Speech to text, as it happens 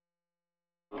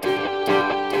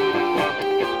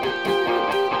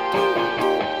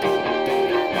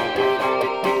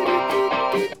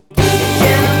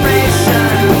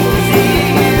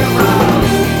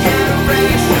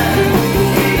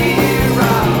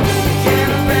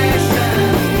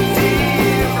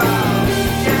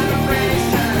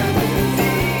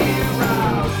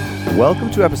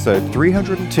Welcome to episode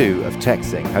 302 of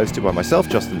Texting, hosted by myself,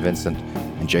 Justin Vincent,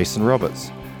 and Jason Roberts.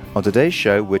 On today's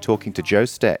show, we're talking to Joe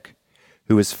Stech,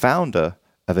 who is founder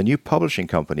of a new publishing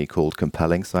company called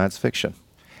Compelling Science Fiction.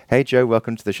 Hey, Joe,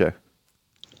 welcome to the show.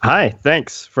 Hi,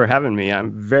 thanks for having me.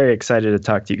 I'm very excited to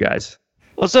talk to you guys.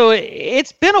 Well, so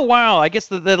it's been a while. I guess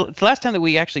the last time that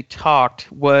we actually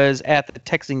talked was at the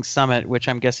Texting Summit, which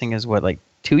I'm guessing is what, like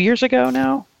 2 years ago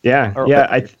now? Yeah,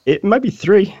 it might be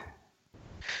 3.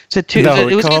 So two, No,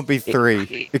 it can't be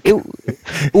 3.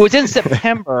 It was in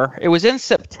September. It was in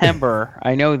September.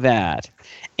 I know that.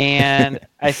 And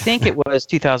I think it was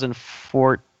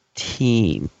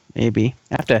 2014, maybe.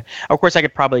 Of course, I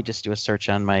could probably just do a search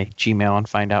on my Gmail and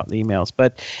find out the emails.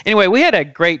 But anyway, we had a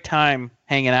great time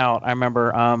hanging out. I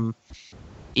remember,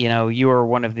 you were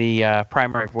one of the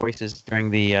primary voices during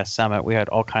the summit. We had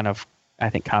all kind of, I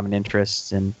think, common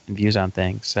interests and views on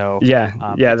things. So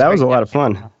yeah, that was a lot of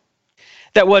fun.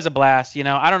 That was a blast.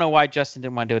 I don't know why Justin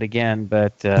didn't want to do it again,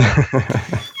 but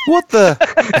What the?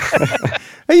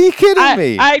 Are you kidding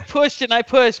me? I pushed,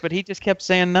 but he just kept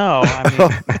saying no.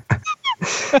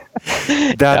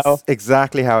 That's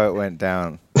exactly how it went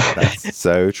down. That's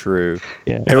so true.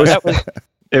 Yeah,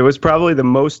 it was probably the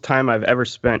most time I've ever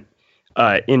spent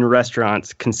in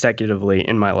restaurants consecutively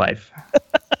in my life.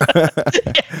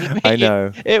 I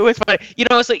know. It was funny.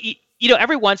 It's like,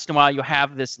 every once in a while you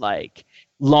have this like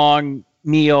long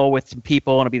meal with some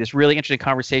people and it'll be this really interesting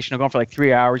conversation. It'll go on for like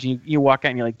 3 hours and you walk out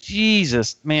and you're like,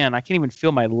 Jesus, man, I can't even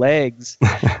feel my legs.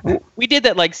 We did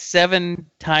that like 7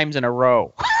 times in a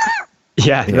row.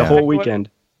 Yeah, the whole weekend.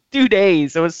 2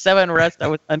 days. It was 7 rests. That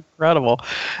was incredible.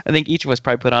 I think each of us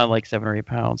probably put on like 7 or 8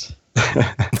 pounds.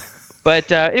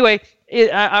 But anyway,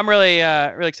 I'm really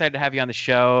excited to have you on the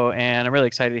show, and I'm really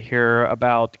excited to hear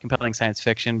about compelling science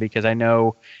fiction because I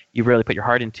know you really put your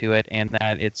heart into it, and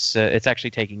that it's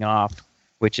actually taking off,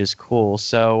 which is cool.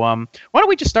 So why don't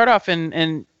we just start off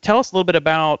and tell us a little bit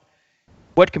about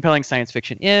what compelling science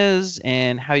fiction is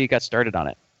and how you got started on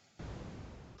it.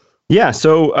 Yeah,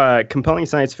 so Compelling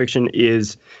Science Fiction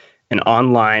is an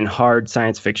online hard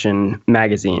science fiction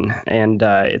magazine, and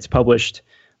it's published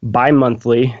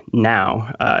bi-monthly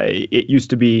now. It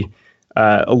used to be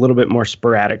a little bit more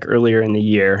sporadic earlier in the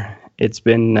year. It's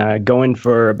been going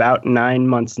for about 9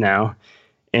 months now,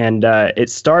 and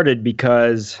it started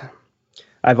because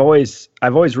I've always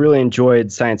really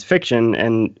enjoyed science fiction,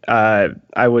 and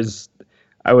I was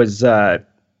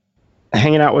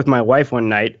hanging out with my wife one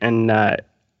night,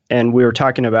 and we were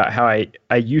talking about how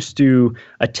I used to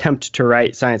attempt to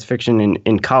write science fiction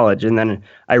in college, and then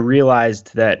I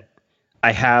realized that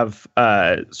I have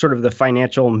sort of the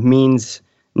financial means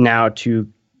now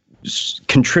to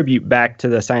contribute back to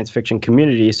the science fiction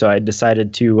community. So I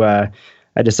decided to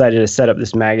set up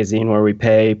this magazine where we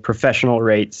pay professional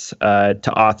rates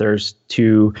to authors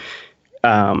to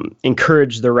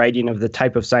encourage the writing of the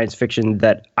type of science fiction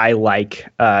that I like.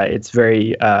 It's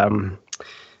very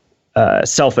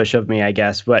selfish of me, I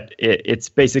guess, but it's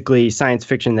basically science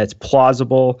fiction that's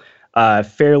plausible,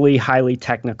 fairly highly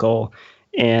technical,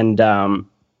 and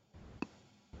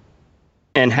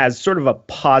has sort of a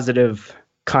positive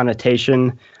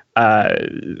connotation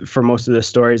for most of the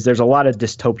stories. There's a lot of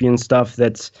dystopian stuff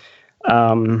that's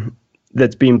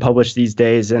being published these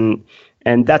days, and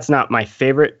that's not my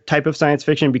favorite type of science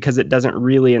fiction because it doesn't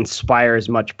really inspire as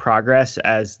much progress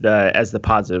as the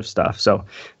positive stuff. So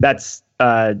that's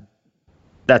the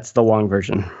long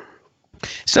version.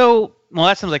 So, well,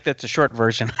 that sounds like that's a short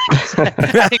version.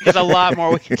 I think there's a lot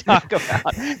more we can talk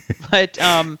about. But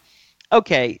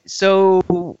okay,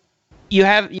 so you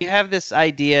have this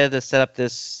idea to set up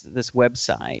this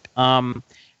website.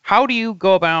 How do you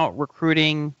go about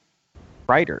recruiting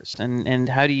writers, and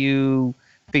how do you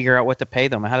figure out what to pay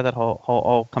them? How did that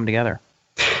all come together?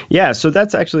 Yeah, so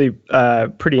that's actually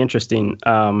pretty interesting.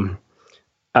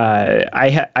 I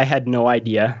had no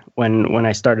idea when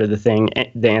I started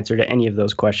the answer to any of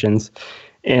those questions,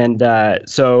 and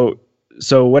so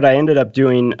what I ended up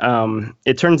doing,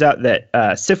 it turns out that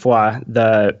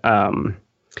SFWA,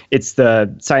 it's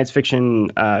the Science Fiction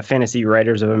Fantasy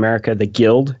Writers of America, the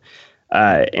Guild,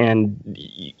 and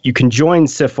you can join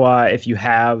SFWA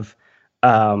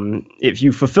if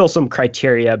you fulfill some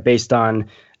criteria based on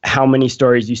how many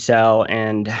stories you sell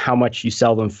and how much you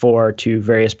sell them for to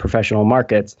various professional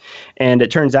markets. And it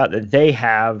turns out that they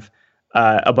have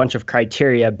a bunch of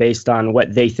criteria based on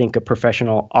what they think a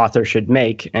professional author should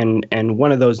make. And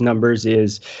one of those numbers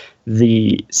is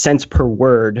the cents per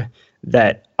word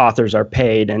that authors are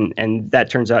paid. And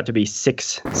that turns out to be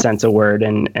 6 cents a word.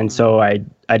 And so I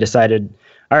decided,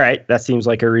 all right, that seems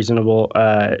like a reasonable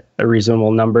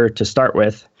number to start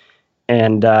with.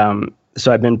 And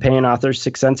So I've been paying authors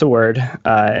 6 cents a word,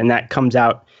 and that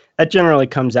generally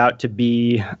comes out to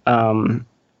be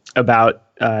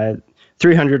about $300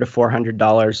 to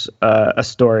 $400 a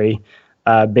story,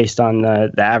 based on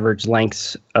the average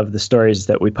lengths of the stories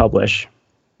that we publish.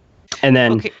 And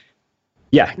then, Okay.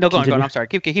 yeah. No, go on. I'm sorry.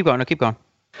 Keep going. No, keep going.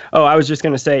 Oh, I was just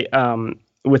going to say,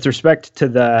 with respect to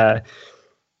the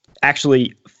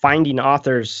actually finding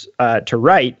authors to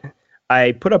write,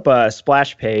 I put up a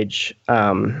splash page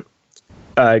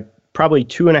probably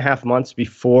 2.5 months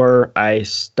before I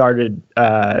started.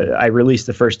 I released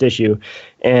the first issue,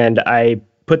 and I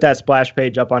put that splash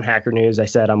page up on Hacker News. I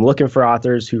said, I'm looking for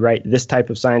authors who write this type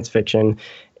of science fiction,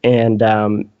 and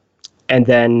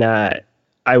then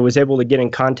I was able to get in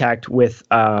contact with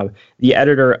the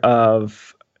editor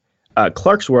of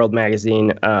Clark's World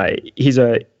magazine. He's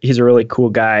a really cool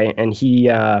guy, and he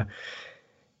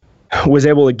was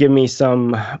able to give me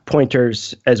some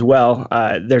pointers as well.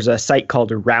 There's a site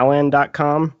called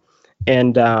Rallan.com,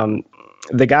 and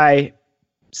the guy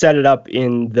set it up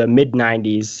in the mid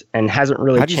 90s and hasn't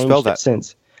really changed it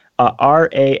since. RALAN.com.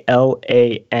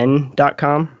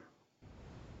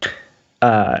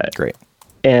 Great.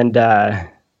 And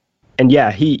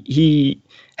yeah, he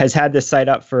has had this site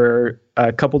up for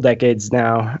a couple decades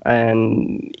now,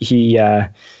 and he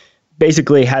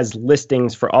basically has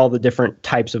listings for all the different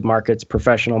types of markets: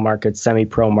 professional markets,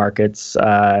 semi-pro markets,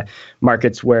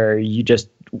 markets where you just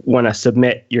want to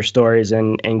submit your stories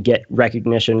and get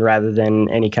recognition rather than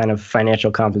any kind of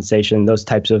financial compensation, those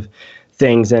types of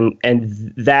things. And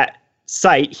that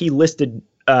site, he listed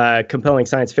compelling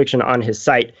science fiction on his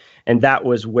site, and that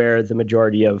was where the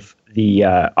majority of the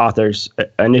authors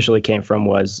initially came from,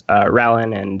 was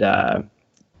Rallan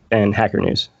and Hacker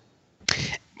News.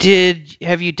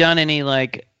 Have you done any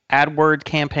like AdWords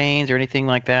campaigns or anything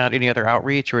like that? Any other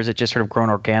outreach, or is it just sort of grown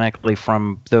organically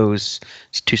from those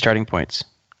two starting points?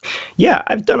 Yeah,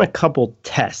 I've done a couple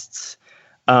tests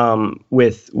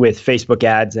with Facebook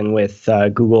ads and with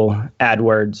Google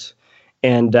AdWords,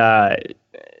 and I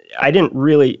didn't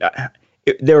really.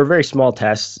 They were very small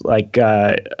tests, like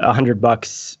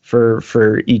 $100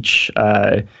 for each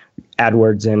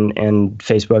AdWords and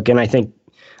Facebook, and I think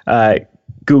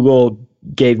Google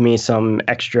gave me some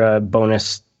extra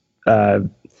bonus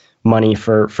money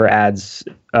for ads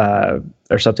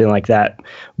or something like that.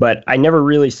 But I never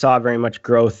really saw very much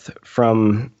growth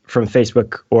from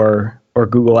Facebook or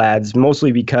Google ads,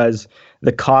 mostly because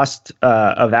the cost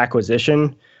of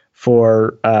acquisition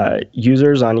for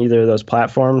users on either of those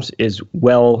platforms is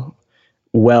well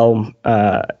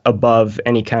above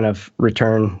any kind of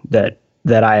return that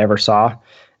I ever saw.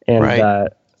 And right.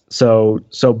 So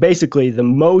basically the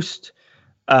most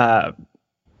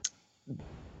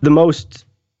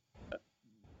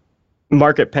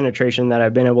market penetration that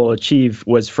I've been able to achieve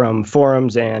was from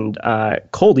forums and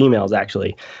cold emails.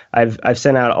 Actually, I've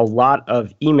sent out a lot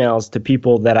of emails to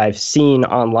people that I've seen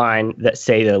online that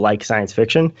say they like science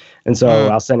fiction, and so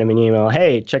I'll send them an email.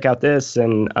 Hey, check out this.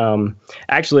 And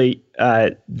actually,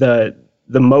 the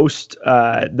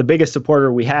biggest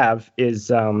supporter we have is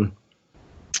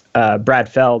Brad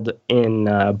Feld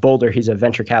in Boulder. He's a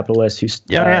venture capitalist who's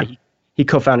he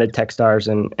co-founded Techstars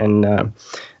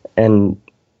and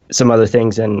some other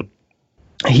things, and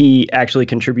he actually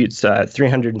contributes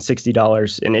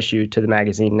 $360 an issue to the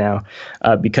magazine now,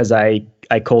 because I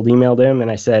cold emailed him and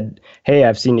I said, hey,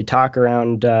 I've seen you talk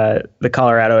around the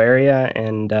Colorado area,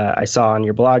 and I saw on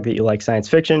your blog that you like science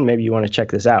fiction. Maybe you want to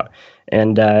check this out.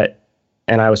 And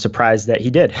I was surprised that he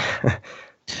did.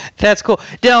 That's cool.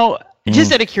 Now,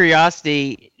 just out of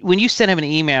curiosity, when you sent him an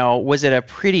email, was it a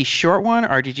pretty short one,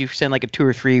 or did you send like a 2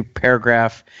 or 3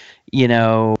 paragraph,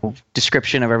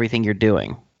 description of everything you're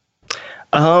doing?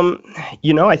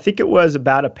 I think it was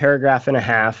about a paragraph and a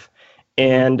half,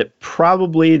 and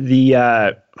probably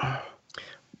I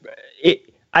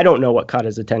don't know what caught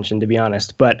his attention, to be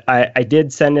honest, but I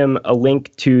did send him a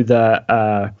link to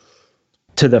the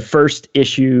first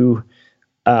issue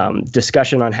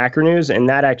discussion on Hacker News, and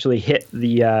that actually hit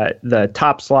the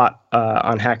top slot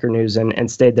on Hacker News and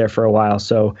stayed there for a while.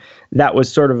 So that was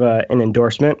sort of an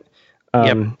endorsement.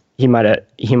 Yep. He might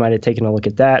have taken a look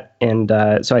at that, and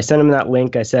so I sent him that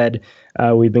link. I said,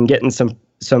 we've been getting some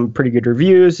pretty good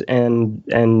reviews, and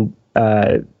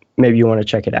maybe you want to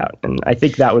check it out. And I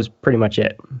think that was pretty much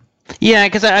it. Yeah,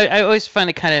 because I always find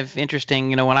it kind of interesting,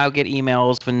 when I'll get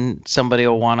emails when somebody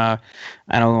will want to,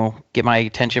 get my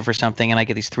attention for something, and I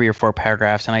get these 3 or 4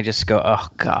 paragraphs, and I just go, oh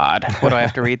God, what do I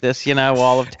have to read this,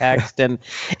 wall of text, and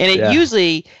it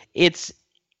usually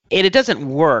it doesn't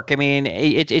work. I mean,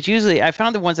 it's usually, I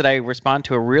found the ones that I respond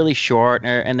to are really short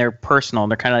and they're personal.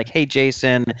 And they're kind of like, hey,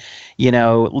 Jason,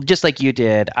 just like you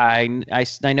did, I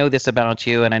know this about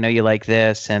you and I know you like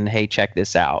this and hey, check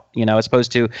this out. As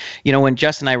opposed to, when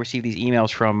Justin and I receive these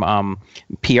emails from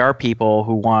PR people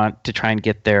who want to try and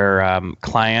get their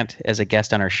client as a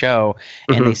guest on our show,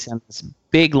 and they send this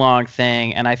big long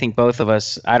thing. And I think both of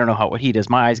us, I don't know what he does.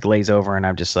 My eyes glaze over and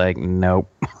I'm just like, nope.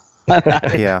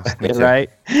 Yeah, right.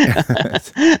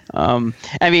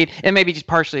 I mean, and maybe just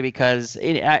partially because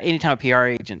anytime a PR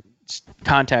agent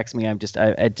contacts me,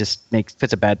 it just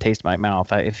puts a bad taste in my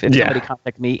mouth. If somebody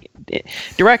contacts me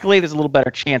directly, there's a little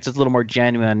better chance. It's a little more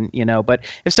genuine, But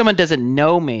if someone doesn't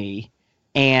know me,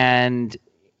 and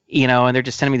and they're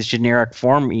just sending me this generic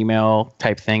form email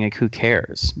type thing, like who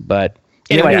cares? But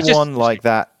anyway, the only one like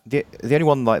that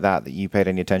that you paid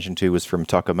any attention to was from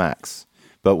Tucker Max,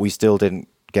 but we still didn't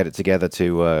get it together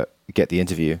to get the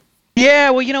interview. Yeah,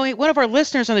 well, one of our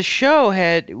listeners on the show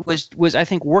was I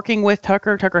think working with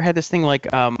Tucker. Tucker had this thing like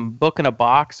Book in a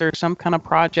Box or some kind of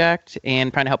project,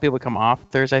 and trying to help people become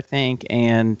authors, I think,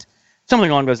 and something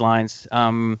along those lines.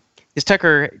 Because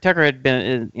Tucker had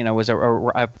been, was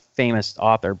a famous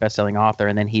author, best-selling author,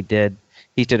 and then he did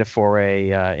a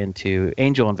foray into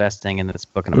angel investing in this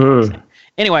Book in a Box thing.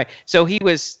 Anyway, so he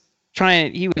was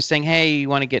saying, hey, you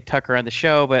want to get Tucker on the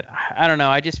show, but I don't know.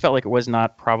 I just felt like it was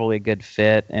not probably a good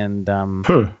fit. And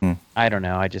I don't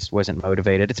know. I just wasn't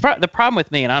motivated. It's the problem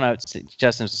with me, and I don't know,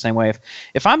 Justin's the same way.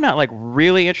 If I'm not like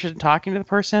really interested in talking to the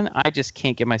person, I just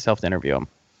can't get myself to interview them.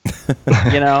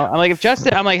 I'm like,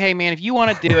 I'm like, hey man, if you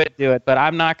want to do it, but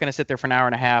I'm not going to sit there for an hour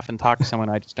and a half and talk to someone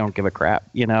I just don't give a crap,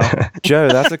 Joe,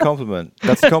 that's a compliment.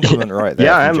 That's a compliment right there.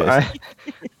 Yeah,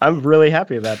 I'm really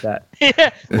happy about that.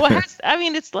 Yeah. Well,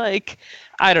 it's like,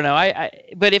 I don't know.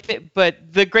 But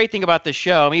the great thing about the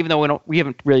show, I mean, even though we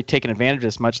haven't really taken advantage of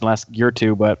this much in the last year or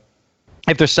two, but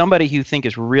if there's somebody who you think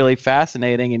is really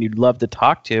fascinating and you'd love to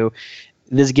talk to,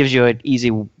 this gives you a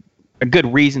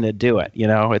good reason to do it.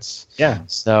 It's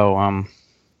so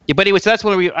but anyway, so that's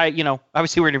when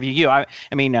obviously we're interviewing you. I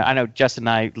mean, I know Justin and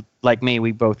I, like me,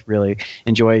 we both really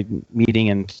enjoyed meeting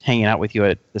and hanging out with you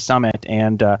at the summit,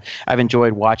 and I've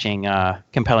enjoyed watching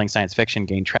compelling science fiction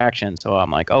gain traction. So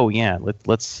I'm like, oh yeah,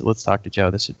 let's talk to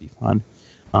Joe. This should be fun.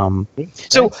 All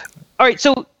right.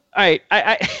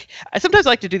 I sometimes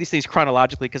like to do these things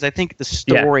chronologically because I think the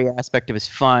story aspect of it is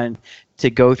fun to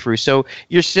go through. So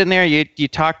you're sitting there, you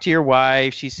talk to your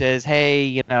wife. She says, hey,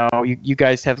 you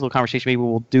guys have a little conversation. Maybe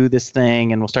we'll do this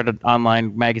thing and we'll start an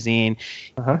online magazine,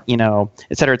 et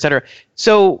cetera, et cetera.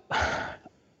 So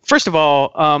first of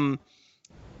all,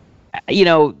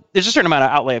 there's a certain amount of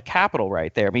outlay of capital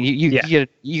right there. I mean, you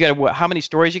got how many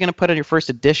stories you're going to put on your first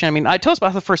edition? I mean, tell us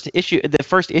about the first issue. The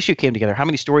first issue came together. How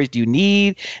many stories do you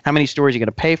need? How many stories are you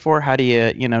going to pay for? How do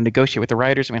you, negotiate with the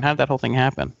writers? I mean, how did that whole thing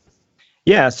happen?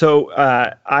 Yeah. So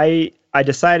I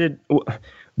decided,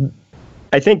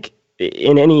 I think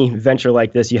in any venture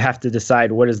like this, you have to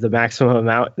decide what is the maximum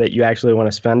amount that you actually want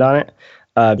to spend on it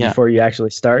before you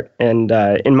actually start. And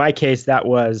in my case, that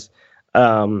was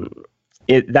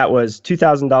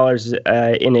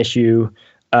 $2,000 in issue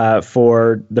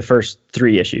for the first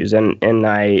 3 issues, and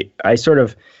I sort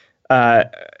of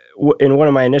in one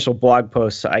of my initial blog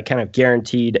posts, I kind of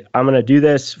guaranteed I'm going to do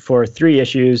this for 3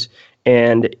 issues,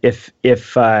 and if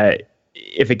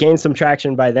it gains some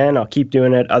traction by then, I'll keep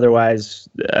doing it. Otherwise,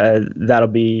 it'll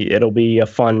be a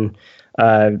fun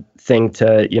thing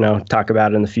to talk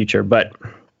about in the future. But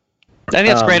I think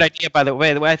that's a great idea, by the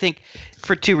way. I think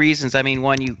for 2 reasons. I mean,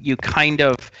 one, you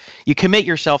commit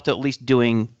yourself to at least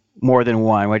doing more than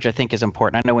one, which I think is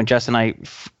important. I know when Justin and I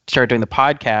started doing the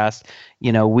podcast,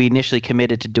 we initially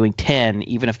committed to doing 10,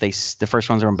 even if the first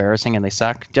ones are embarrassing and they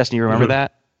suck. Justin, you remember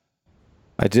that?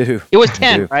 I do. It was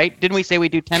 10, right? Didn't we say we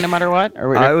do 10 no matter what?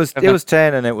 Or it was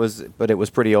 10, and it was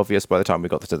pretty obvious by the time we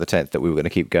got to the 10th that we were going to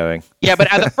keep going. Yeah,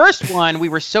 but at the first one, we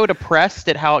were so depressed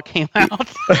at how it came out.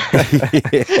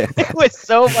 It was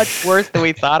so much worse than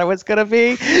we thought it was going to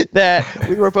be that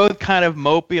we were both kind of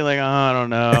mopey, like, oh, I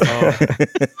don't know.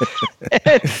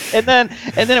 and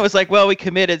then it was like, well, we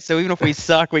committed, so even if we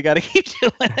suck, we got to keep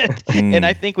doing it. And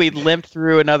I think we limped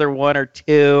through another 1 or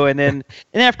 2, and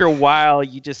after a while,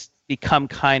 you just become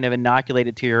kind of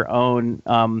inoculated to your own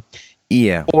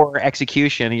or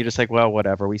execution, and you're just like, well,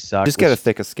 whatever, we suck. Just get a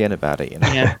thicker skin about it,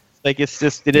 Yeah, like it's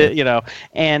just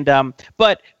and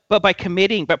but by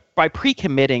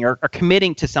pre-committing or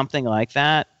committing to something like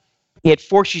that, it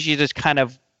forces you to just kind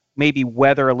of maybe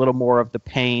weather a little more of the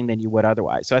pain than you would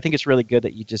otherwise. So I think it's really good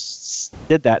that you just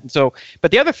did that. And so,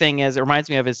 but the other thing is, it reminds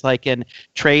me of is like in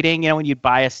trading, when you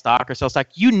buy a stock or sell stock,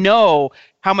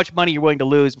 how much money you're willing to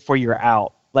lose before you're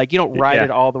out. Like, you don't ride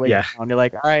it all the way down. You're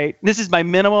like, all right, this is my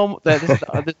minimum. This is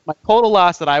my total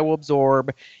loss that I will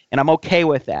absorb, and I'm okay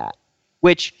with that.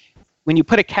 Which, when you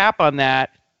put a cap on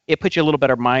that, it puts you a little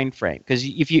better mind frame. Because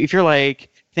if you're like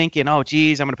thinking, oh,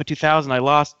 geez, I'm going to put 2,000, I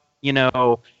lost,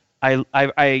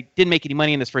 I didn't make any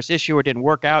money in this first issue or didn't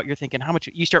work out. You're thinking how much.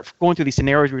 You start going through these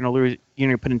scenarios where you're going to lose. You're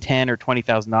going to put in $10,000 or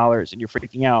 $20,000, and you're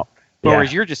freaking out.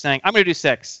 Whereas you're just saying, I'm going to do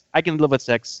 6. I can live with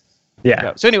 6.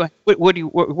 Yeah. So anyway, what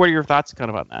are your thoughts kind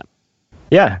of on that?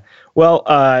 Yeah. Well,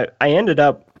 I ended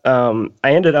up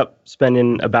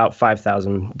spending about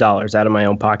 $5,000 out of my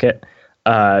own pocket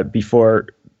before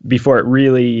it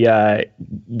really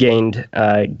gained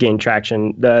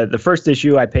traction. The first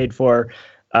issue I paid for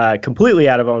completely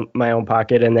out of my own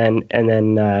pocket, and then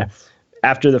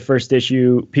after the first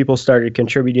issue, people started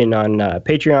contributing on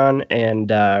Patreon,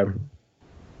 and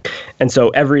so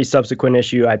every subsequent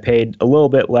issue I paid a little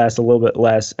bit less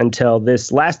until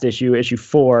this last issue, issue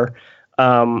 4,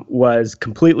 was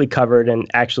completely covered, and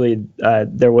actually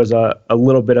there was a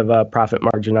little bit of a profit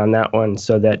margin on that one,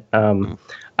 so that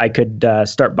I could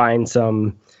start buying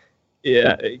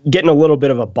getting a little bit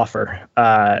of a buffer,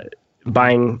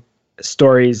 buying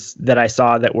stories that I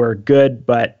saw that were good,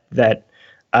 but that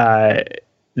I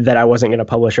wasn't going to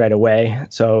publish right away.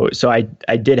 So I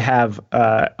did have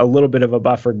a little bit of a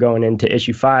buffer going into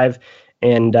issue 5,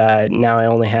 and now I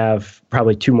only have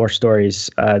probably 2 more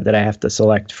stories that I have to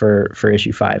select for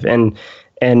issue 5.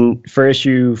 And for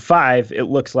issue 5, it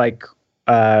looks like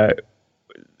we're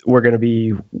going to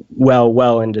be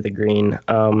well into the green.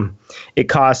 It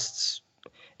costs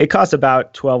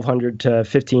about $1,200 to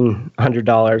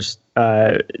 $1,500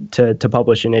 to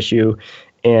publish an issue.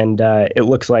 And it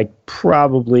looks like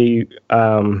probably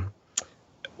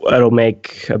it'll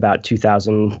make about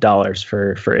 $2,000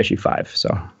 for issue 5.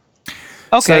 So,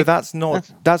 okay. So that's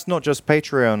not just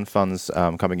Patreon funds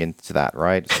coming into that,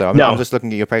 right? So I'm just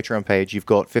looking at your Patreon page. You've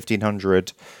got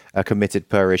 $1,500 committed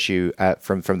per issue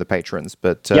from the patrons,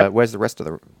 but where's the rest of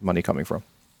the money coming from?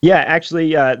 Yeah,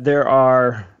 actually, there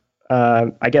are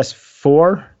I guess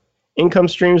 4 income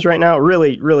streams right now.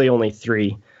 Really only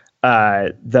 3.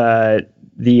 The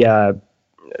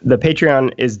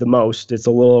Patreon is the most. It's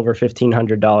a little over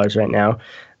 $1,500 right now,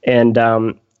 and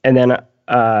then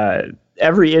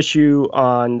every issue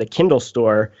on the Kindle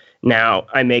store now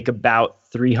I make about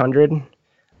 $300,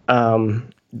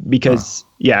 because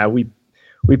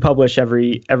we publish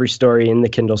every story in the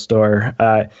Kindle store.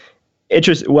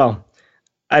 Well,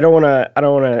 I don't want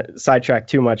to sidetrack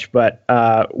too much, but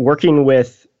working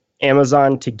with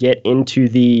Amazon to get into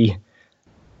the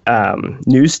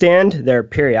newsstand, their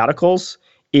periodicals,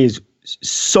 is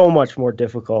so much more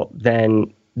difficult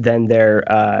than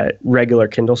their regular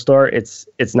Kindle store. It's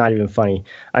not even funny.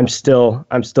 I'm still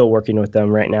working with them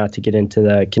right now to get into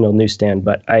the Kindle newsstand,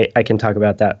 but I can talk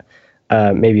about that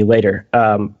maybe later.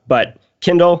 But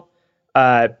Kindle,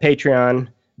 Patreon,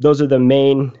 those are the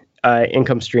main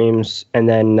income streams, and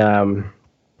then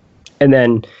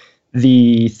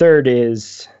the third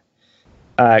is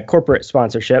corporate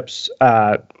sponsorships.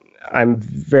 I'm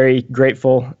very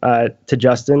grateful to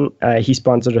Justin. He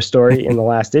sponsored a story in the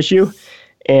last issue,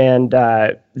 and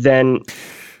then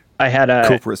I had a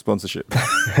corporate sponsorship.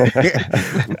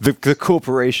 the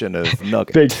corporation of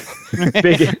Nugget.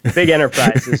 Big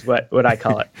enterprise is what I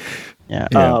call it. Yeah.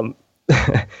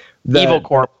 Evil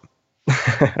Corp.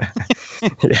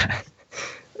 Yeah.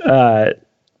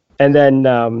 And then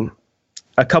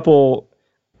a couple.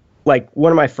 Like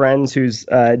one of my friends who's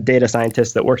a data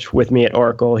scientist that works with me at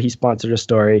Oracle, he sponsored a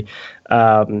story.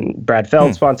 Brad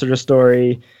Feld sponsored a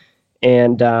story.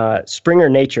 And Springer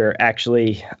Nature,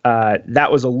 actually,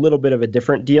 that was a little bit of a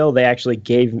different deal. They actually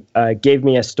gave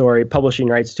me a story, publishing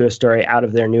rights to a story out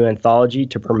of their new anthology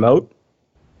to promote.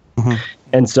 Mm-hmm.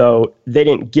 And so they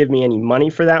didn't give me any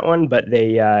money for that one, but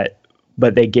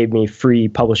they gave me free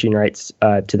publishing rights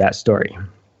to that story.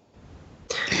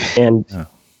 And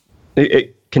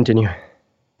continue.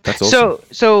 That's awesome.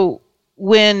 So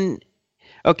when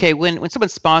someone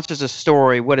sponsors a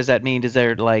story, what does that mean? Does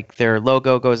their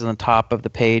logo goes on the top of the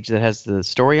page that has the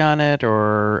story on it,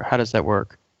 or how does that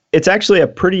work? It's actually a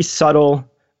pretty subtle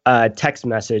text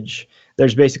message.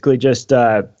 There's basically just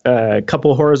a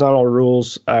couple horizontal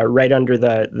rules right under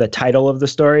the title of the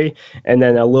story, and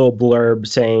then a little blurb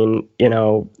saying,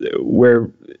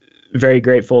 we're very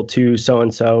grateful to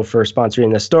so-and-so for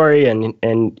sponsoring this story,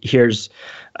 and here's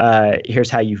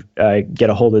how you get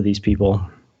a hold of these people.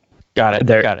 Got it.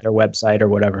 Their website or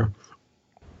whatever.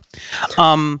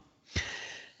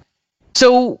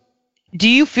 So do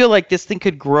you feel like this thing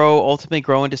could ultimately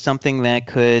grow into something that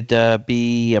could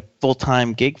be a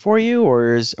full-time gig for you,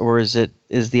 or is it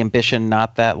is the ambition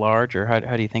not that large, or how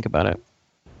do you think about it?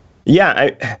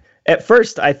 Yeah, at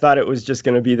first I thought it was just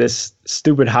going to be this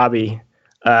stupid hobby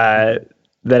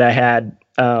that I had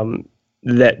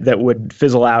that would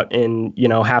fizzle out in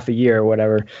half a year or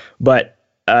whatever. But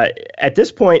at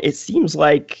this point, it seems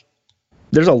like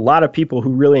there's a lot of people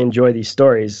who really enjoy these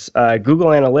stories. Google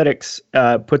Analytics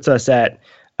puts us at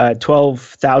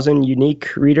 12,000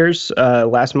 unique readers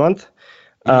last month.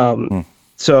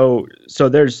 So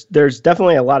there's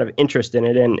definitely a lot of interest in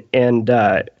it, and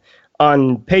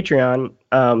on Patreon,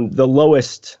 the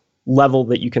lowest level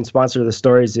that you can sponsor the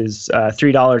stories is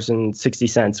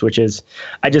 $3.60, which is,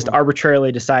 I just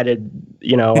arbitrarily decided,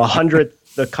 a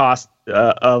hundredth the cost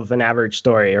of an average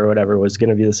story or whatever was going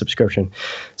to be the subscription.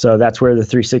 So that's where the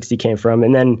 360 came from.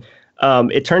 And then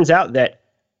it turns out that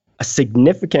a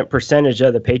significant percentage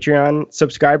of the Patreon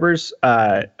subscribers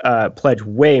pledge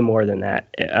way more than that,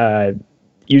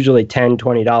 usually $10,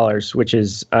 $20, which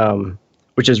is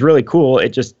really cool. It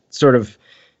just sort of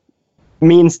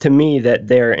means to me that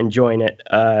they're enjoying it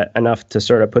enough to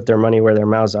sort of put their money where their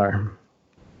mouths are.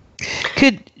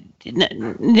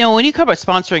 When you come about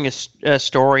sponsoring a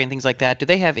story and things like that, do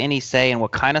they have any say in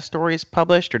what kind of story is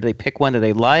published, or do they pick one that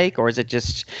they like, or is it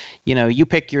just, you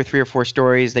pick your 3 or 4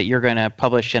 stories that you're going to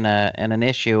publish in an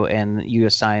issue, and you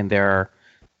assign their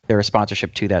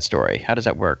sponsorship to that story? How does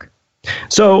that work?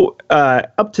 So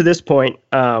up to this point,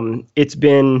 it's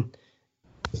been.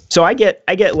 So I get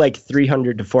like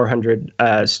 300 to 400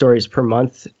 stories per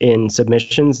month in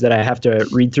submissions that I have to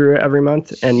read through every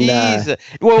month. And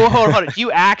well, hold on. Do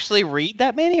you actually read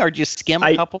that many, or do you skim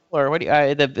a couple, or what do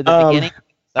you, the beginning?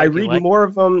 I read more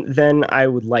of them than I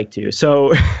would like to.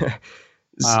 So,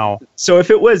 wow. So if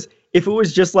it was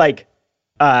just like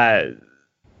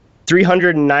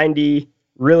 390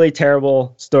 really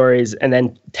terrible stories and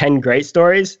then 10 great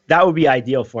stories, that would be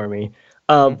ideal for me.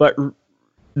 But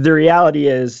the reality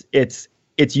is it's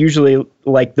usually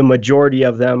like the majority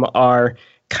of them are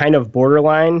kind of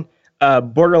borderline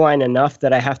enough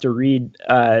that I have to read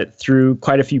through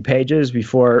quite a few pages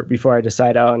before I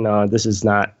decide, oh no, this is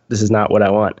not what I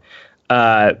want.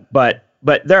 But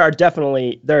there are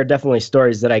definitely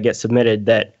stories that I get submitted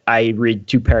that I read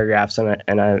 2 paragraphs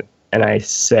and I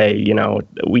say,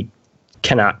 we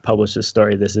cannot publish this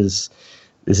story. This is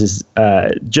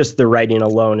just the writing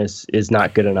alone is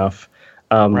not good enough.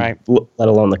 Right. Let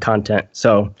alone the content.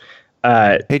 So,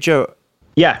 hey Joe.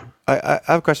 Yeah, I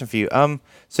have a question for you.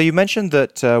 So you mentioned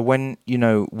that when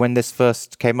this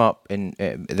first came up in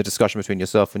the discussion between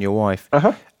yourself and your wife,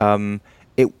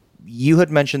 you had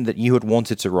mentioned that you had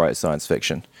wanted to write science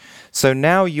fiction. So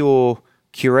now you're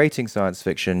curating science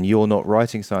fiction. You're not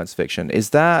writing science fiction.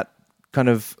 Is that kind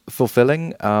of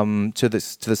fulfilling to the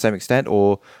same extent,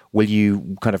 or will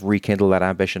you kind of rekindle that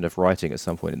ambition of writing at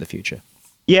some point in the future?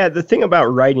 Yeah, the thing about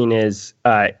writing is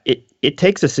it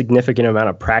takes a significant amount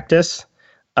of practice.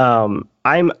 I'm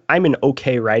an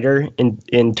okay writer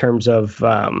in terms of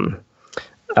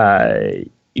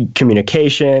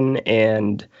communication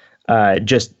and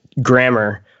just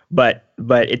grammar, but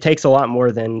it takes a lot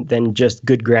more than just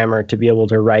good grammar to be able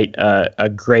to write a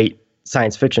great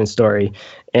science fiction story,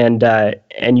 and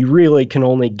you really can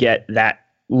only get that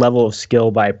level of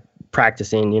skill by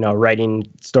practicing, writing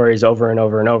stories over and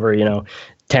over and over,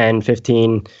 10,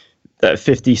 15,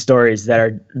 50 stories that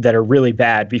are really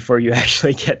bad before you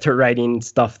actually get to writing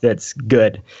stuff that's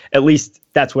good. At least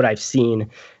that's what I've seen.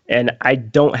 And I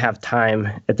don't have time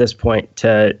at this point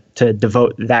to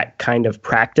devote that kind of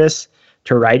practice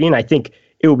to writing. I think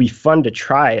it will be fun to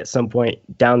try at some point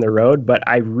down the road, but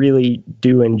I really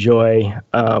do enjoy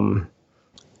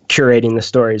curating the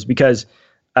stories because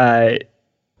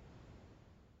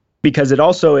it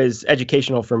also is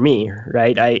educational for me,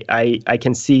 right? I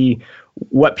can see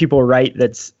what people write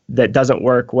that doesn't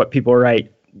work, what people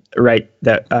write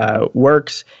that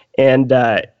works, and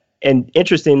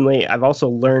interestingly, I've also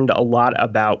learned a lot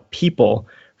about people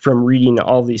from reading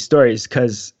all these stories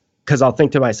because I'll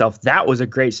think to myself, that was a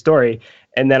great story,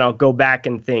 and then I'll go back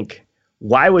and think,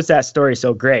 why was that story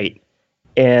so great?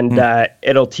 And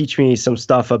it'll teach me some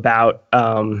stuff about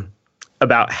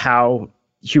how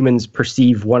humans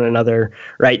perceive one another,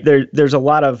 right? There's a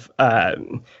lot of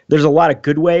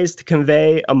good ways to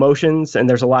convey emotions, and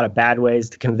there's a lot of bad ways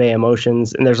to convey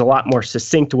emotions, and there's a lot more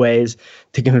succinct ways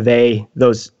to convey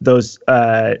those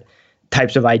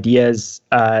types of ideas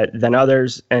than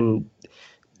others. And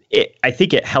I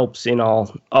think it helps in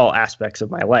all aspects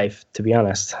of my life, to be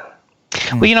honest.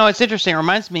 Well, it's interesting. It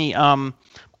reminds me. I'm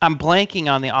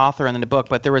blanking on the author in the book,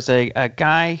 but there was a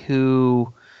guy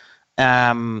who.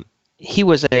 he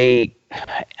was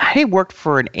he worked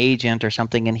for an agent or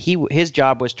something, and his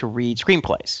job was to read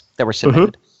screenplays that were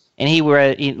submitted.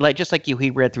 And just like you,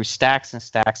 he read through stacks and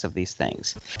stacks of these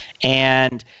things.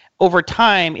 And over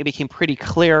time, it became pretty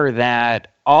clear that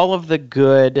all of the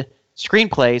good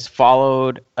screenplays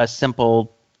followed a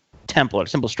simple template,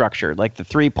 simple structure, like the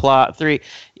three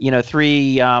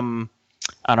three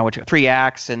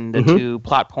acts and the two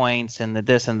plot points and the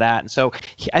this and that. And so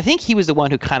I think he was the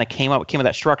one who kind of came up with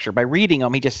that structure. By reading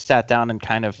them, he just sat down and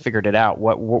kind of figured it out.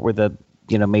 What were the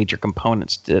major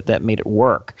components that made it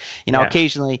work.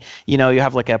 Occasionally, you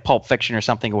have like a Pulp Fiction or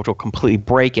something which will completely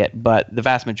break it, but the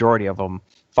vast majority of them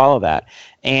follow that.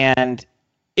 And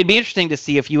it'd be interesting to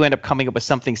see if you end up coming up with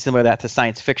something similar to that to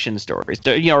science fiction stories,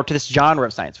 or to this genre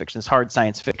of science fiction, this hard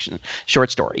science fiction short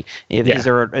story. Is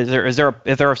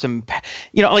there some,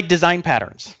 like design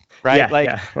patterns, right?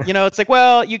 It's like,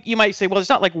 well, you might say, well, it's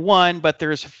not like one, but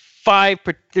there's five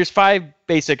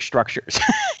basic structures,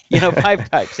 5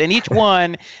 types, and each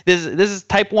one, this is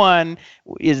type 1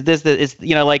 is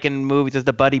like in movies, is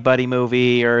the buddy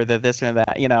movie or the this and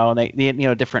that, and they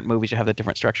different movies you have the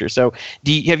different structures. So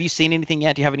have you seen anything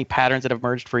yet? Do you have any patterns that have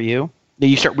emerged for you that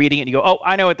you start reading it and you go, oh,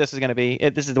 I know what this is going to be,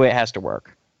 this is the way it has to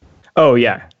work? Oh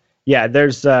yeah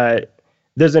there's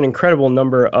an incredible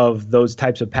number of those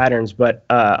types of patterns, but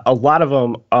a lot of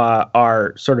them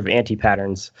are sort of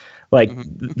anti-patterns. Like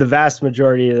the vast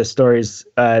majority of the stories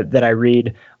that I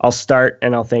read, I'll start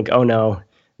and I'll think, oh no,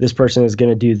 this person is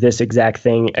going to do this exact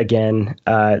thing again,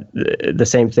 the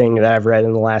same thing that I've read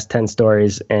in the last 10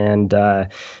 stories, and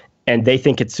they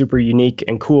think it's super unique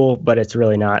and cool, but it's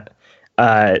really not.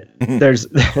 There's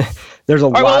a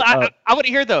lot. Well, I want to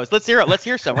hear those. Let's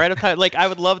hear some. Right? Like I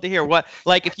would love to hear what.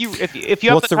 Like if you have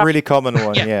what's the really common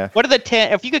one? Yeah. What are the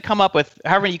 10? If you could come up with,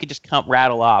 however many you could just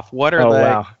rattle off. What are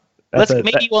Wow.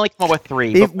 Maybe you only come up with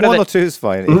 3. One or 2 is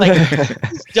fine. Like,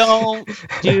 don't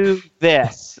do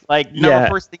this. Like,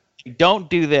 first thing, don't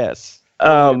do this.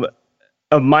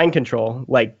 Mind control,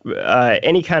 like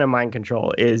any kind of mind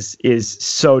control, is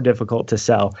so difficult to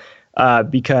sell,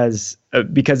 because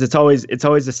it's always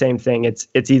the same thing.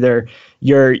 It's either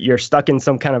you're stuck in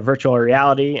some kind of virtual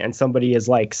reality and somebody is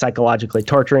like psychologically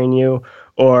torturing you,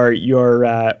 or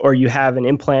you have an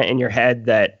implant in your head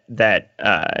that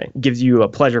gives you a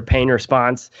pleasure pain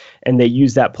response, and they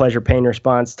use that pleasure pain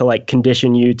response to like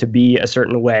condition you to be a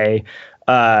certain way,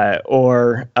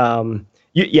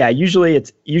 usually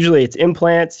it's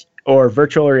implants or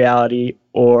virtual reality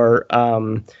or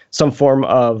some form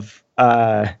of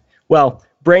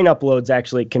brain uploads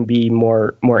actually can be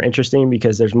more interesting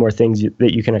because there's more things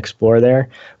that you can explore there.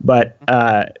 But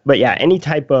any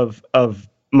type of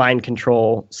mind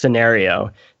control scenario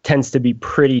tends to be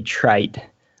pretty trite.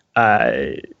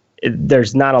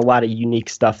 There's not a lot of unique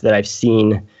stuff that I've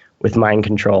seen with mind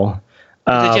control.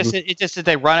 It's just that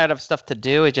they run out of stuff to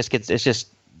do. It's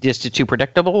just too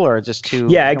predictable, or just too.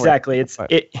 Yeah, exactly.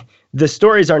 The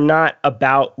stories are not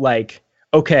about like,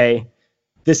 okay,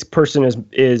 this person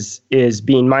is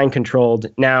being mind controlled.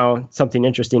 Now something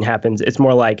interesting happens. It's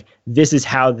more like, this is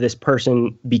how this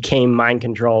person became mind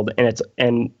controlled,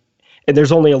 and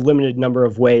there's only a limited number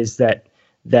of ways that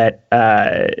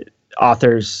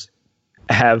authors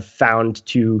have found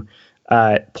to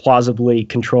plausibly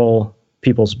control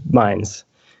people's minds.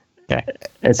 Okay.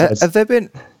 And so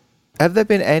have there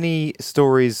been any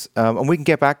stories? And we can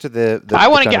get back to the I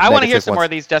want to hear some more of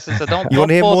these, Justin. So don't. You want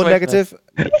to hear more negative?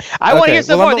 I want to hear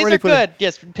some more. These are good.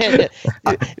 Yes.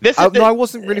 I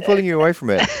wasn't really pulling you away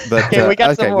from it, but okay, we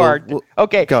got some more.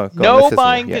 Okay. Go no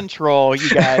mind control, you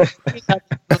guys.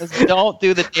 Don't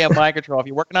do the damn mind control. If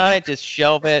you're working on it, just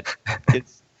shelve it.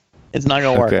 It's not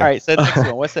gonna work. Okay. All right. So next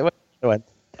one. What's the one?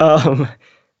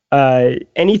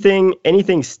 Anything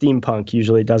steampunk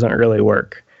usually doesn't really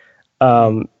work.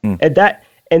 And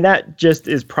that just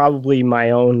is probably my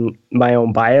own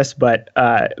bias, but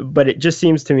it just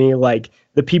seems to me like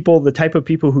the type of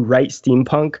people who write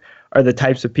steampunk are the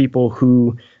types of people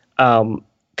who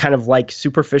kind of like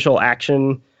superficial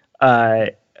action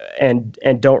and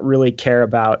don't really care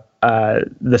about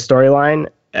the storyline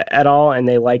at all, and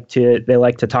they like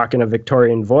to talk in a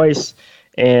Victorian voice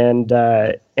and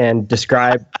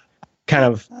describe kind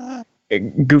of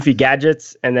goofy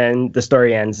gadgets, and then the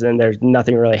story ends and there's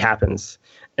nothing really happens.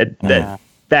 That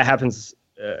happens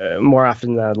more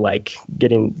often than like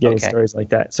getting stories like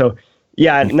that. So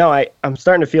I'm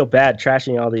starting to feel bad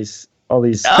trashing all these.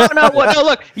 No,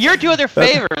 look, you're doing their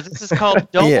favors. This is called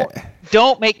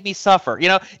Don't Make Me Suffer.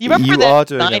 You remember that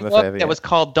design book that was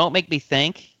called Don't Make Me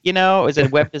Think? It was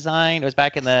in web design. It was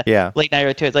back in the late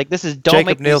 90s. It's like, this is Don't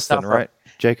Make Me Suffer. Right?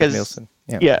 Jacob Nielsen.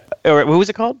 Yeah. Or who was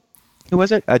it called? Who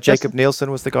was it? Jacob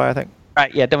Nielsen was the guy, I think.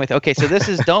 Right, yeah, okay, so this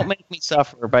is Don't Make Me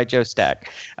Suffer by Joe Stech.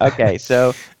 Okay,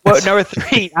 so number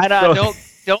 3,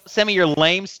 don't send me your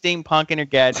lame steampunk and your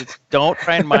gadgets. Don't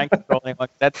try and mind control anyone.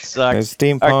 That sucks. No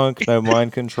steampunk, no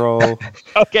mind control.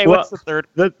 Okay, what's the third?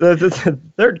 The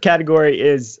third category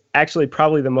is actually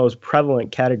probably the most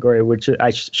prevalent category, which I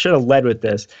should have led with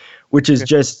this, which is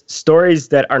just stories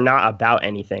that are not about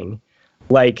anything.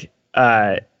 Like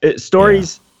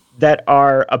stories that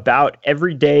are about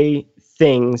everyday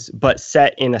things but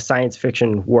set in a science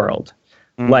fiction world.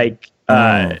 Like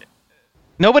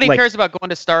nobody cares about going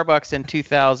to Starbucks in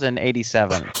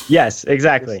 2087. Yes,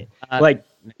 exactly. Like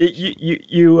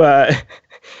you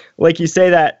like you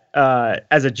say that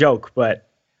as a joke, but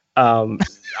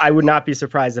I would not be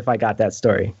surprised if I got that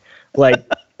story. Like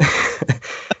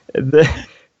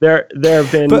there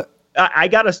have been I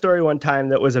got a story one time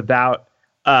that was about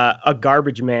a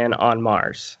garbage man on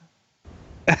Mars.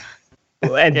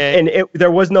 And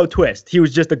there was no twist. He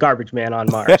was just a garbage man on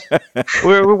Mars.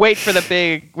 we're waiting for the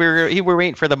big. We're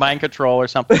waiting for the mind control or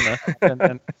something. Yeah.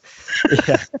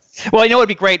 Well, you know what would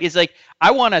be great is like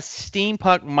I want a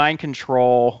steampunk mind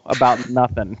control about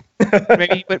nothing.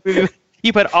 Maybe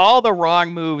you put all the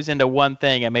wrong moves into one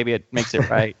thing, and maybe it makes it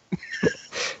right.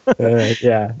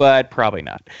 Yeah, but probably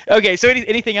not. Okay, so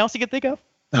anything else you can think of?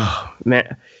 Oh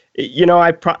man,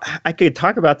 I could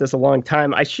talk about this a long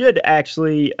time. I should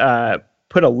actually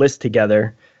put a list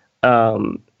together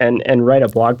and write a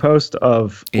blog post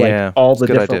of all the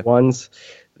different ones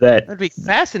that'd be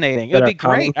fascinating. It would be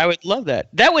great. I would love that.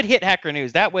 That would hit Hacker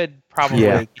News. That would probably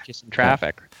get you some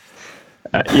traffic.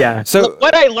 So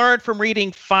what I learned from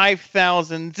reading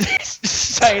 5,000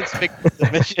 science fiction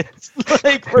submissions,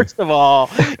 like first of all,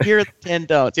 here are the 10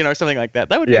 don'ts, or something like that.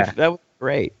 That would be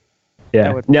great.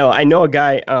 Yeah. No, I know a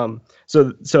guy.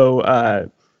 So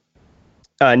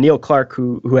Neil Clark,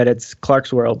 who edits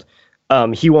Clark's World,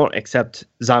 he won't accept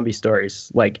zombie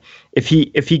stories. Like if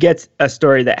he gets a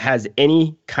story that has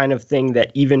any kind of thing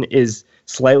that even is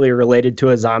slightly related to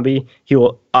a zombie, he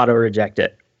will auto reject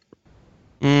it.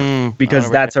 Because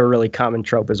that's a really common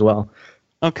trope as well.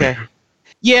 Okay.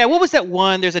 Yeah. What was that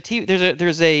one? There's a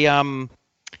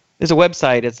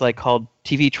website. It's like called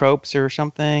TV Tropes or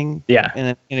something. Yeah.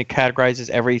 And it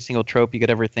categorizes every single trope you could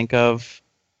ever think of.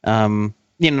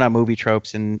 Not movie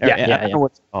tropes and I don't know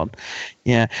what it's called.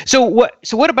 Yeah. So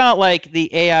what about like the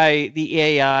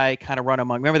AI kind of run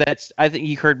among? Remember I think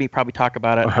you heard me probably talk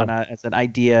about it as an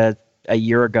idea a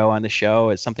year ago on the show.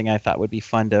 It's something I thought would be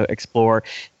fun to explore.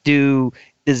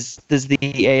 Does the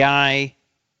AI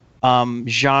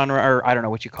genre, or I don't know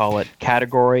what you call it,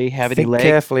 category have any legs?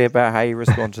 Think carefully about how you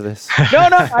respond to this. No,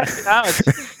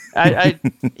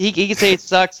 he can say it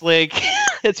sucks, like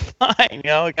it's fine.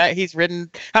 He's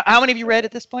written. How many have you read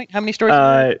at this point? How many stories?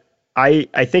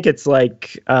 I think it's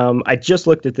like I just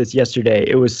looked at this yesterday.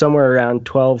 It was somewhere around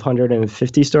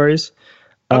 1,250 stories.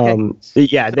 Okay.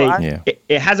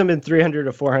 It hasn't been 300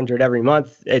 to 400 every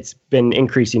month. It's been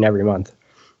increasing every month.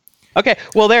 Okay,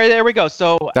 well there we go.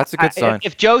 So that's a good sign.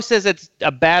 If Joe says it's a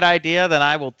bad idea, then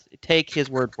I will take his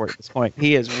word for it at this point.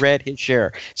 He has read his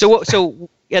share. So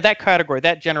that category,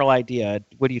 that general idea,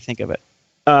 what do you think of it?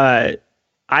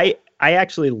 I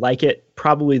actually like it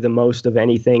probably the most of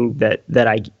anything that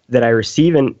I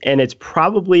receive, and it's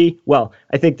probably, well,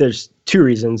 I think there's two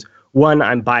reasons. One,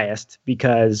 I'm biased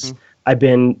because I've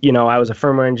been, I was a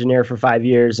firmware engineer for 5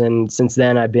 years, and since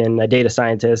then I've been a data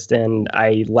scientist, and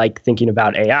I like thinking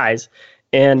about AIs.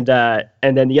 And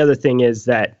then the other thing is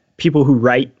that people who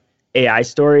write AI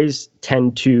stories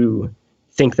tend to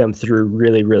think them through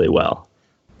really, really well.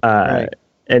 Right.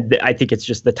 And I think it's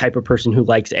just the type of person who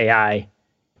likes AI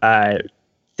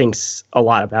thinks a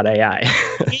lot about AI.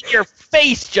 In your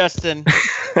face, Justin.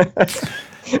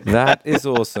 That is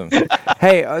awesome.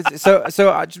 Hey,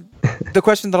 the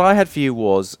question that I had for you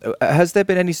was, has there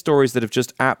been any stories that have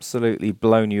just absolutely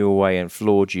blown you away and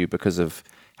floored you because of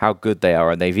how good they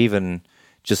are, and they've even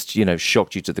just,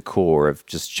 shocked you to the core, of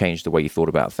just changed the way you thought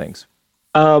about things?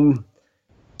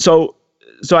 So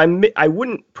I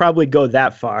wouldn't probably go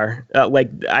that far. Like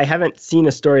I haven't seen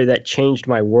a story that changed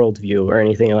my worldview or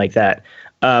anything like that.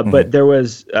 But there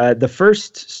was the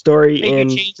first story you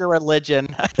change your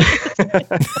religion.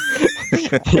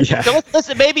 Yeah. So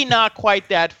listen, maybe not quite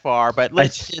that far, but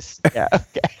okay.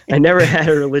 I never had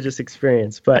a religious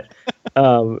experience, but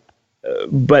the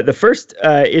first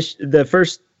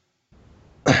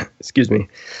excuse me.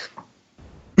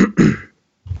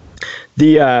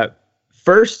 The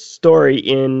first story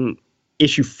in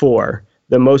issue 4,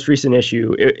 the most recent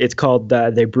issue, it's called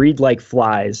 "They Breed Like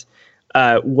Flies,"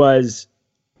 was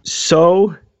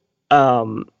so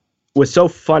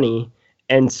funny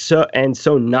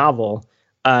so novel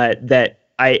that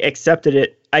I accepted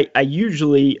it. I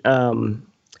usually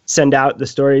send out the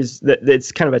stories.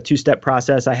 It's kind of a two-step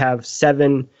process. I have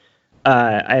seven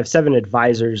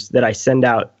advisors that I send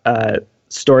out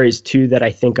stories to that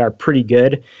I think are pretty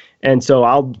good. And so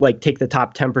I'll like take the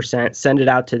top 10%, send it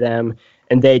out to them,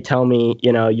 and they tell me,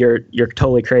 you're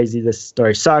totally crazy. This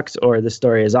story sucks, or this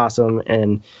story is awesome.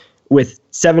 And with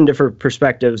 7 different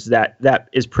perspectives, that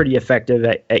is pretty effective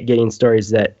at getting stories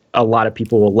that a lot of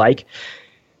people will like.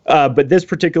 But this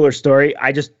particular story,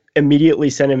 I just immediately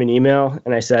sent him an email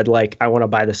and I said, like, I want to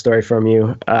buy the story from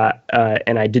you.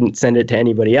 And I didn't send it to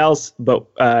anybody else. But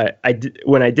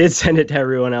when I did send it to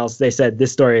everyone else, they said,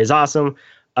 this story is awesome.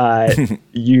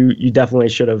 You definitely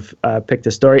should have picked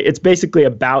a story. It's basically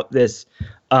about this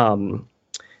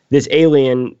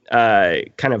alien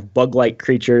kind of bug-like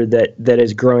creature that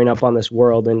is growing up on this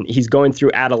world, and he's going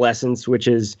through adolescence, which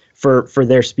is for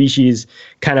their species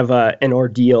kind of an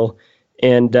ordeal.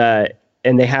 And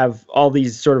they have all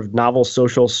these sort of novel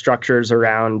social structures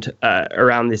around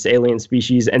this alien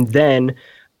species, and then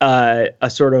a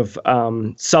sort of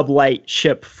sublight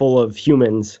ship full of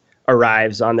humans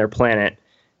arrives on their planet,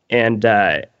 and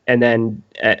then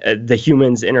the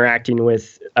humans interacting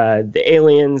with the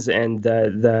aliens and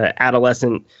the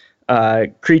adolescent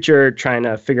creature, trying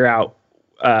to figure out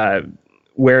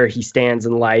where he stands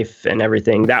in life and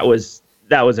everything. That was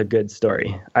a good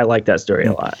story. I like that story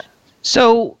a lot.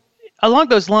 So along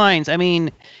those lines, I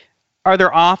mean, are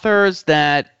there authors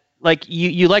that like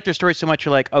you like their story so much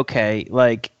you're like, okay,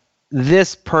 like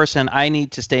this person, I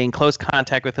need to stay in close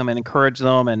contact with them and encourage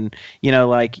them, and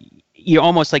like you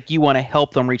almost like you want to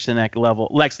help them reach the next level,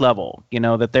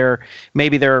 that they're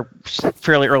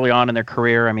fairly early on in their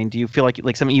career. I mean, do you feel like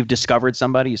you've discovered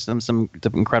somebody, some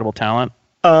incredible talent?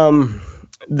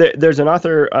 There's an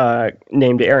author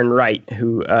named Aaron Wright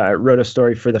who wrote a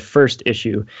story for the first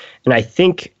issue, and I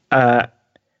think that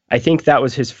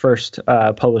was his first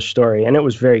published story, and it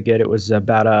was very good. It was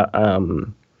about a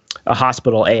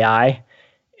hospital AI,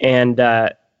 and I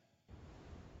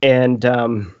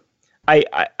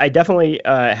definitely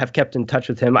have kept in touch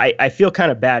with him. I feel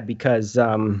kind of bad because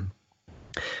I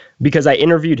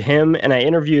interviewed him and I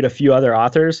interviewed a few other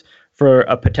authors for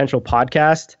a potential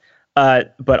podcast.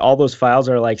 But all those files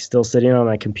are like still sitting on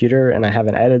my computer, and I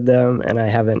haven't edited them, and I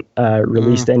haven't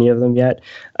released any of them yet.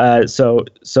 So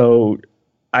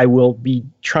I will be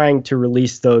trying to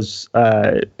release those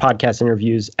podcast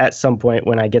interviews at some point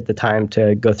when I get the time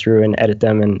to go through and edit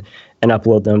them and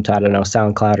upload them to, I don't know,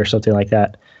 SoundCloud or something like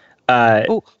that.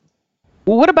 Well,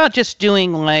 what about just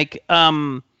doing like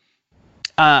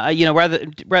rather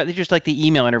just like the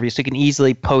email interviews, so you can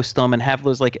easily post them and have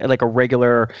those like a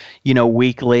regular,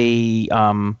 weekly,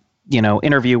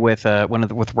 interview with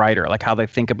with writer, like how they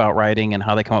think about writing and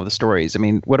how they come up with the stories. I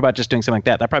mean, what about just doing something like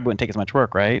that? That probably wouldn't take as much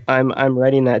work, right? I'm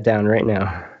writing that down right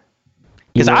now.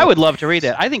 Because I would love to read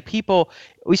that. I think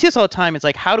we see this all the time. It's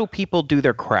like, how do people do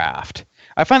their craft?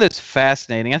 I find this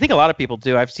fascinating. I think a lot of people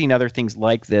do. I've seen other things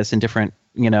like this in different,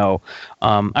 I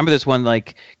remember this one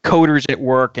like Coders at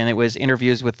Work, and it was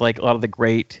interviews with like a lot of the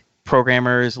great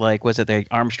programmers, like was it the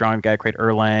Armstrong guy who created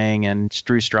Erlang, and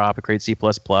Strustrop who created C++,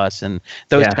 and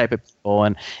those type of people.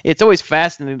 And it's always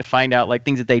fascinating to find out like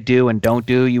things that they do and don't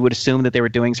do. You would assume that they were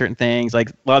doing certain things.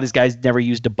 Like a lot of these guys never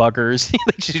use debuggers. They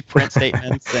just print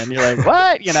statements, and you're like,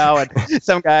 what? And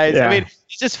some guys, I mean,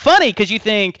 it's just funny because you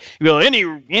think, well,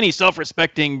 any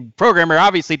self-respecting programmer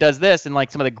obviously does this, and like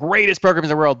some of the greatest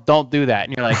programmers in the world don't do that.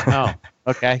 And you're like, oh,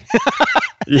 okay.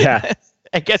 Yeah.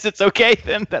 I guess it's okay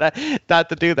then not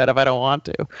to do that if I don't want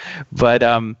to. But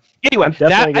anyway, I'm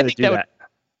definitely going to do that.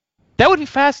 That would be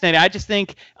fascinating. I just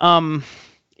think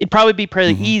it'd probably be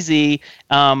pretty easy.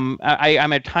 I'm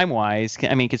at time-wise.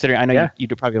 I mean, considering I know you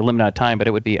do probably a limited time, but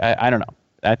it would be. I don't know.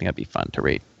 I think it'd be fun to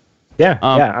read. Yeah,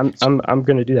 I'm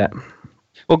going to do that.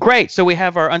 Well, great. So we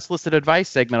have our unsolicited advice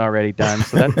segment already done.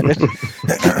 So that's good.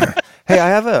 Hey, I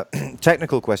have a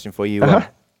technical question for you.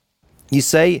 You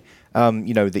say,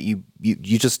 that you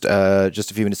just a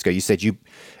few minutes ago, you said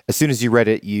as soon as you read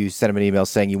it, you sent him an email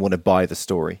saying you want to buy the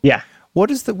story. Yeah. What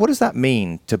does that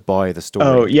mean, to buy the story?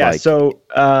 Oh, yeah. Like,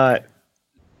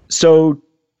 so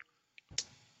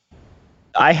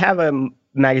I have a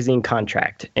magazine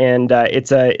contract, and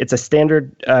it's a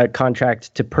standard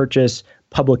contract to purchase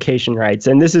publication rights,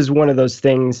 and this is one of those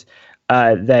things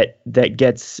that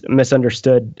gets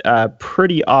misunderstood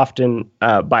pretty often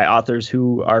by authors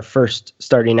who are first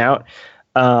starting out.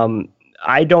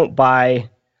 I don't buy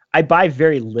I buy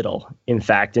very little, in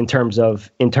fact, in terms of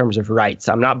rights.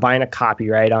 I'm not buying a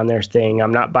copyright on their thing.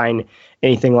 I'm not buying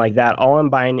anything like that. All I'm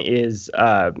buying is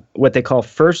what they call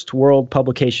first world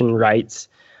publication rights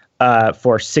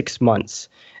for 6 months,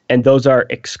 and those are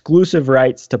exclusive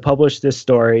rights to publish this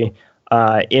story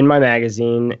in my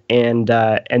magazine, and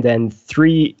then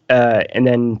 3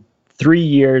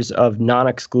 years of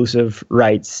non-exclusive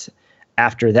rights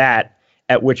after that,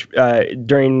 at which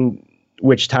during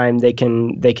which time they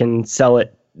can sell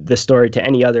the story to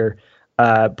any other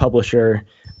publisher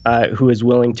who is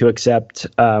willing to accept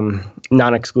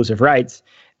non-exclusive rights.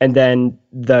 And then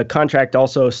the contract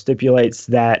also stipulates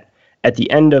that at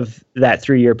the end of that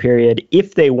 3-year period,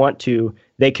 if they want to,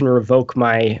 they can revoke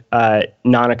my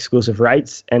non-exclusive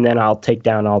rights, and then I'll take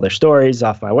down all their stories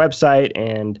off my website,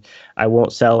 and I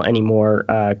won't sell any more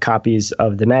copies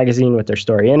of the magazine with their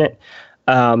story in it.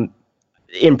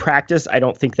 In practice, I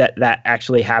don't think that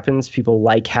actually happens. People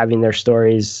like having their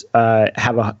stories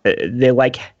they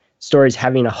like stories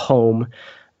having a home,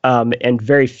 and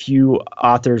very few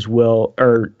publishers will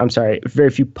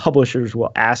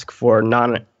ask for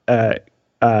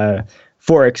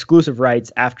for exclusive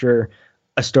rights after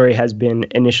a story has been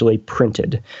initially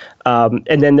printed.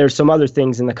 And then there's some other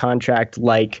things in the contract,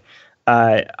 like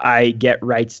I get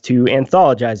rights to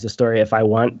anthologize the story if I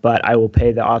want, but I will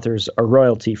pay the authors a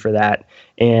royalty for that,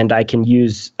 and I can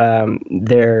use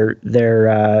their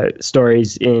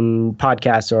stories in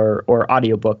podcasts or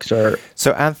audiobooks or.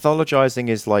 So anthologizing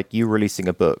is like you releasing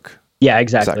a book. Yeah,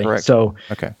 exactly. Is that correct? So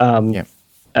okay.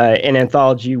 An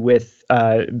anthology with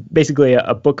basically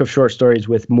a book of short stories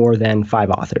with more than 5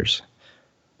 authors.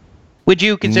 Would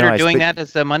you consider doing that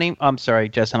as the money? I'm sorry,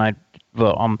 Jess and I.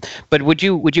 Well, but would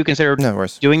you consider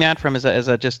doing that from as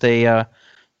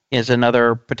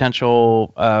another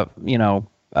potential I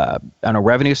don't know,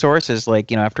 revenue source? Is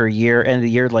like, after a year, end of the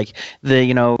year, like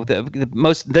the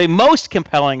most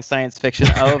compelling science fiction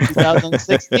of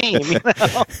 2016,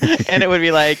 and it would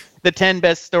be like the 10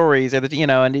 best stories, or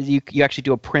and you actually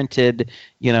do a printed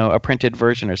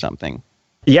version or something.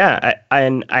 Yeah,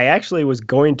 I actually was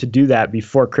going to do that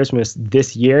before Christmas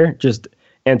this year, just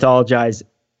anthologize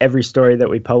every story that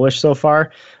we published so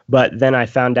far. But then I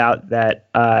found out that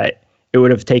it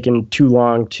would have taken too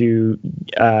long to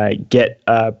get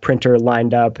a printer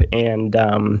lined up and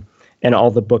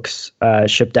all the books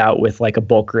shipped out with like a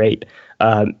bulk rate,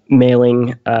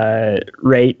 mailing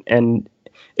rate, and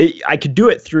I could do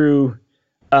it through.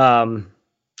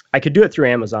 I could do it through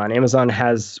Amazon. Amazon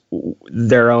has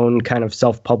their own kind of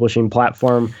self-publishing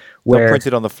platform where they'll print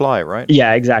it on the fly, right?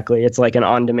 Yeah, exactly. It's like an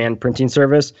on-demand printing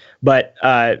service. But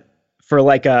for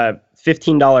like a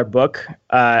 $15 book,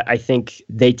 I think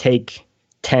they take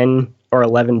 $10 or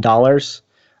 $11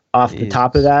 off the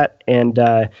top of that. And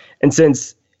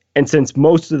since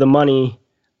most of the money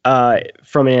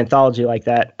from an anthology like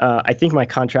that, I think my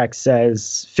contract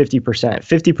says 50%.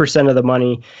 50% of the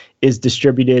money is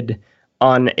distributed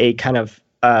on a kind of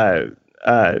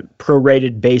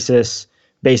prorated basis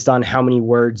based on how many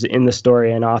words in the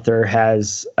story an author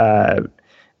has, an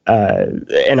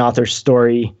author's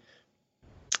story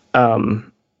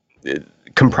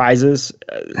comprises.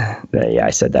 Yeah,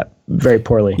 I said that very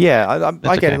poorly. Yeah,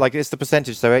 I get it. Like, it's the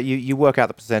percentage. So you work out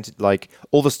the percentage, like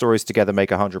all the stories together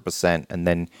make 100%, and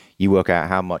then you work out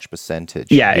how much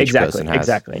percentage each person has.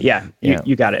 Exactly. Yeah,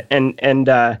 you got it. And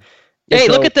hey,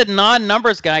 look at the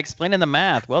non-numbers guy explaining the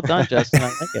math. Well done, Justin. I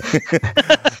like it.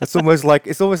 It's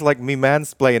almost like me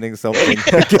mansplaining something,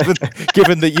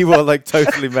 given that you are like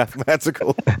totally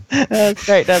mathematical. That's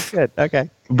great. That's good. Okay.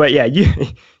 But yeah,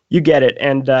 you get it,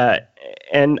 and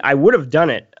I would have done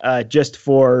it just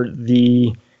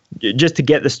to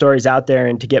get the stories out there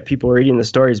and to get people reading the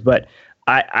stories. But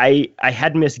I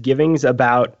had misgivings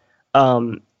about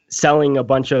selling a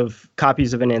bunch of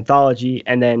copies of an anthology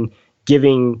and then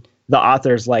giving the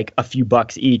authors like a few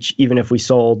bucks each, even if we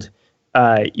sold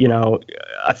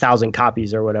 1,000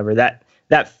 copies or whatever.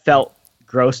 That felt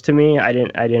gross to me. I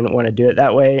didn't want to do it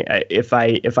that way. If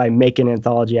I make an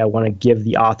anthology, I want to give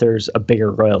the authors a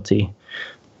bigger royalty.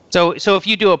 So if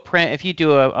you do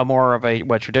a more of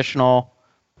a traditional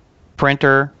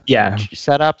printer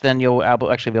setup, then you'll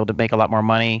actually be able to make a lot more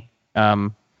money.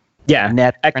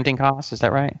 Net printing costs. Is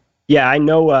that right? Yeah, I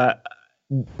know.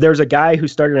 There's a guy who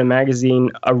started a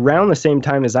magazine around the same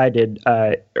time as I did,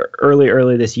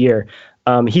 early this year.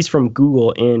 He's from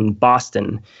Google in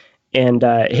Boston, and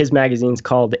his magazine's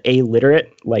called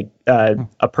A-Literate, like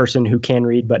a person who can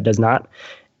read but does not.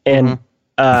 And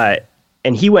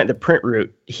and he went the print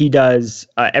route. He does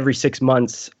every 6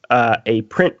 months a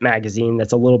print magazine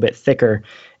that's a little bit thicker,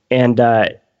 and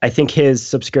I think his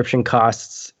subscription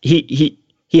costs. He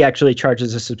he actually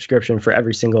charges a subscription for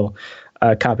every single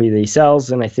copy that he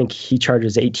sells, and I think he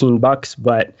charges $18.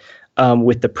 But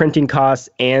with the printing costs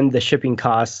and the shipping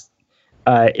costs,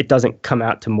 it doesn't come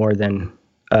out to more than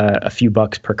a few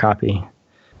bucks per copy.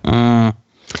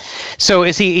 So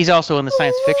he's also in the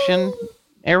science fiction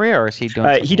area, or is he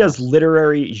doing? He does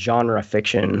literary genre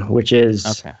fiction, which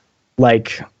is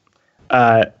like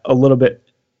a little bit.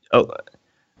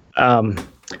 I'm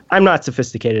not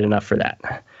sophisticated enough for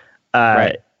that.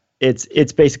 Right.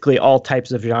 It's basically all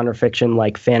types of genre fiction,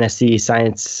 like fantasy,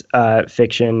 science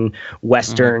fiction,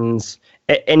 westerns,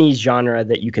 any genre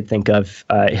that you could think of.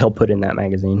 He'll put in that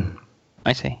magazine.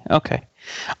 I see. Okay.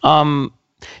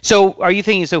 So are you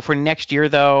thinking for next year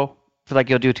though? For like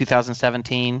you'll do a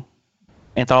 2017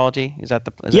 anthology? Is that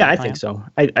the plan? I think so.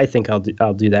 I think I'll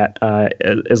do that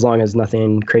as long as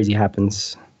nothing crazy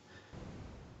happens.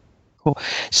 Cool.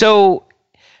 So,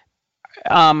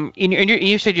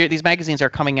 you said these magazines are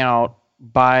coming out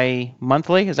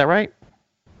bi-monthly. Is that right?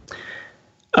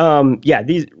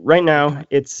 These right now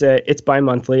it's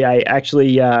bi-monthly. I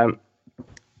actually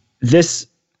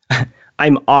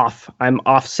I'm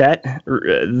offset.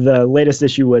 The latest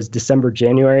issue was December,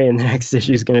 January, and the next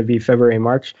issue is going to be February,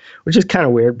 March, which is kind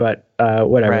of weird, but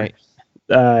whatever. Right.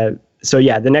 So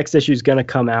the next issue is going to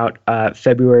come out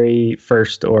February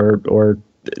 1st or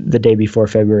the day before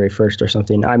February 1st or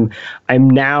something. I'm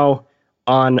now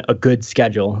on a good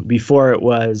schedule. Before it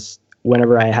was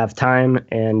whenever I have time,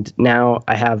 and now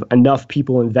I have enough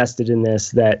people invested in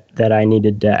this that I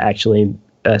needed to actually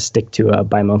stick to a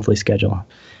bi-monthly schedule.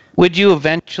 Would you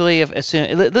eventually, let's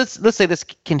say this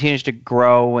continues to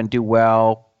grow and do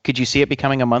well, could you see it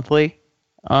becoming a monthly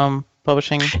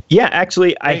publishing? Yeah,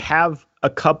 actually, I have a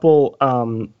couple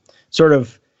sort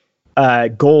of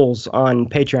goals on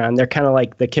Patreon. They're kind of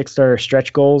like the Kickstarter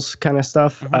stretch goals kind of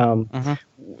stuff.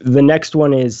 The next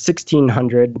one is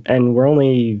 $1,600, and we're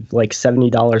only like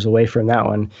 $70 away from that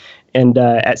one. And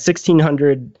at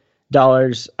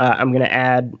 $1,600, I'm going to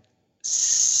add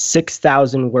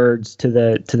 6,000 words to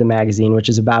the magazine, which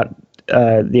is about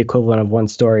the equivalent of one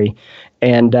story.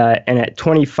 And at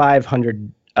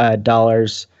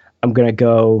 $2,500, I'm gonna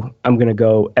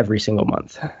go every single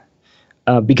month,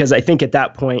 because I think at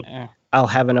that point I'll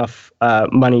have enough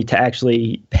money to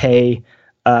actually pay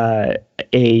a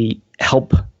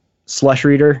help slush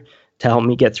reader to help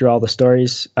me get through all the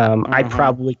stories. I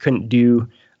probably couldn't do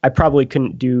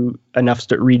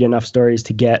read enough stories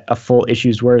to get a full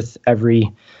issue's worth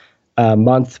every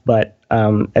month, but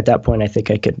at that point, I think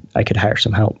I could hire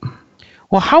some help.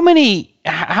 Well, how many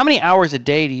hours a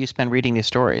day do you spend reading these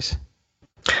stories?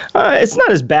 It's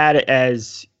not as bad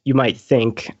as you might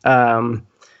think. I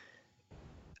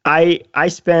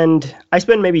spend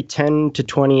maybe 10 to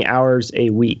 20 hours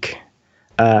a week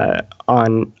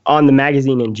on the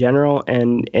magazine in general,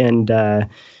 and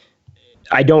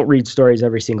I don't read stories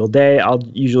every single day. I'll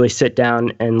usually sit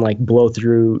down and like blow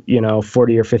through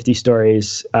 40 or 50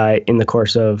 stories in the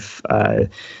course of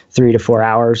 3 to 4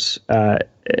 hours.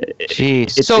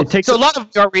 Jeez. So a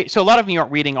lot of you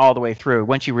aren't reading all the way through.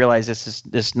 Once you realize this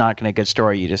is not going to be a good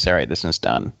story, you just say, all right, this is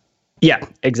done. Yeah,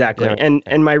 exactly. Yeah.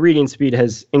 And my reading speed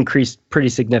has increased pretty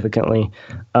significantly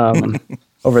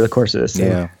over the course of this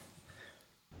thing.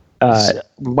 Yeah.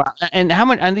 Wow. And how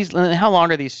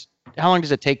long are these? How long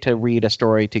does it take to read a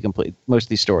story to complete most of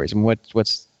these stories? And what's?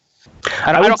 It's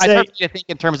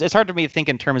hard for me to think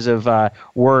in terms of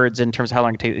words, in terms of how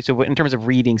long it takes. So in terms of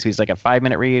reading, so it's like a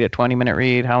 5-minute read, a 20-minute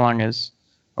read. How long are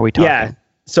we talking? Yeah.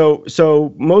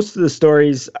 So most of the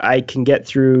stories I can get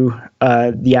through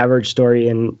the average story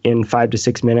in 5 to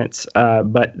 6 minutes.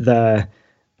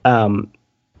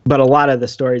 But a lot of the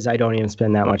stories I don't even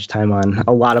spend that much time on.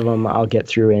 A lot of them I'll get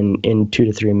through in 2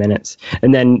 to 3 minutes.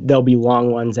 And then there'll be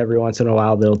long ones every once in a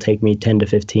while that'll take me 10 to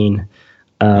 15.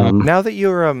 Now that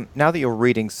you're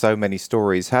reading so many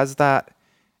stories, has that,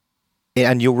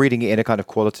 and you're reading it in a kind of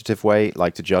qualitative way,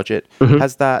 like to judge it,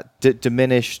 has that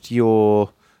diminished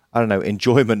your, I don't know,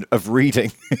 enjoyment of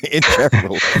reading in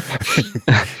general?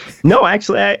 No,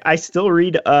 actually, I still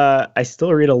read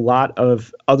a lot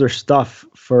of other stuff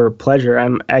for pleasure.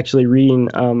 I'm actually reading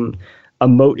A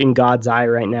Mote in God's Eye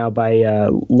right now by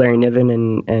Larry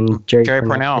Niven and Jerry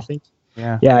Pournelle, I think.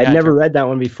 Yeah, I'd never read that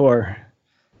one before.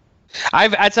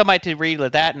 I've had somebody to read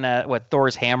with that and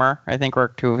Thor's Hammer, I think,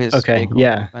 were two of his big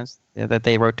ones that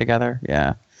they wrote together.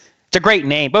 Yeah. It's a great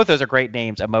name. Both those are great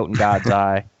names. A Mote in God's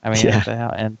Eye. I mean, what the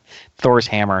hell? And Thor's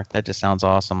Hammer. That just sounds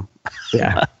awesome.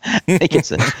 Yeah. I think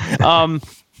it's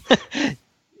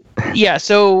yeah.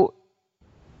 So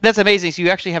that's amazing. So you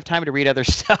actually have time to read other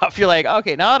stuff. You're like,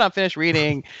 okay, now that I'm finished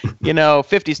reading,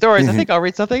 50 stories, I think I'll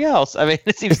read something else. I mean,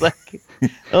 it seems like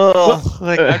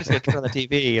Like I'm just gonna turn on the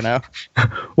TV, you know.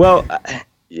 Well,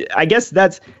 I guess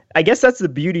that's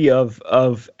the beauty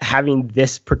of having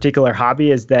this particular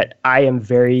hobby is that I am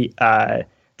very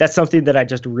that's something that I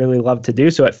just really love to do,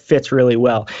 so it fits really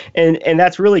well, and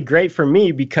that's really great for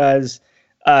me because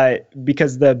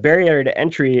the barrier to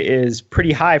entry is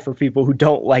pretty high for people who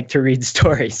don't like to read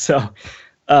stories. So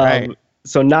Right.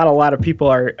 so not a lot of people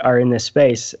are in this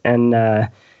space and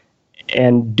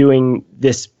doing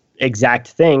this exact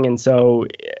thing, and so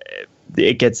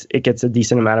it gets a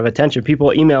decent amount of attention.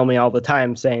 People email me all the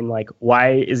time saying like,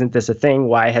 why isn't this a thing?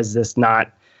 Why has this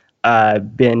not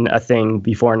been a thing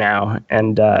before now?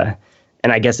 And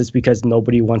I guess it's because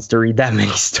nobody wants to read that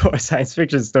many science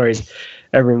fiction stories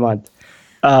every month.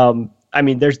 I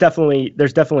mean, there's definitely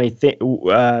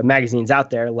magazines out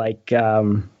there like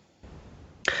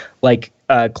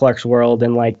Clark's World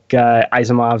and like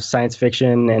Asimov's Science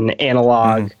Fiction and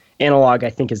Analog. Mhm. Analog, I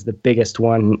think, is the biggest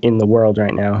one in the world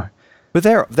right now. But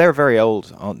they're very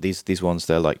old, aren't these ones?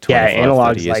 They're like 25, 30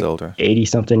 Analog's years like older.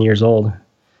 80-something years old.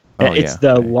 Oh, It's yeah,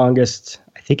 the okay. longest.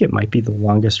 I think it might be the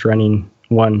longest running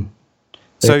one.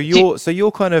 So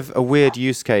you're kind of a weird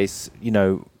use case, you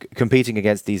know, competing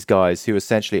against these guys who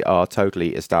essentially are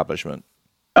totally establishment.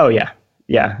 Oh yeah,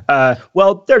 yeah.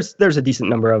 Well, there's a decent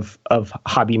number of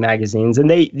hobby magazines, and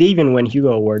they even win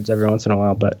Hugo Awards every once in a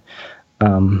while. But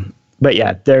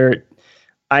yeah,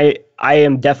 I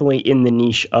am definitely in the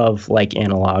niche of like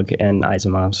Analog and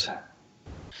Asimov's.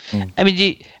 I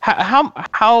mean,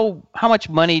 how much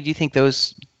money do you think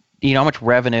those, you know, how much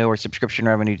revenue or subscription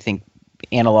revenue do you think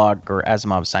Analog or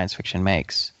Asimov Science Fiction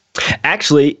makes?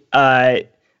 Actually,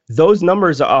 those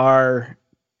numbers are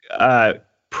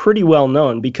pretty well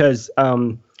known because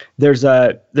there's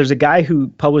a guy who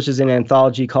publishes an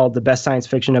anthology called The Best Science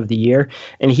Fiction of the Year,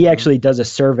 and he actually does a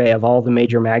survey of all the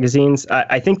major magazines.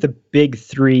 I think the big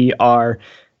three are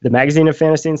the Magazine of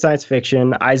Fantasy and Science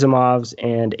Fiction, Asimov's,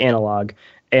 and Analog.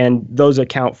 And those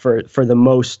account for the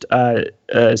most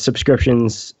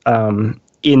subscriptions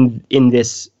in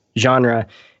this genre.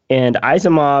 And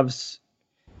Asimov's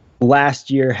last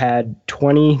year had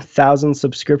 20,000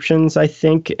 subscriptions, I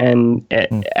think, and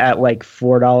at like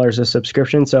 $4 a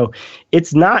subscription. So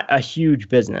it's not a huge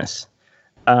business.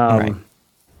 Right.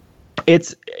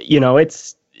 It's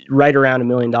right around $1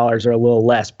 million or a little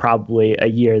less probably a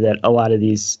year that a lot of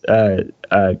these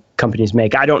companies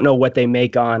make. I don't know what they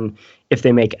make on if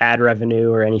they make ad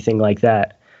revenue or anything like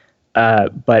that.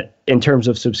 But in terms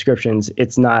of subscriptions,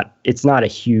 it's not a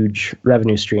huge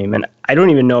revenue stream, and I don't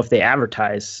even know if they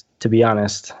advertise, to be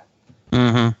honest.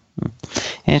 Mm-hmm.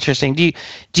 Interesting. Do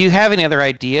you have any other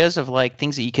ideas of like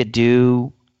things that you could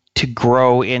do to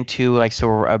grow into like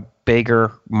sort of a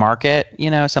bigger market? You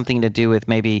know, something to do with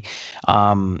maybe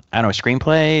I don't know,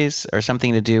 screenplays or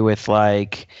something to do with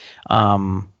like I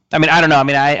mean, I don't know.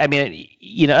 I mean,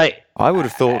 you know, I would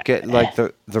have thought get like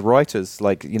the writers,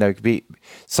 like, you know, be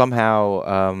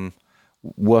somehow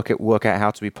work out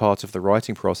how to be part of the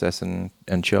writing process and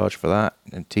charge for that,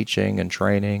 and teaching and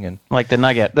training and like the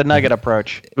nugget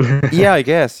approach. yeah, I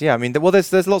guess. Yeah, I mean,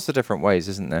 there's lots of different ways,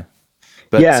 isn't there?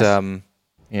 But Yes.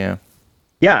 yeah.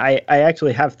 Yeah, I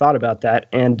actually have thought about that,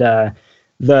 and the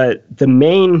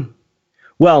main,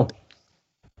 well,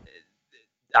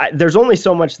 there's only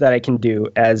so much that I can do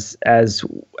as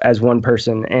one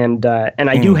person, and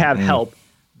I do have help,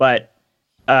 but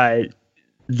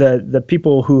the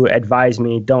people who advise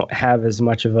me don't have as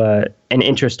much of an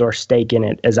interest or stake in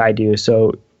it as I do,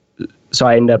 so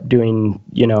I end up doing,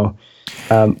 you know,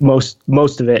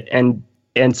 most of it, and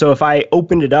so if I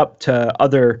opened it up to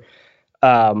other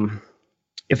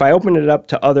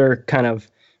kind of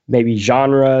maybe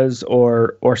genres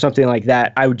or something like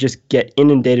that, I would just get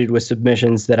inundated with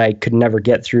submissions that I could never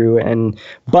get through.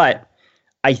 But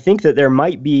I think that there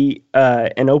might be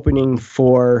an opening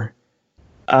for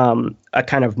a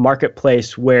kind of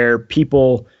marketplace where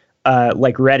people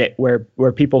like Reddit,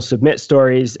 where people submit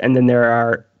stories, and then there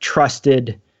are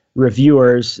trusted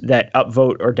reviewers that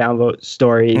upvote or downvote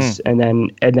stories, and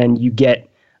then you get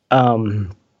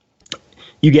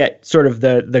sort of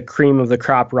the cream of the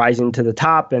crop rising to the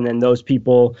top, and then those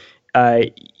people,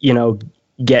 you know,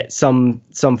 get some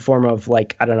form of,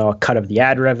 like, I don't know, a cut of the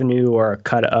ad revenue or a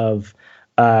cut of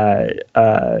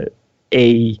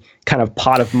a kind of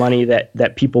pot of money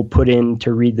that people put in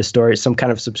to read the stories, some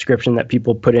kind of subscription that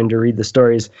people put in to read the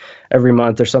stories every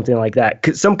month or something like that.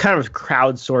 'Cause some kind of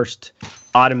crowdsourced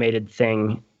automated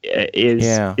thing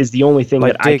is the only thing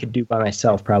like that I could do by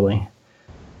myself, probably.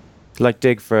 Like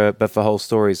Dig for whole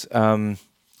stories.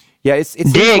 Yeah, it's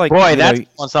Dig, like, boy, you that's know,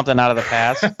 pulling something out of the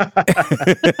past.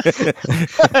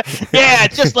 Yeah,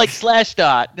 it's just like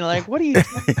Slashdot. You're like, what are you?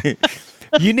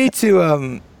 You need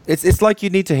to it's like you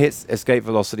need to hit escape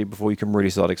velocity before you can really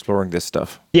start exploring this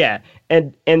stuff. Yeah,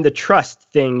 and the trust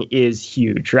thing is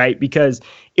huge, right? Because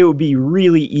it would be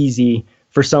really easy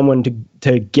for someone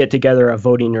to get together a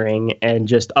voting ring and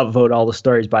just upvote all the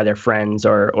stories by their friends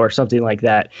or something like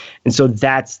that. And so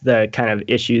that's the kind of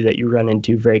issue that you run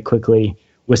into very quickly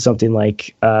with something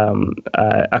like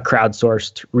a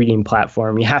crowdsourced reading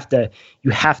platform. You have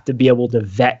to be able to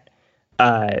vet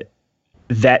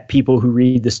people who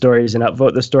read the stories and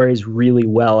upvote the stories really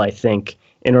well, I think,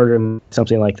 in order to make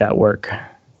something like that work.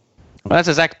 Well, that's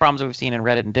the exact problems we've seen in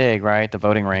Reddit and Dig, right? The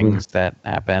voting rings that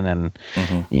happen, and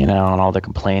and all the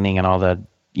complaining and all the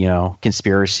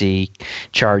conspiracy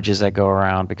charges that go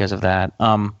around because of that.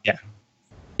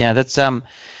 Yeah, that's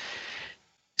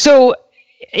So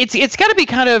it's got to be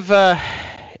kind of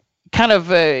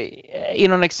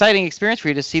an exciting experience for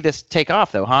you to see this take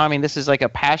off, though, huh? I mean, this is like a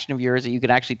passion of yours that you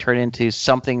can actually turn into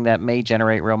something that may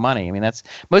generate real money. I mean, that's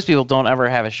most people don't ever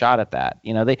have a shot at that.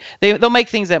 They'll make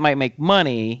things that might make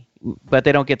money, but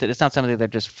they don't get that. It's not something they're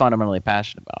just fundamentally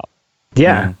passionate about.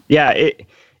 Yeah.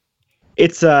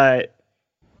 It's a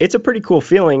pretty cool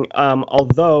feeling.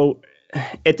 Although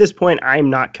at this point, I'm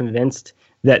not convinced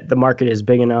that the market is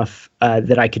big enough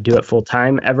that I could do it full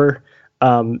time ever.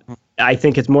 I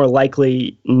think it's more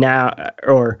likely now,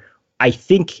 I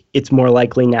think it's more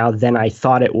likely now than I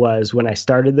thought it was when I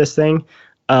started this thing.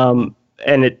 And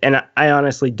I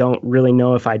honestly don't really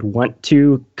know if I'd want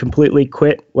to completely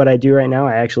quit what I do right now.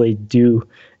 I actually do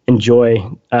enjoy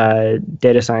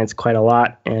data science quite a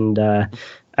lot, and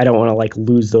I don't want to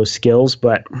lose those skills.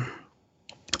 But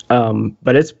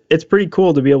it's pretty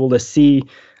cool to be able to see.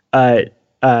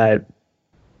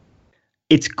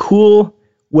 It's cool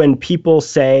when people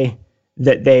say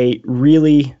that they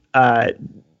really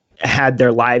had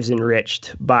their lives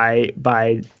enriched by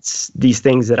these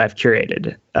things that I've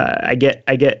curated. I get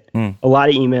a lot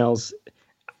of emails.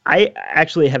 I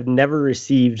actually have never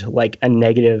received a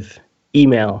negative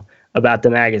email about the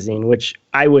magazine, which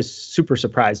I was super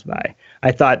surprised by.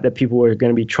 I thought that people were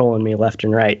going to be trolling me left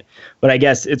and right. But I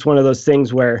guess it's one of those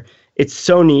things where it's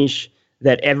so niche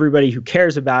that everybody who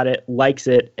cares about it likes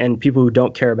it, and people who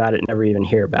don't care about it never even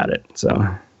hear about it.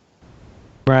 So.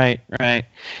 Right.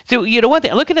 So one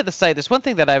thing, looking at the site, there's one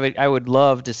thing that I would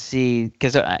love to see,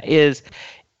 because is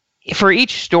for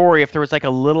each story, if there was a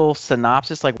little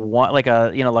synopsis, they call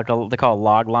a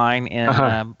log line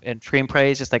in Stream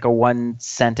Praise, just a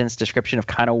 1-sentence description of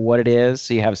kind of what it is,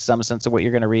 so you have some sense of what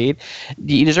you're going to read.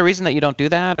 Is there a reason that you don't do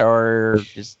that, or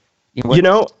just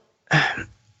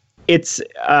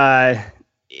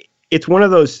It's one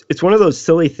of those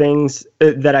silly things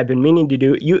that I've been meaning to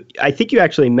do. I think you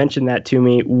actually mentioned that to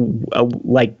me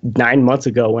 9 months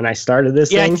ago when I started this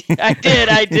thing. I did.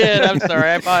 I'm sorry.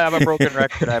 I'm a broken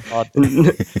record. I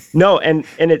apologize. No, and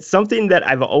it's something that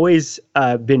I've always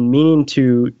been meaning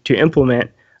to implement.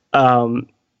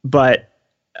 But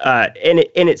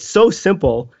it's so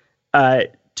simple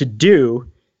to do.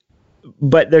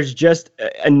 But there's just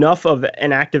enough of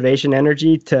an activation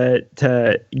energy to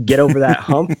get over that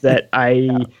hump that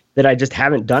I just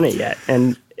haven't done it yet.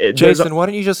 And Jason, why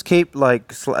don't you just keep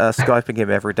Skyping him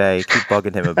every day, keep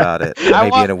bugging him about it?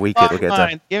 Maybe in a week it'll get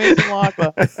done. Give me some log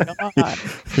lines. Come on.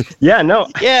 Yeah, no.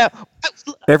 Yeah.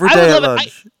 Every day at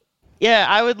lunch.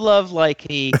 I would love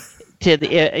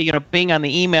being on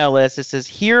the email list. It says,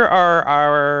 here are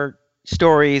our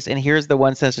stories, and here's the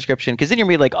 1-sentence description, because then you're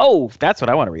read oh, that's what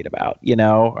I want to read about,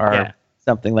 or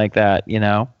something like that,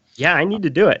 Yeah, I need to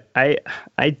do it. I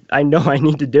know I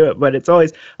need to do it, but it's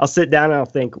always, I'll sit down and I'll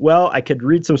think, well, I could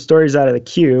read some stories out of the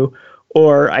queue,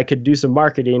 or I could do some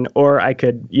marketing, or I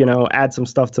could, add some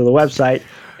stuff to the website,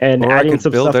 and adding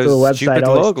some stuff to the website. Stupid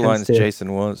log lines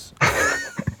Jason was.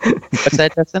 What's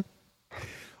that, Justin?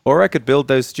 Or I could build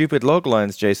those stupid log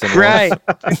lines Jason was. Right.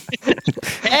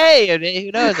 Hey,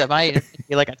 who knows? It might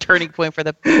be a turning point for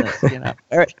the business,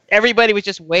 Everybody was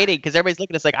just waiting because everybody's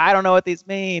looking at us I don't know what these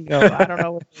mean. I don't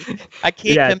know. I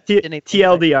can't.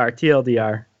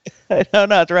 TLDR. No,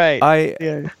 that's right.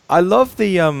 I love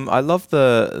the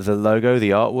logo, the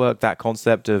artwork, that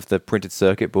concept of the printed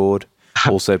circuit board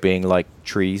also being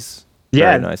trees.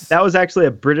 Yeah, very nice. That was actually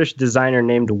a British designer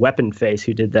named Weapon Face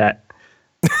who did that.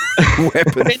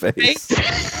 Weapon Face.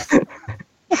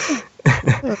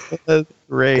 That's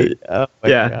great. Oh my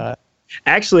God.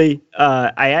 Actually,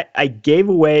 I gave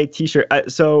away T-shirt.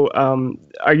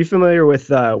 Are you familiar with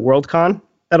Worldcon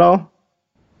at all?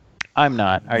 I'm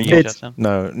not. Are you, Justin?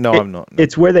 No, I'm not.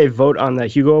 It's where they vote on the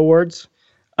Hugo Awards.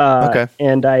 Okay.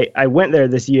 And I went there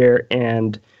this year,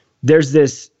 and there's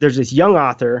this young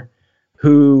author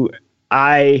who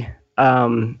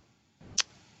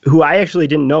who I actually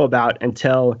didn't know about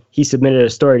until he submitted a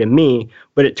story to me.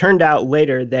 But it turned out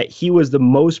later that he was the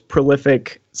most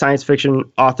prolific science fiction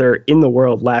author in the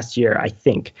world last year, I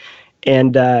think.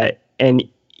 And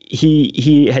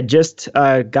he had just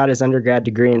got his undergrad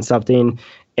degree in something,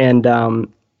 and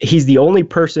he's the only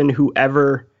person who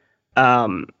ever,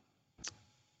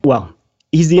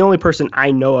 he's the only person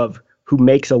I know of who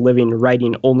makes a living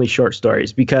writing only short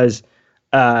stories, because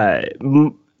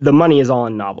the money is all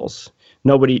in novels.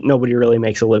 Nobody really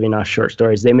makes a living off short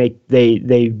stories.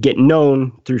 They get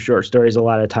known through short stories a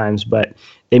lot of times, but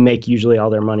they make usually all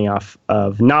their money off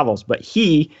of novels. But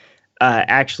he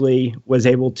actually was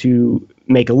able to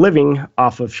make a living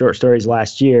off of short stories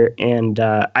last year, and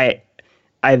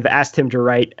I've asked him to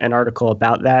write an article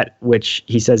about that, which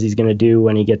he says he's going to do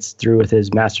when he gets through with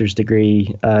his master's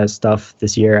degree stuff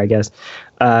this year, I guess.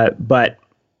 But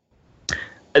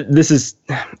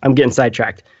I'm getting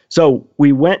sidetracked. So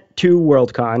we went to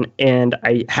Worldcon, and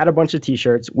I had a bunch of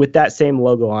T-shirts with that same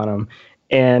logo on them.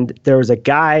 And there was a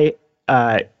guy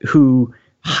who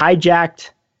hijacked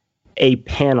a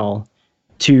panel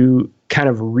to kind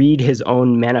of read his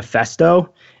own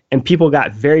manifesto, and people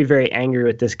got very, very angry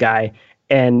with this guy.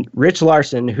 And Rich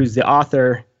Larson, who's the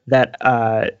author that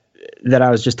I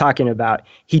was just talking about,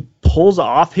 he pulls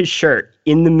off his shirt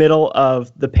in the middle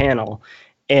of the panel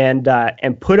and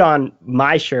put on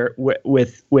my shirt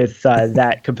with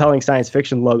that compelling science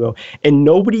fiction logo, and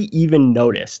nobody even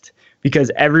noticed because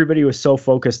everybody was so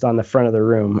focused on the front of the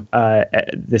room.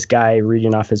 This guy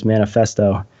reading off his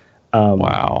manifesto.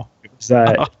 Wow.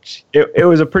 It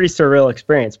was a pretty surreal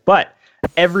experience, but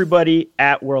everybody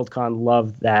at Worldcon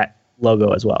loved that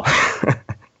logo as well.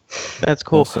 That's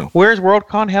cool. Awesome. Where's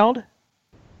Worldcon held?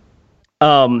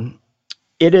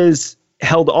 It is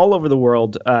held all over the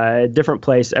world, different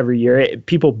place every year.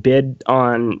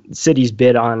 Cities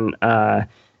bid on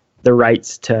the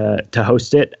rights to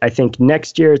host it. I think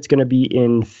next year it's going to be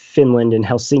in Finland, in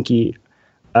Helsinki,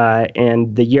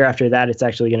 and the year after that it's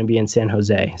actually going to be in San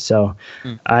Jose. So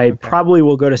I probably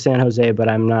will go to San Jose, but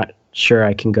I'm not sure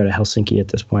I can go to Helsinki at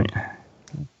this point.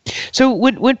 So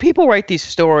when people write these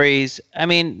stories, I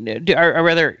mean,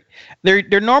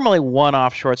 they're normally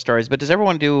one-off short stories, but does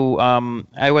everyone do?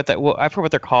 I forget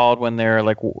what they're called when they're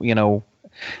like,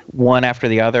 one after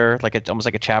the other, like it's almost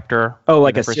like a chapter. Oh,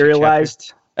 like a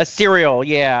serialized. A serial,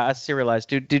 yeah, a serialized.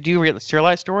 Did you read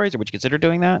serialized stories, or would you consider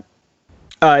doing that?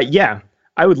 Yeah,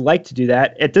 I would like to do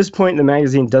that. At this point, the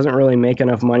magazine doesn't really make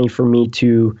enough money for me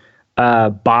to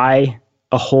buy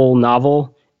a whole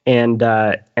novel and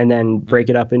then break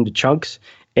it up into chunks.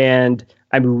 And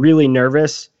I'm really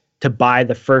nervous to buy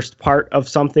the first part of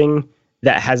something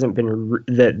that hasn't been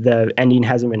the ending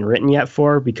hasn't been written yet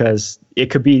for, because it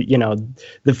could be,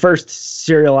 the first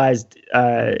serialized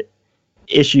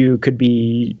issue could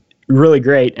be really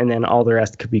great, and then all the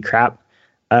rest could be crap.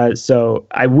 So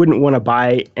I wouldn't want to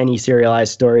buy any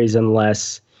serialized stories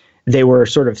unless they were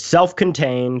sort of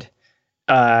self-contained,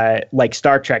 like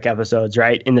Star Trek episodes,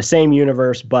 right? In the same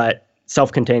universe, but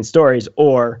self-contained stories,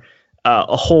 or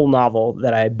a whole novel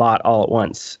that I bought all at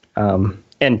once.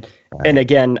 And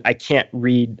again, I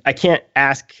can't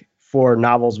ask for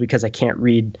novels because I can't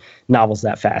read novels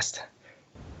that fast.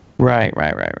 Right.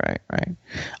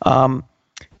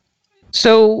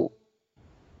 So,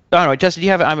 I don't know, Justin, do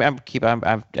you have?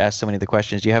 I've asked so many of the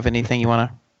questions. Do you have anything you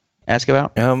want to ask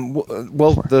about?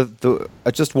 Well, the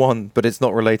just one, but it's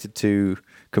not related to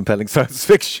compelling science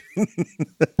fiction.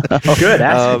 Good.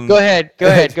 Go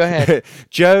ahead.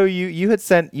 Joe, you had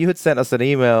sent us an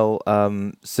email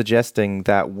suggesting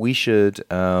that we should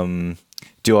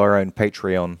do our own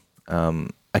Patreon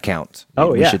account.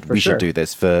 We should do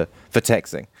this for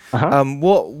Texting. Uh-huh.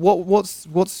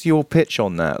 What's your pitch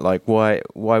on that? Like, why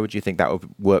would you think that would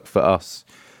work for us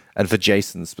and for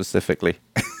Jason specifically?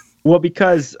 Well,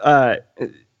 because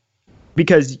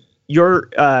your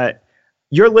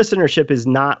listenership is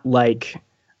not like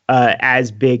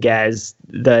as big as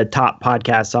the top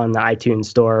podcasts on the iTunes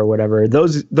store or whatever.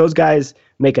 Those guys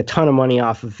make a ton of money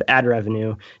off of ad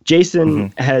revenue.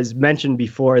 Jason has mentioned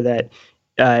before that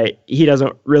he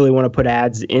doesn't really want to put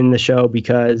ads in the show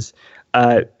because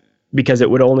it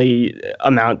would only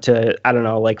amount to, I don't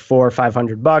know, like $400 or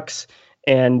 $500,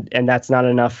 and that's not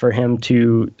enough for him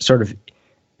to sort of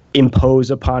impose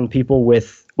upon people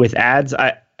with ads.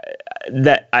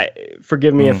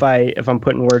 Forgive me if I'm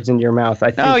putting words into your mouth.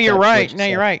 I think no, you're right. No,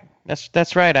 you're right.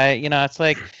 That's right. It's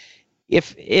like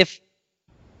if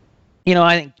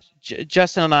I think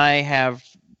Justin and I have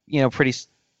pretty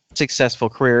successful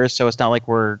careers, so it's not like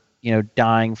we're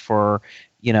dying for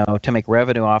to make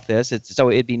revenue off this. So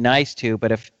it'd be nice to,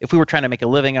 but if we were trying to make a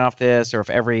living off this, or if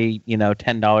every,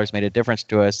 $10 made a difference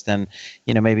to us, then,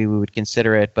 maybe we would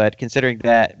consider it. But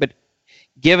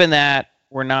given that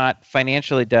we're not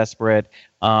financially desperate,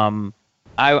 I'm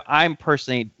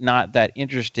personally not that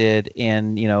interested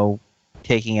in,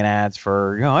 taking in ads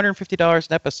for $150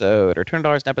 an episode or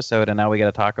 $200 an episode, and now we got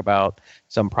to talk about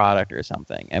some product or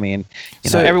something. I mean,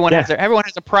 everyone has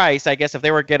a price. I guess if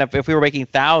we were making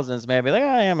thousands, maybe like,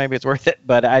 oh yeah, maybe it's worth it.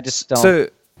 But I just don't. So,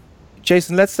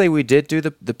 Jason, let's say we did do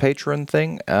the Patreon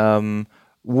thing.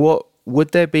 What would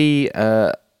there be?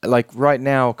 Like right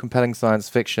now, compelling science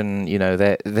fiction.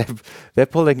 They're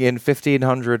pulling in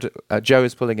 1,500. Joe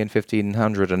is pulling in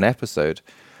 1,500 an episode.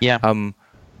 Yeah.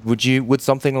 Would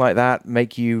something like that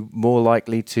make you more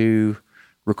likely to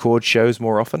record shows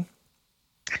more often?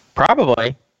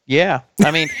 Probably. Yeah. I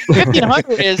mean,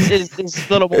 1,500 is a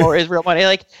little more is real money.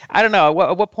 Like, I don't know.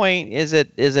 At what point is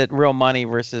it real money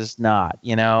versus not?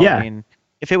 Yeah. I mean,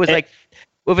 if it's like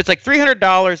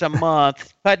 $300 a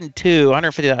month, cutting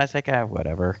 $150, I think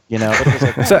whatever.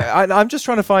 So I'm just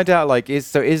trying to find out, like,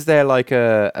 is there like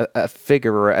a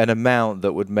figure or an amount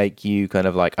that would make you kind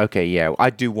of like, okay, yeah,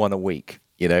 I do one a week,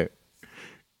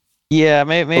 Yeah,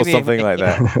 maybe or something like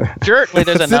that. Certainly,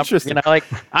 there's a number. Like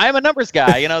I'm a numbers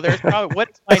guy. There's probably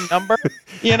what's my number.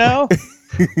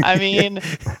 I mean,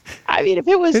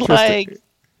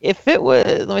 if it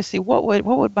was, let me see, what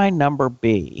would my number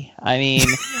be? I mean,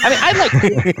 I'd like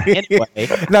to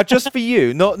anyway. Now, just for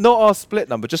you, not our split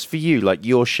number, just for you, like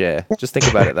your share. Just think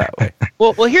about it that way.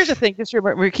 Well, here's the thing. Just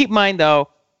remember, keep in mind though,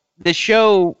 the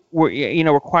show,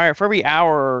 require for every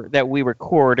hour that we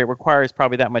record, it requires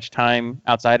probably that much time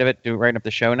outside of it to write up the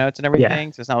show notes and everything.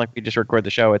 Yeah. So it's not like we just record the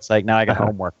show. It's like now I got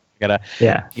homework. I gotta,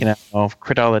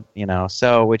 crit all it,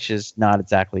 so which is not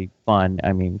exactly fun.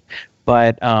 I mean,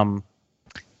 but I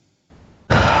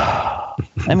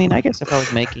mean, I guess if I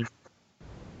was making,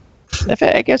 if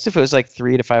it was like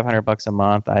 $300 to $500 a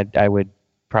month, I would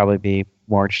probably be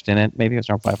more interested in it. Maybe it was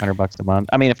around $500 a month.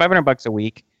 I mean, if $500 a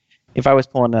week. If I was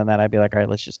pulling on that, I'd be like, all right,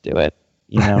 let's just do it.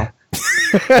 Oh,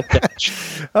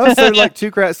 so like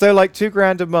 $2,000. So like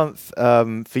 $2,000 a month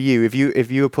for you.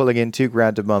 If you were pulling in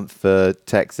 $2,000 a month for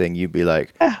texting, you'd be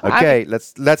like, okay,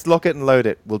 let's lock it and load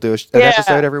it. We'll do an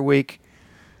episode every week.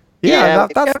 Yeah,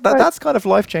 that's kind of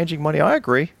life-changing money. I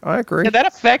agree. Yeah, that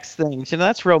affects things.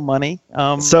 That's real money.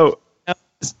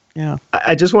 Yeah.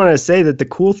 I just want to say that the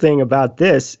cool thing about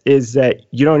this is that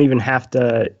you don't even have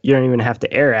to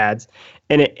air ads.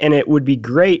 And it would be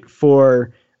great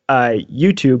for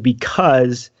YouTube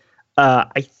because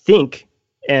I think,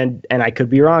 and I could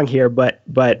be wrong here, but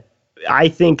I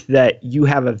think that you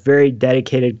have a very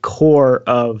dedicated core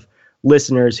of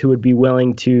listeners who would be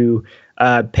willing to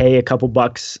pay a couple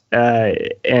bucks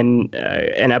an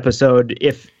episode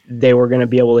if they were going to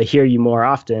be able to hear you more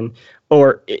often,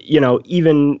 or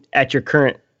even at your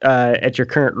current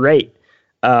rate.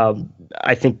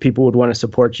 I think people would want to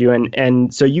support you,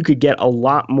 and so you could get a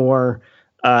lot more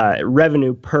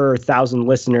revenue per 1,000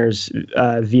 listeners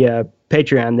via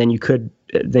Patreon than you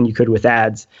could with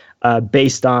ads,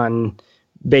 based on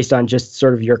just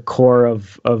sort of your core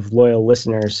of loyal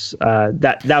listeners.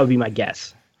 That would be my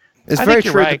guess. It's very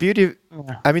true. Right. The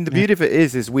beauty of it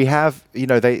is we have,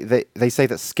 they say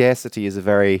that scarcity is a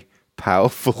very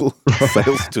powerful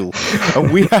sales tool,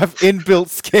 and we have inbuilt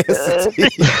scarcity.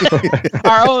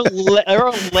 our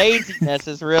own laziness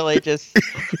is really just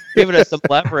giving us some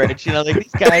leverage. Like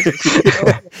these guys are so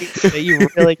lazy that you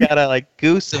really gotta like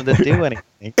goose them to do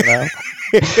anything.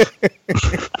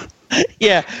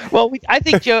 Yeah. Well, I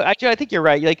think Joe, I think you're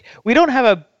right. Like we don't have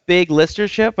a big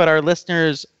listenership, but our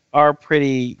listeners are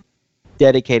pretty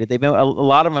dedicated. They've been a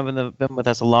lot of them have been with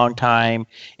us a long time,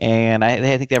 and I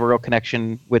think they have a real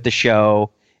connection with the show.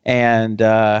 And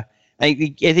I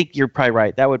think you're probably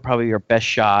right. That would probably be your best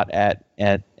shot at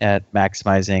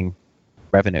maximizing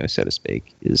revenue, so to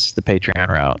speak, is the Patreon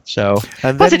route. So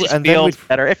plus it just feels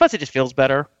better. Plus it just feels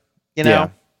better, Yeah.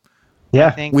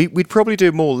 Yeah. We'd probably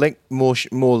do more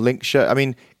link show. I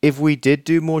mean, if we did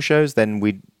do more shows, then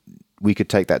we could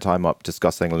take that time up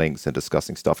discussing links and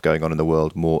discussing stuff going on in the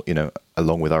world more,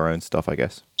 along with our own stuff, I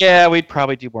guess. Yeah, we'd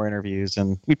probably do more interviews,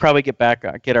 and we'd probably get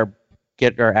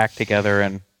our act together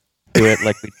and do it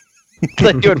like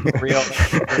we do it for real.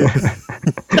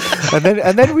 and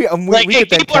then we could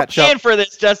then catch up for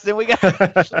this, Justin. We got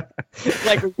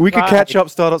we could catch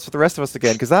up startups for the rest of us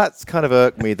again, because that's kind of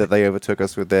irked me that they overtook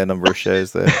us with their number of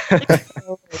shows there.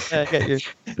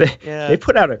 They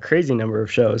put out a crazy number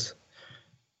of shows.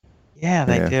 Yeah,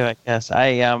 they do. I guess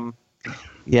I don't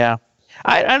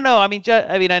know. I mean,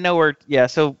 I know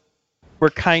so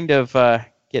we're kind of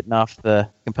getting off the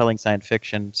compelling science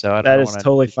fiction. So I don't That know is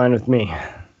totally fine with me.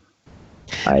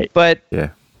 But Yeah.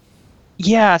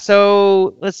 yeah,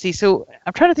 so let's see. So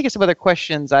I'm trying to think of some other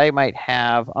questions I might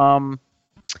have. I'm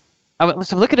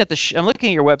looking at I'm looking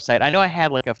at your website. I know I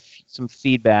had like some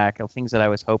feedback of things that I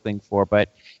was hoping for,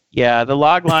 but yeah, the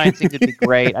log line seemed to be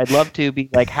great. I'd love to be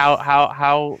like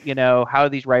how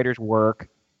these writers work.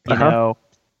 Well,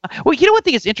 you know what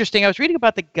thing is interesting? I was reading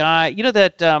about the guy. You know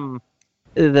that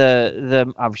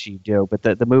the obviously you do, but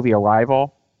the movie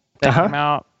Arrival that came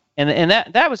out, and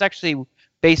that was actually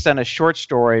based on a short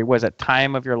story. Was it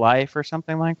Time of Your Life or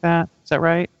something like that? Is that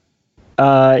right?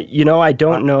 I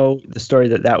don't know the story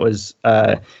that was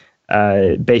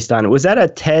based on. Was that a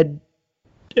Ted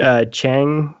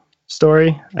Chiang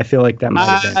story? I feel like that might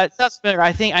have been. It sounds familiar.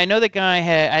 I know the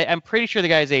guy I'm pretty sure the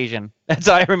guy's Asian. That's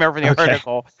all I remember from the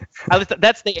article.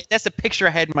 That's the picture I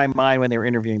had in my mind when they were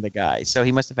interviewing the guy. So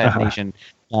he must have had an Asian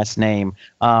last name.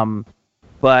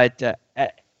 But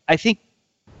I think.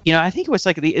 I think it was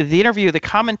like the interview, the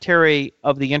commentary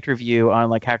of the interview on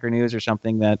like Hacker News or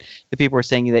something, that the people were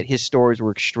saying that his stories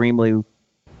were extremely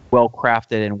well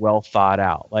crafted and well thought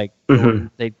out. Like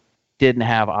they didn't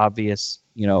have obvious,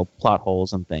 plot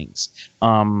holes and things.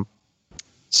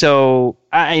 So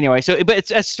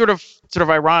it's sort of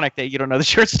ironic that you don't know the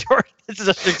short story. This is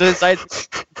a science.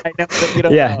 I know that you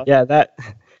don't know. Yeah,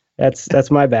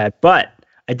 that's my bad. But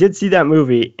I did see that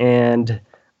movie, and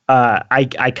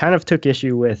I kind of took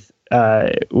issue with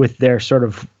their sort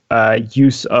of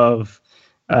use of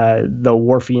the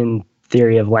Worfian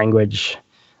theory of language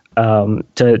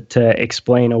to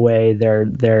explain away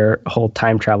their whole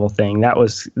time travel thing.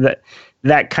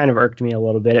 That kind of irked me a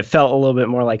little bit. It felt a little bit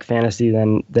more like fantasy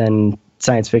than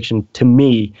science fiction to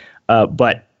me.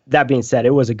 But that being said,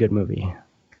 it was a good movie.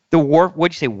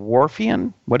 What'd you say,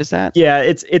 Worfian? What is that? Yeah,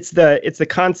 it's the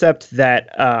concept that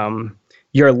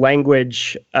your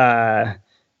language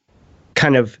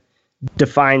kind of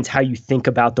defines how you think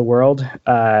about the world.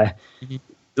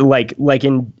 Like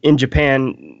in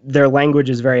Japan, their language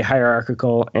is very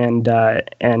hierarchical, and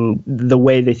the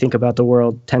way they think about the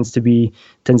world tends to be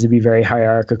very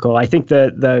hierarchical. I think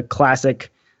the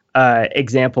classic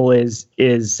example is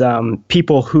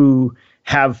people who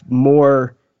have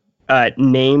more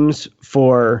names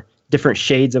for different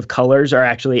shades of colors are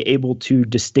actually able to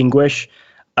distinguish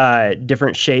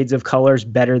different shades of colors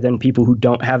better than people who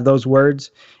don't have those words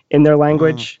in their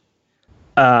language.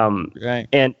 Right.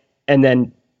 And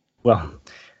then, well,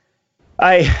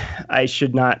 I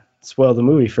should not spoil the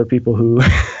movie for people who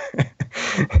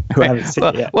haven't seen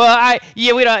it yet. Well,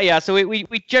 we don't. Yeah, so we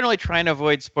generally try and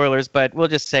avoid spoilers, but we'll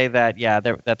just say that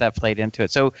that played into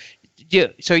it. So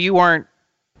you weren't.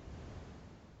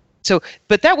 So,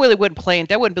 but that really wouldn't play, and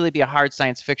that wouldn't really be a hard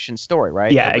science fiction story,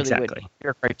 right? Yeah, really exactly.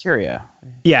 Your criteria.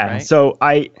 Yeah. Right? So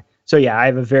I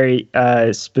have a very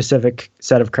specific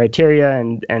set of criteria,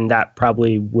 and that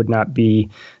probably would not be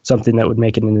something that would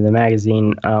make it into the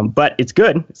magazine. But it's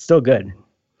good. It's still good.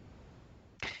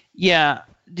 Yeah.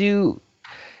 Do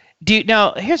you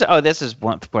now? This is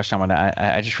one question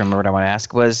I just remembered I want to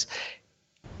ask was,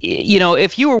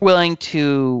 if you were willing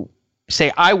to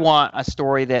say, I want a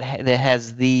story that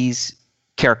has these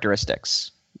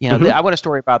characteristics. I want a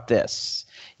story about this.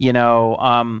 Do you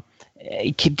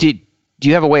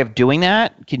have a way of doing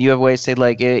that? Can you have a way to say,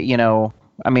 like, I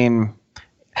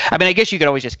guess you could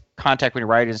always just contact with your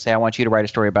writers and say, I want you to write a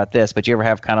story about this. But you ever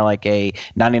have kind of like a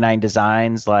 99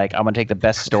 designs, like, I'm gonna take the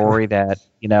best story that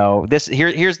this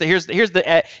here's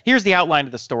the outline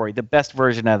of the story. The best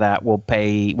version of that will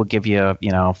give you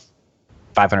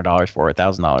 $500 for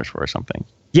 $1,000 for or something.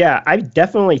 Yeah, I've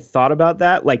definitely thought about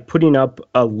that, like putting up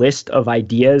a list of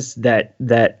ideas that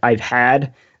I've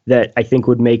had that I think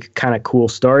would make kind of cool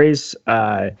stories,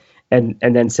 and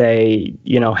then say,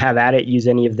 have at it, use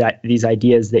any of these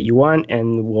ideas that you want,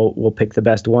 and we'll pick the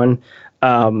best one.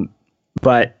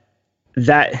 But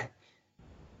that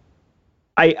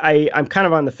I'm kind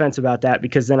of on the fence about that,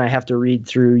 because then I have to read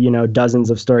through dozens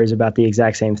of stories about the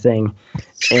exact same thing,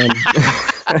 and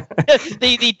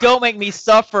the "don't make me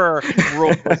suffer"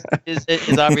 rule is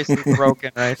obviously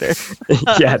broken right there.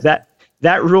 Yeah,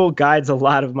 that rule guides a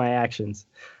lot of my actions.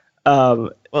 No,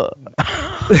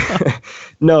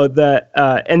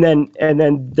 and then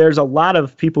there's a lot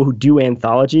of people who do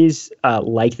anthologies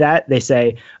like that. They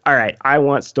say, all right, I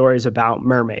want stories about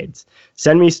mermaids.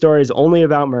 Send me stories only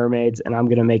about mermaids, and I'm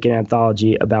going to make an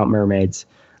anthology about mermaids.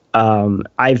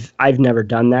 I've never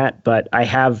done that, but I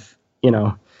have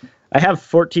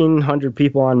 1,400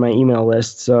 people on my email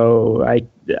list. So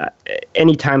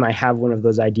anytime I have one of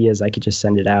those ideas, I could just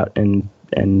send it out and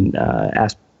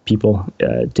ask people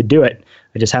to do it.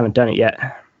 I just haven't done it yet.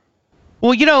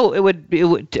 Well,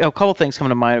 a couple things come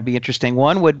to mind would be interesting.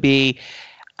 One would be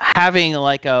having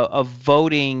like a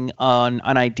voting on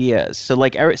ideas. So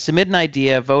like submit an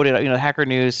idea, vote it, Hacker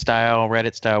News style,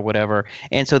 Reddit style, whatever.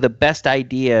 And so the best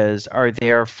ideas are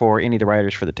there for any of the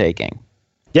writers for the taking.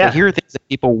 Yeah. So here are things that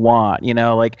people want,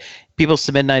 like people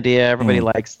submit an idea, everybody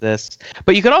likes this.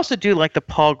 But you could also do like the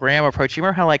Paul Graham approach. You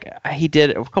remember how like he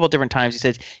did a couple of different times. He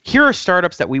said, here are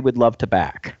startups that we would love to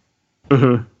back.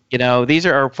 Mm-hmm. These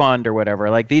are our fund or whatever.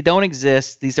 Like they don't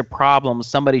exist. These are problems.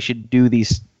 Somebody should do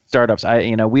these startups.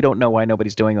 We don't know why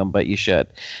nobody's doing them, but you should.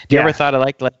 Do you ever thought of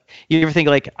like you ever think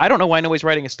like, I don't know why nobody's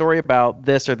writing a story about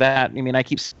this or that? I mean, I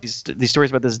keep these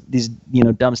stories about these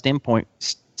dumb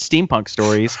steampunk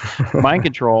stories, mind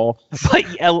control,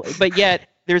 but yet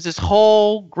there's this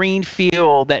whole green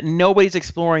field that nobody's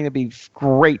exploring that'd be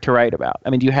great to write about. I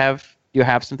mean, do you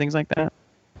have some things like that?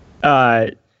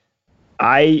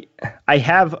 I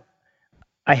have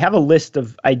a list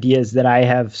of ideas that I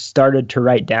have started to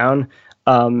write down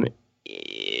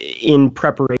in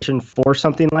preparation for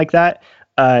something like that.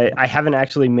 I haven't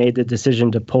actually made the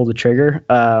decision to pull the trigger.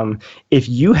 If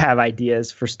you have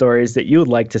ideas for stories that you would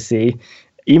like to see,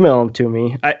 email them to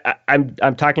me.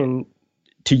 I'm talking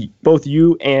to both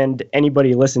you and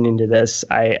anybody listening to this.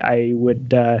 I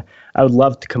would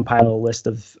love to compile a list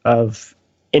of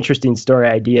interesting story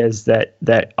ideas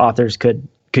that authors could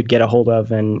get a hold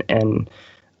of and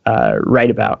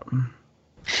write about.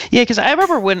 Yeah, because I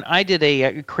remember when I did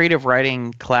a creative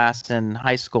writing class in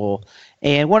high school,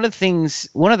 and one of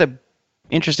the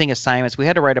interesting assignments, we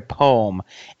had to write a poem,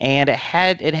 and it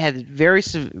had very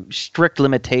strict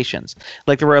limitations.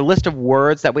 Like there were a list of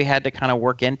words that we had to kind of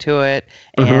work into it,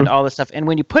 and all this stuff. And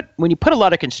when you put a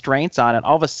lot of constraints on it,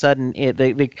 all of a sudden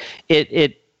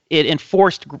it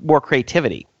enforced more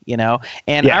creativity. And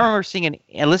I remember seeing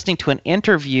and listening to an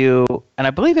interview, and I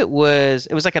believe it was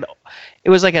like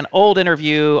an old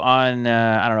interview on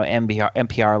I don't know,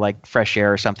 NPR like Fresh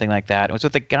Air or something like that. It was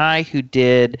with a guy who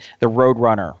did the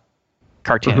Roadrunner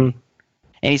cartoon.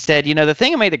 And he said, the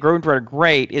thing that made the Roadrunner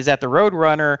great is that the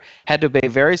Roadrunner had to obey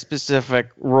very specific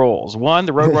rules. One,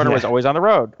 the Roadrunner was always on the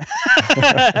road.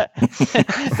 The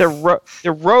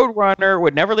Roadrunner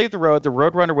would never leave the road. The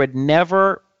Roadrunner would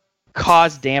never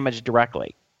cause damage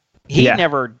directly. He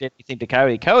never did anything to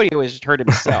Coyote. Coyote always just hurt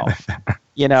himself,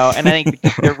 And I think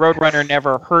the Roadrunner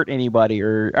never hurt anybody,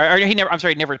 or he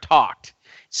never talked.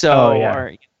 So,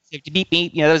 or beep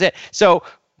beep, that was it. So,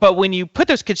 but when you put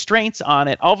those constraints on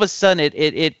it, all of a sudden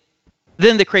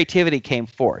then the creativity came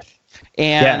forth,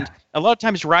 and a lot of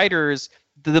times writers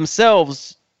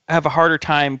themselves have a harder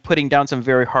time putting down some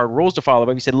very hard rules to follow.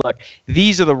 But we said, look,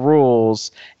 these are the rules,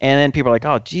 and then people are like,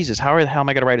 oh Jesus, how the hell am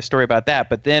I going to write a story about that?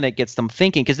 But then it gets them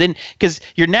thinking, because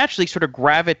you're naturally sort of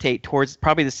gravitate towards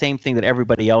probably the same thing that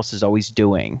everybody else is always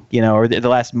doing, or the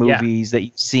last movies that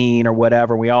you've seen or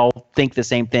whatever. We all think the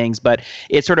same things, but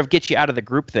it sort of gets you out of the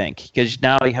groupthink, because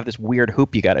now you have this weird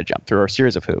hoop you got to jump through, or a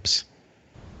series of hoops.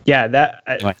 Yeah,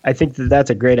 I think that's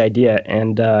a great idea,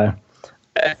 and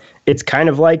it's kind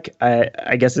of like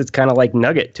I guess it's kind of like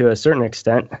Nugget to a certain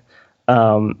extent.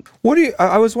 I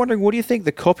was wondering, what do you think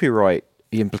the copyright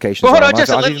implications are? Hold on,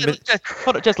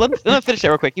 just let me finish that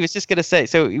real quick. He was just going to say,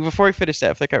 so before we finish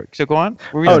that, so go on.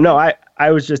 No,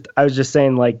 I was just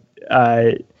saying, like,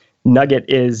 Nugget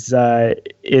is a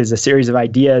series of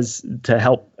ideas to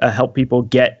help people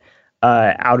get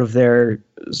out of their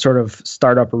sort of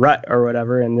startup rut or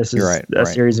whatever, and this is a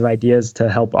series of ideas to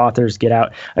help authors get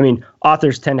out. I mean,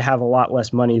 authors tend to have a lot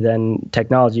less money than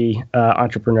technology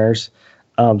entrepreneurs,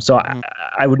 so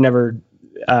I would never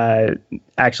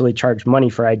actually charge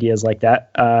money for ideas like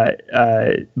that,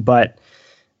 but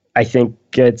I think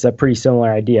it's a pretty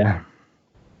similar idea.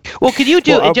 Well, could you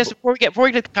do just before we get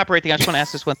to the copyright thing? I just want to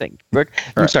ask this one thing, Rick.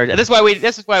 I'm sorry. This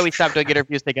is why we stopped doing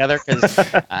interviews together, because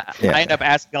I end up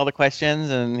asking all the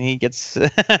questions, and he gets he's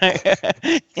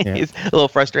a little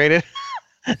frustrated.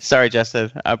 Sorry,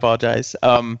 Justin. I apologize.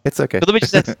 It's okay. But let me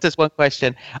just ask this one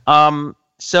question.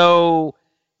 So,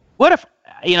 what if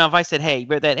if I said, hey,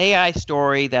 that AI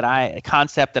story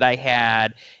concept that I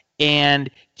had,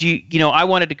 and I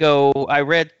wanted to go. I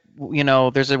read.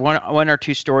 There's one or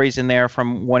two stories in there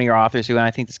from one of your authors who, and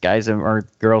I think this guy's or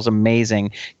girl's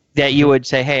amazing, that you would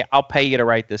say, hey, I'll pay you to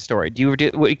write this story.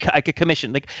 I could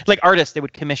commission, like artists, they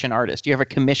would commission artists. Do you ever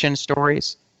commission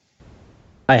stories?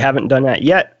 I haven't done that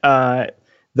yet.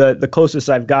 The closest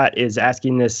I've got is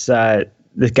asking this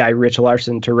guy, Rich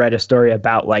Larson, to write a story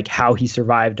about like how he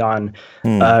survived on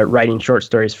writing short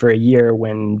stories for a year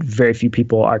when very few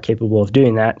people are capable of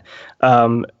doing that.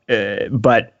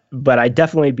 But I'd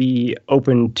definitely be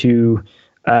open to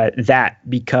that,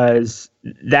 because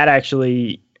that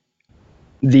actually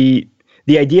the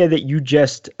idea that you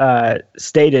just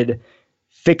stated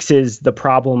fixes the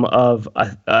problem of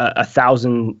a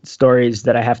thousand stories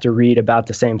that I have to read about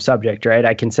the same subject, right?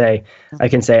 I can say,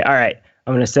 all right,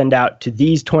 I'm going to send out to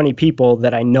these 20 people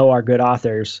that I know are good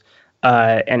authors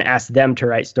and ask them to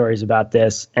write stories about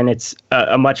this. And it's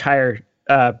a much higher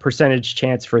percentage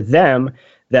chance for them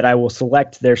that I will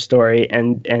select their story,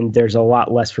 and there's a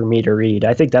lot less for me to read.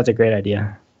 I think that's a great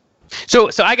idea. So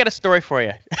I got a story for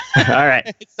you. All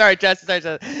right. Sorry,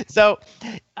 Justin. So,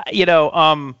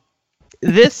 I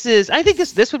think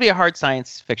this would be a hard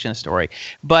science fiction story,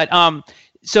 but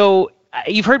so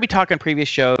you've heard me talk on previous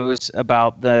shows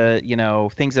about the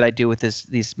things that I do with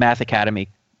these Math Academy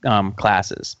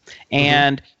classes,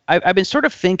 and I've been sort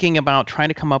of thinking about trying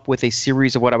to come up with a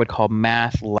series of what I would call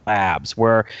math labs,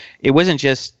 where it wasn't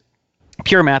just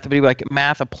pure math, but like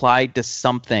math applied to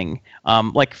something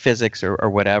like physics or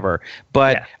whatever.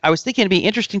 But I was thinking it'd be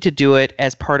interesting to do it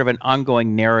as part of an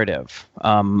ongoing narrative,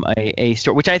 a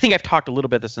story, which I think I've talked a little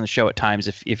bit of this on the show at times,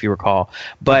 if you recall.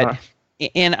 But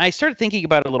and I started thinking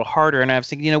about it a little harder, and I was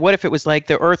thinking, what if it was like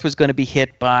the Earth was going to be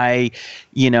hit by,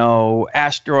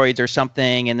 asteroids or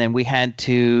something, and then we had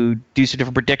to do some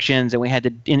different predictions, and we had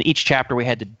to, in each chapter, we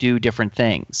had to do different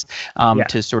things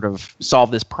to sort of solve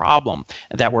this problem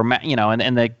that were,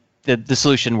 and the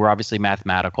solution were obviously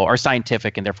mathematical or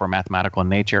scientific and therefore mathematical in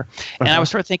nature. And I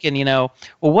was sort of thinking, well,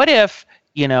 what if,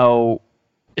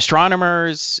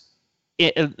 astronomers,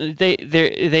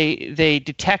 they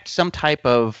detect some type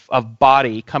of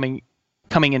body coming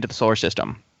into the solar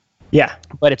system. Yeah.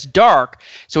 But it's dark,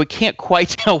 so we can't quite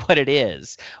tell what it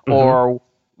is. Or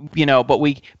but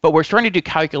we're starting to do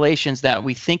calculations that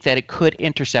we think that it could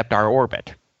intercept our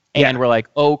orbit. And we're like,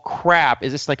 oh crap,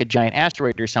 is this like a giant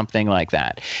asteroid or something like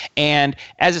that? And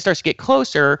as it starts to get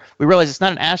closer, we realize it's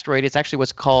not an asteroid, it's actually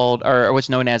what's called, or what's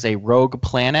known as a rogue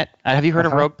planet. Have you heard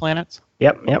of rogue planets?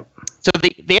 Yep. So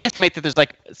they estimate that there's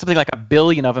like something like 1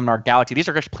 billion of them in our galaxy. These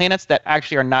are just planets that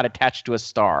actually are not attached to a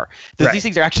star. These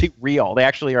things are actually real. They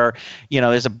actually are,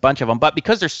 there's a bunch of them. But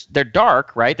because they're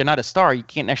dark, right? They're not a star. You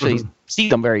can't actually see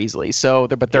them very easily. So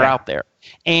they're out there.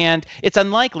 And it's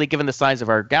unlikely, given the size of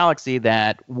our galaxy,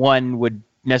 that one would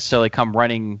necessarily come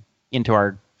running into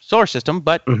our solar system,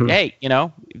 but hey,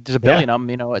 there's 1 billion of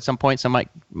them. At some point, so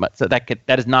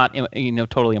that is not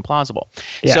totally implausible.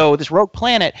 So this rogue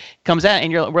planet comes out,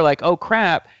 and we're like, oh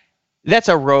crap,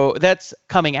 that's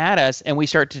coming at us, and we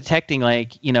start detecting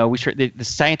the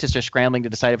scientists are scrambling to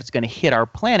decide if it's going to hit our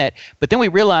planet, but then we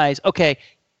realize, okay,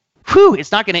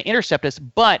 it's not going to intercept us,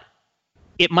 but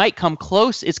it might come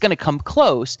close. It's going to come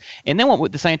close, and then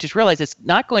what the scientists realize, it's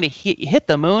not going to hit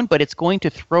the moon, but it's going to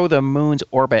throw the moon's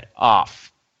orbit off.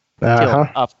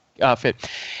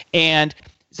 And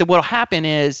so what'll happen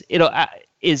is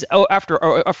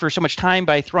after so much time,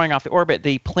 by throwing off the orbit,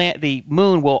 the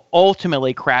moon will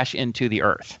ultimately crash into the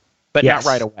Earth, but not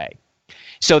right away.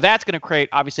 So that's going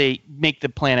to make the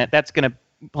planet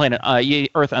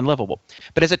Earth unlivable.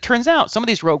 But as it turns out, some of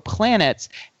these rogue planets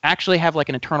actually have like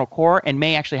an internal core and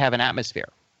may actually have an atmosphere.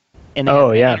 And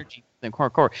they have energy in the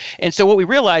core. And so what we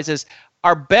realize is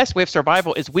our best way of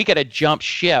survival is we got to jump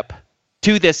ship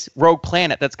to this rogue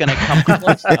planet that's going to come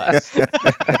close to us.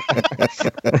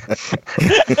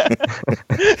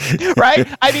 Right?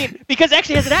 I mean, because it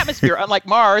actually has an atmosphere, unlike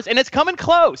Mars, and it's coming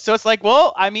close. So it's like,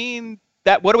 well, I mean,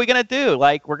 what are we going to do?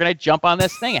 Like, we're going to jump on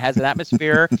this thing. It has an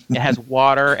atmosphere. It has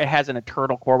water. It has an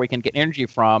internal core we can get energy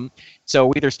from. So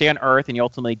we either stay on Earth and you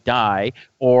ultimately die,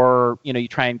 or, you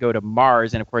try and go to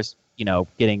Mars, and of course,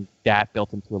 getting that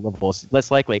built into a livable is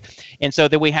less likely. And so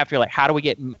then we have to how do we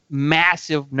get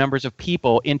massive numbers of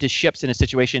people into ships in a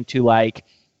situation to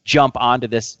jump onto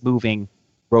this moving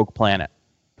rogue planet?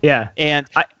 Yeah. And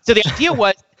so the idea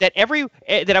was that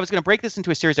that I was going to break this into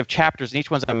a series of chapters, and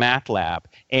each one's a math lab.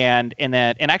 And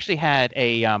actually had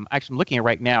I'm looking at it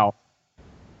right now.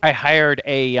 I hired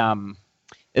a young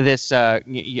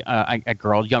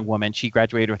woman. She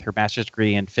graduated with her master's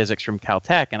degree in physics from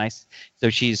Caltech, and so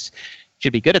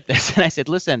should be good at this. And I said,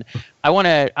 listen,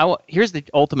 here's the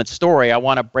ultimate story. I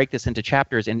want to break this into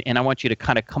chapters, and I want you to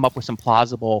kind of come up with some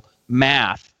plausible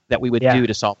math that we would do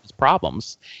to solve these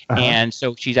problems. And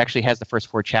so she actually has the first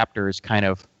 4 chapters kind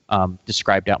of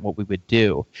described out what we would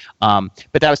do.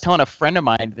 But I was telling a friend of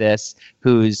mine this,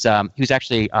 who's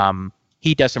actually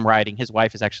he does some writing. His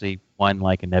wife has actually won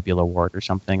like a Nebula Award or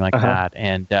something like that.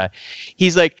 And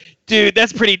he's like, dude,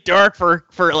 that's pretty dark for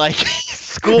like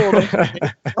school.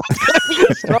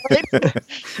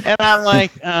 And I'm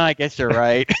like, oh, I guess you're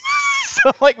right.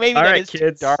 So like maybe all that right, is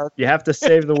kids, too dark. You have to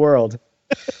save the world.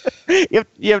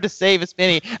 you have to save as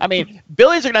many. I mean,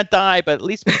 billions are gonna die, but at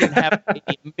least we can have a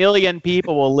million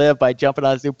people will live by jumping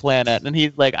on this new planet. And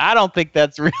he's like, I don't think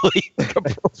that's really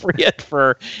appropriate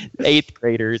for 8th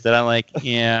graders. And I'm like,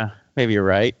 yeah, maybe you're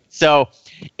right. So,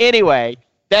 anyway,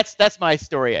 that's my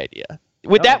story idea.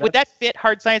 Would that fit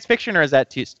hard science fiction, or is that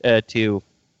too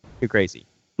crazy?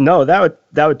 No, that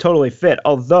would totally fit.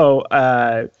 Although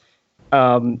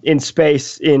in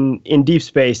space, in deep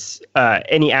space,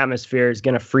 any atmosphere is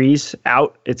going to freeze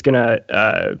out. It's going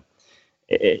to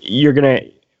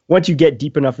once you get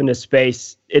deep enough into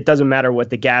space, it doesn't matter what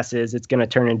the gas is, it's going to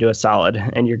turn into a solid,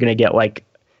 and you're going to get like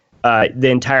the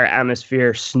entire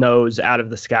atmosphere snows out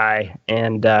of the sky,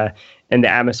 and the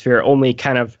atmosphere only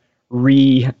kind of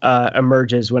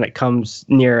emerges when it comes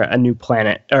near a new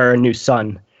planet or a new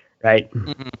sun, right?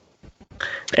 Mm-hmm.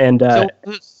 And what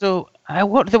I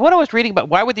was reading about,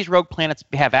 why would these rogue planets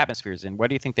have atmospheres, and why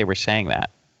do you think they were saying that?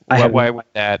 Why would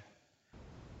that?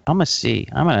 I'm gonna see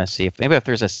if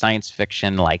there's a science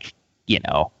fiction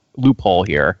loophole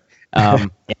here.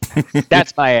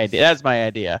 That's my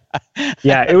idea.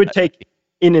 Yeah, it would take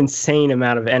an insane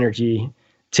amount of energy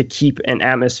to keep an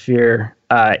atmosphere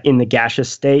in the gaseous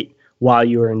state while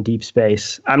you were in deep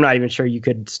space. I'm not even sure you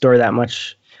could store that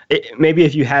much. Maybe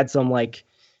if you had some like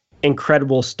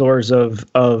incredible stores of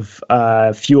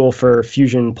fuel for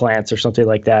fusion plants or something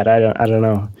like that. I don't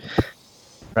know.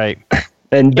 Right.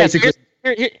 And basically,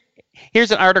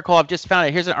 here's an article I've just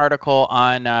found. Here's an article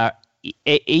on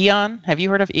Aeon. Have you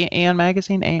heard of Aeon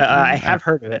magazine? Aeon? I have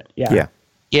heard of it. Yeah.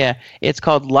 Yeah, it's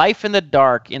called Life in the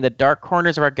Dark. In the dark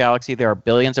corners of our galaxy, there are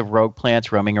billions of rogue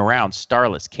planets roaming around.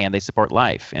 Starless, can they support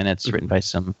life? And it's written by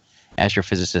some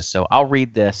astrophysicists. So I'll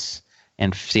read this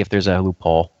and see if there's a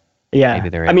loophole. Yeah, maybe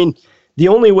there is. I mean, the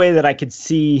only way that I could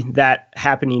see that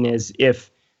happening is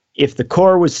if the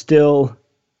core was still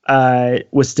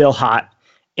hot,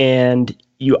 and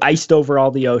you iced over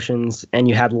all the oceans, and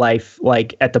you had life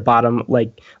like at the bottom,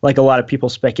 like a lot of people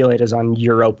speculate is on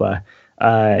Europa.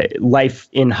 Life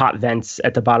in hot vents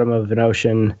at the bottom of an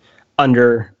ocean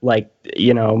under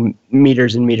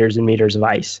meters and meters and meters of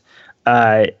ice.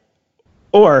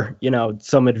 Or,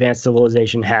 some advanced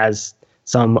civilization has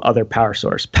some other power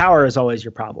source. Power is always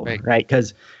your problem, right?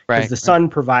 Because the sun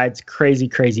provides crazy,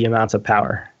 crazy amounts of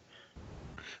power.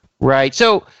 Right.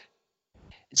 So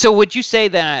would you say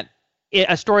that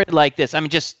a story like this, I mean,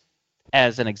 just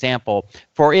as an example,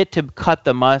 for it to cut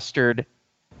the mustard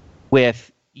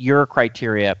with your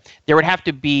criteria, there would have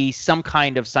to be some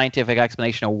kind of scientific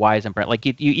explanation of why it's important. Like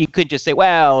you could just say,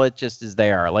 well, it just is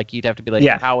there. Like you'd have to be like,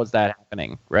 how is that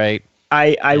happening, right?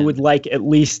 I would like at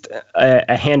least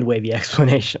a hand wavy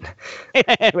explanation.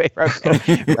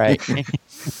 Right.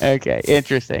 Okay.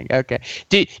 Interesting. Okay.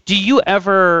 Do you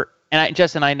ever? And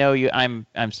Justin, I know you. I'm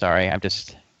sorry. I'm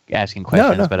just asking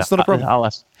questions, no, but it's not a problem. I'll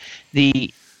ask.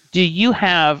 Do you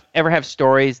ever have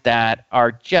stories that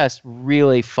are just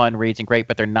really fun reads and great,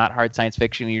 but they're not hard science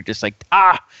fiction? And you're just like,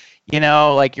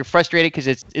 like you're frustrated because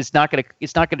it's not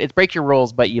gonna break your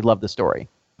rules, but you love the story.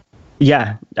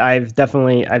 Yeah, I've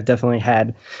definitely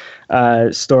had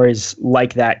stories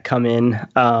like that come in.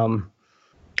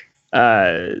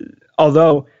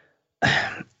 Although,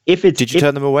 if it's did you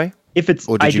turn them away? If it's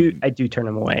I do turn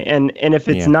them away, and if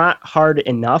it's not hard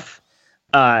enough,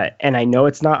 and I know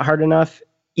it's not hard enough,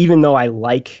 even though I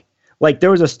like there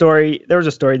was a story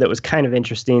that was kind of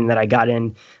interesting that I got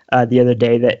in the other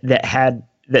day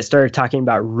that started talking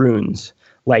about runes,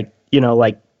 like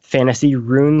fantasy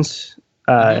runes.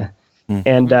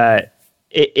 And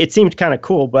it seemed kind of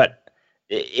cool, but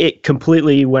it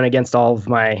completely went against all of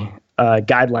my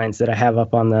guidelines that I have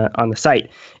up on the site.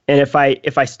 And if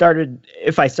I started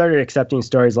accepting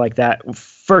stories like that,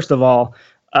 first of all,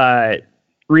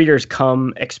 readers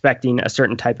come expecting a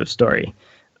certain type of story,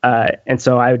 and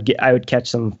so I would catch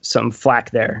some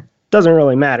flack there. Doesn't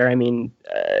really matter. I mean,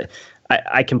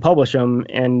 I can publish them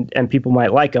and people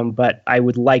might like them, but I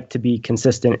would like to be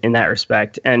consistent in that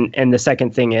respect. And the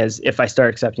second thing is, if I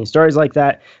start accepting stories like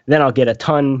that, then I'll get a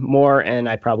ton more, and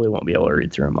I probably won't be able to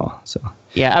read through them all. So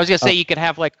yeah, I was gonna say you could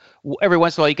have every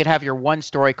once in a while you could have your one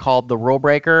story called The Rule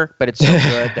Breaker, but it's so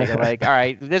good that you're like, all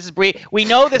right, we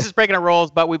know this is breaking the rules,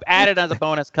 but we've added as a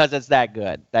bonus because it's that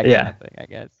good. That kind of thing, I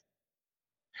guess.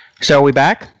 So are we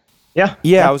back? Yeah.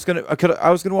 I was gonna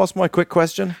ask my quick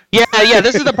question. Yeah.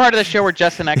 This is the part of the show where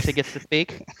Justin actually gets to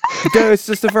speak. No, it's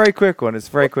just a very quick one. It's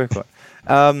a very quick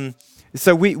one.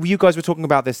 So you guys were talking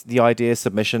about the idea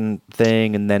submission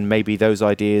thing, and then maybe those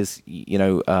ideas,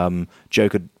 Joe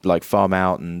could farm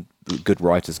out, and good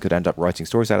writers could end up writing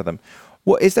stories out of them.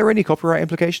 Is there any copyright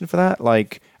implication for that?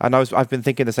 I've been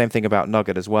thinking the same thing about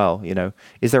Nugget as well.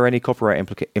 Is there any copyright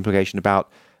implication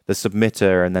about the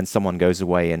submitter, and then someone goes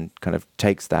away and kind of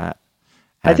takes that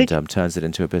and turns it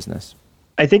into a business?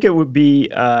 I think it would be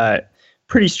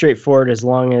pretty straightforward as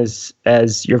long as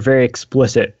you're very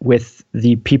explicit with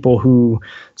the people who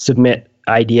submit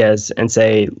ideas and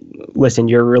say, listen,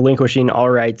 you're relinquishing all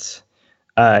rights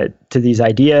to these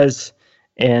ideas,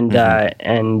 and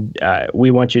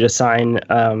we want you to sign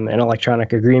an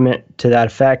electronic agreement to that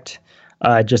effect.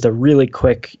 Just a really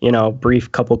quick,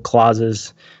 brief couple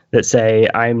clauses that say,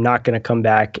 I'm not going to come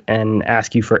back and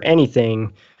ask you for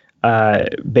anything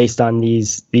based on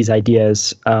these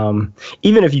ideas.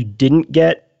 Even if you didn't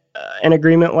get an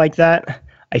agreement like that,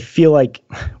 I feel like,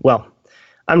 well,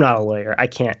 I'm not a lawyer.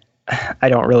 I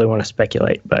don't really want to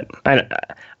speculate, but I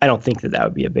don't think that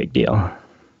would be a big deal.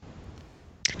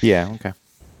 Yeah. Okay.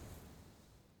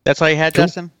 That's all you had, cool.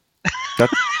 Justin?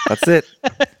 That's it.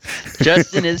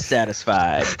 Justin is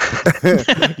satisfied.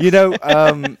 I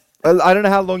don't know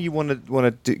how long you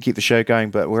want to keep the show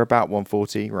going, but we're about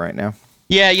 140 right now.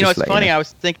 Yeah, it's funny. I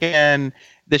was thinking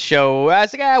the show, I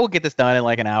was like, we'll get this done in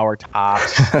like an hour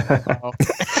tops.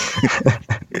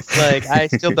 It's like, I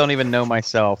still don't even know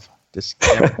myself. Just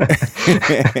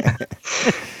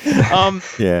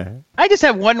yeah. I just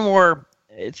have one more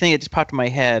thing that just popped in my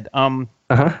head.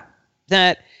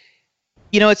 That,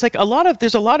 it's like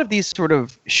there's a lot of these sort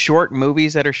of short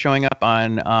movies that are showing up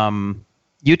on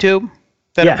YouTube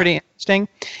that are pretty interesting.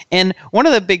 And one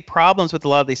of the big problems with a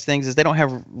lot of these things is they don't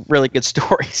have really good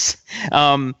stories.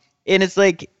 And it's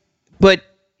like, but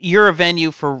you're a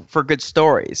venue for good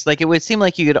stories. Like, it would seem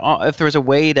like you could, if there was a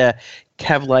way to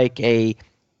have like a,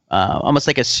 almost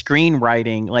like a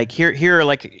screenwriting, like here are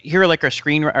our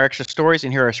extra stories,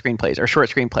 and here are screenplays or short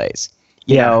screenplays,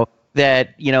 you know,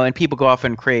 that, and people go off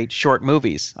and create short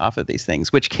movies off of these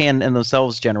things, which can in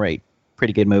themselves generate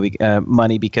pretty good movie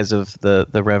money because of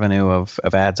the revenue of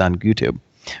ads on YouTube.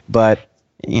 But,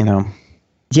 yeah,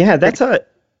 that's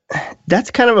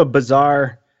kind of a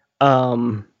bizarre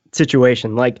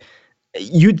situation. Like,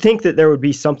 you'd think that there would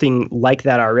be something like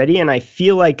that already, and I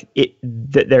feel like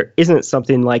that there isn't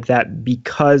something like that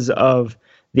because of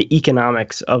the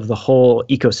economics of the whole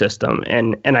ecosystem.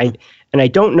 And I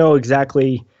don't know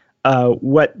exactly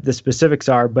what the specifics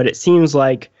are, but it seems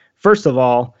like, first of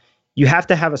all, you have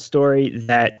to have a story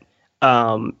that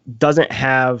doesn't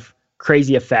have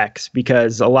crazy effects,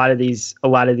 because a lot of these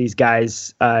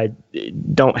guys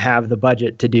don't have the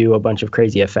budget to do a bunch of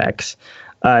crazy effects.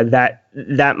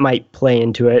 That might play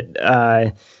into it.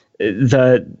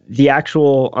 The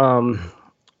actual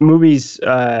movies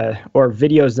or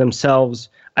videos themselves,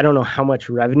 I don't know how much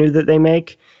revenue that they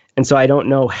make, and so I don't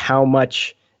know how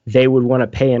much they would want to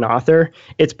pay an author.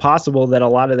 It's possible that a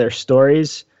lot of their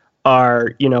stories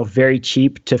are, very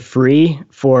cheap to free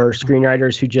for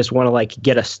screenwriters who just want to like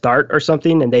get a start or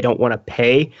something, and they don't want to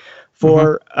pay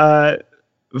for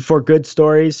good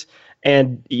stories.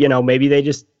 And, maybe they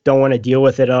just don't want to deal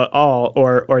with it at all,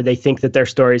 or they think that their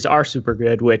stories are super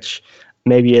good, which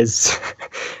maybe is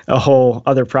a whole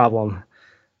other problem.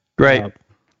 Right.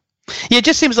 Yeah, it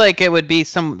just seems like it would be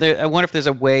I wonder if there's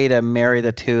a way to marry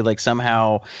the two, like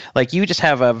somehow, like you just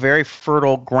have a very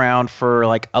fertile ground for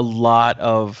like a lot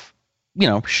of,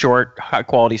 short, high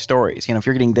quality stories. If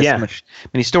you're getting this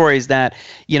many stories that,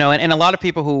 and a lot of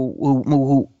people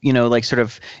who like sort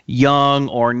of young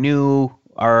or new,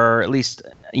 or at least,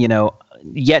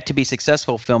 yet to be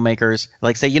successful filmmakers,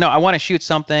 like say, I want to shoot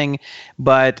something,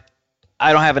 but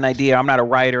I don't have an idea. I'm not a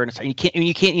writer, and you can't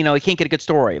get a good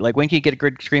story. Like, when can you get a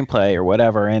good screenplay or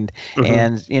whatever? And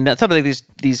some of these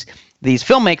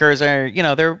filmmakers are,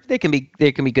 they can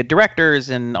be good directors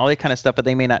and all that kind of stuff, but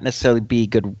they may not necessarily be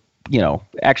good,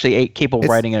 actually capable of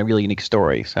writing a really unique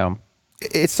story. So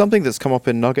it's something that's come up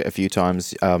in Nugget a few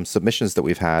times. Submissions that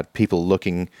we've had, people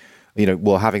looking,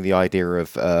 having the idea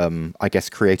of, I guess,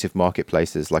 creative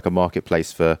marketplaces, like a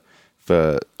marketplace for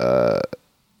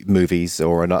movies,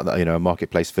 or another, a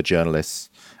marketplace for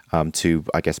journalists to,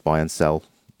 I guess, buy and sell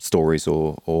stories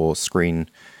or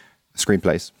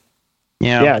screenplays.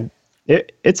 Yeah.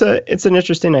 It's an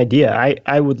interesting idea.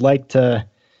 I would like to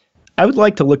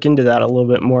look into that a little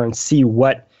bit more and see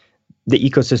what the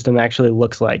ecosystem actually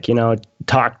looks like.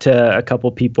 Talk to a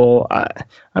couple people.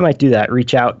 I might do that.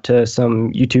 Reach out to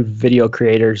some YouTube video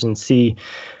creators and see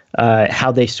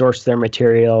how they source their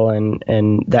material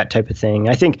and that type of thing.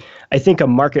 I think a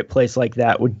marketplace like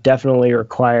that would definitely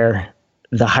require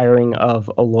the hiring of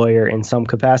a lawyer in some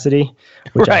capacity,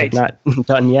 which I have not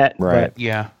done yet. Right.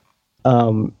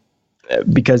 But,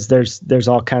 because there's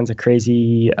all kinds of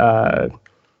crazy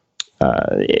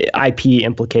IP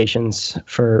implications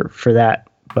for that.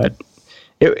 But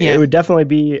it would definitely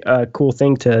be a cool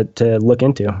thing to look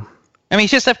into. I mean,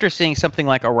 it's just after seeing something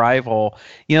like Arrival,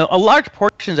 a large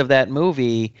portions of that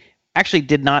movie actually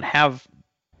did not have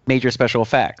major special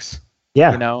effects.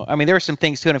 Yeah. I mean, there were some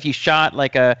things too, and if you shot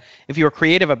if you were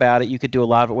creative about it, you could do a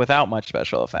lot of it without much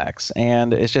special effects.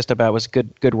 And it's just about was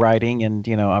good writing and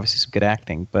obviously some good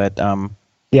acting. But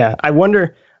yeah, I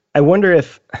wonder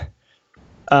if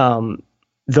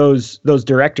those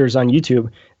directors on YouTube,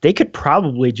 they could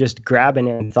probably just grab an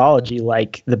anthology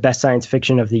like the best science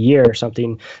fiction of the year or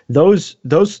something. Those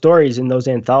stories in those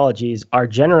anthologies are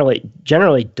generally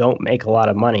don't make a lot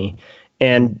of money,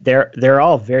 and they're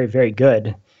all very, very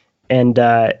good. And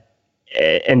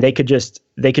they could just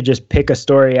pick a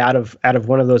story out of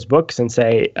one of those books and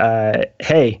say,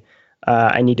 hey,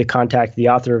 I need to contact the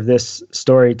author of this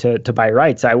story to buy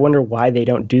rights. I wonder why they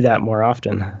don't do that more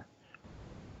often.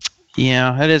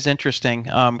 Yeah, that is interesting.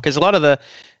 Because a lot of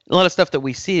stuff that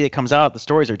we see that comes out, the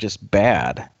stories are just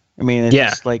bad. I mean, it's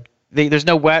just like there's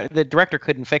no way the director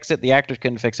couldn't fix it, the actors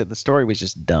couldn't fix it, the story was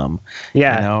just dumb.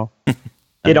 Yeah,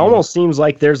 it almost seems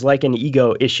like there's like an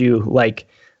ego issue, like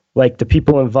the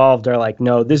people involved are like,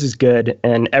 no, this is good,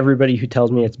 and everybody who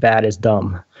tells me it's bad is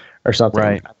dumb, or something.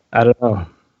 Right. I don't know.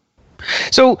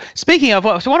 So speaking of,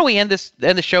 why don't we end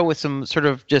the show with some sort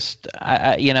of just,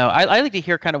 I like to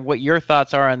hear kind of what your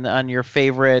thoughts are on your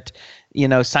favorite,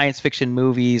 science fiction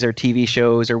movies or TV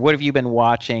shows, or what have you been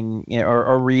watching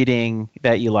or reading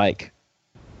that you like?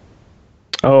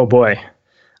 Oh boy.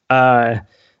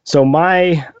 So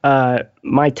my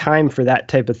time for that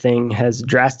type of thing has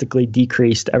drastically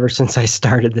decreased ever since I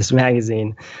started this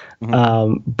magazine.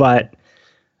 Mm-hmm. But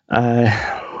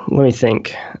let me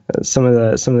think. Some of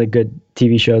the good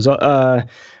TV shows.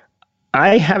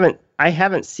 I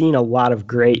haven't seen a lot of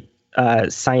great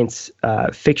science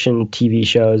fiction TV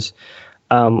shows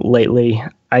lately.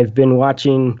 I've been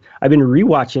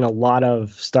rewatching a lot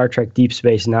of Star Trek Deep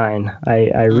Space Nine.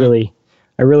 I really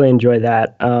enjoy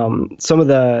that. Some of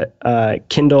the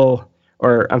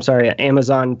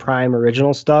Amazon Prime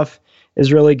original stuff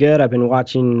is really good. I've been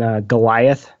watching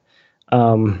Goliath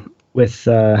with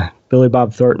Billy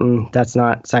Bob Thornton. That's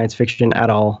not science fiction at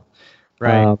all.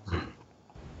 Right.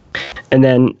 And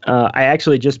then I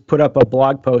actually just put up a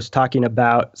blog post talking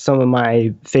about some of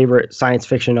my favorite science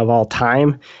fiction of all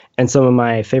time and some of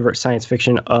my favorite science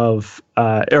fiction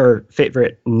or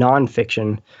favorite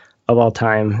nonfiction of all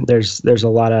time. There's a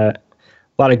lot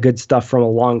of good stuff from a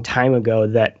long time ago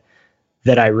that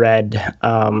I read,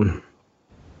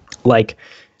 like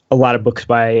a lot of books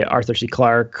by Arthur C.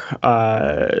 Clarke,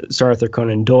 Sir Arthur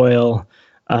Conan Doyle.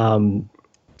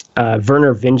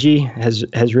 Vernor Vinge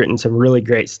has written some really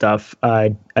great stuff.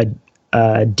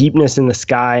 Deepness in the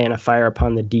Sky and A Fire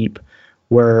Upon the Deep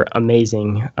were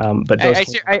amazing. But those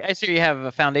I see you have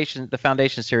the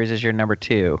Foundation series is your number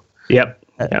 2. Yep.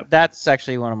 That's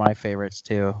actually one of my favorites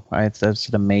too. That's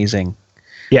amazing.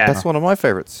 Yeah, that's one of my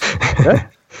favorites.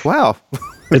 Wow,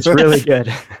 it's really good.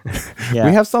 Yeah.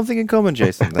 We have something in common,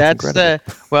 Jason. That's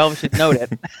incredible. Well, we should note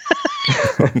it.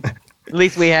 At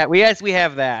least we have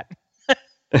that.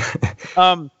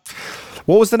 What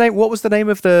was the name? Was it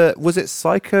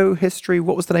Psychohistory?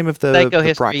 What was the name of the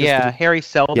Psychohistory? practice? Yeah, Harry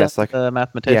Seldon, the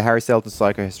mathematician. Yeah, Harry Seldon's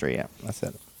Psychohistory. Yeah, that's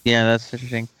it. Yeah, that's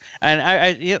interesting. And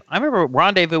I remember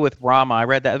Rendezvous with Rama. I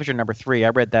read that. That was your number 3. I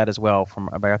read that as well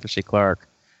by Arthur C. Clarke.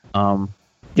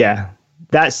 Yeah,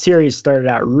 that series started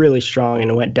out really strong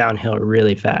and it went downhill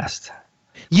really fast.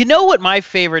 You know what my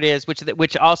favorite is,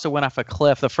 which also went off a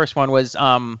cliff. The first one was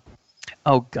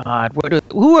oh God, what's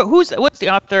the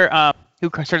author who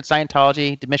started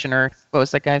Scientology, to Mission Earth? What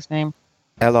was that guy's name?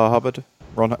 L. R. Hubbard,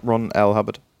 Ron L.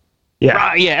 Hubbard.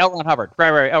 Yeah, L. Ron Hubbard.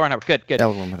 Right. L. Ron Hubbard. Good.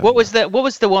 L. Ron Hubbard. What was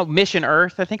the one, Mission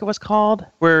Earth? I think it was called,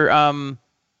 where it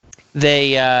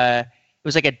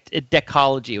was like a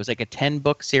decology. It was like a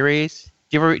 10-book series.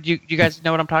 Do you guys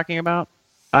know what I'm talking about?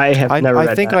 I have never read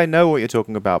that. I think I know what you're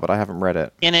talking about, but I haven't read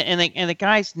it. And the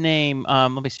guy's name,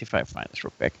 let me see if I can find this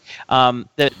real quick.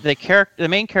 The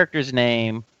main character's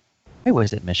name, who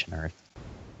was it? Mission Earth.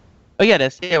 Oh yeah,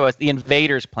 it was The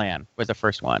Invader's Plan was the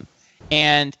first one,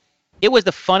 and it was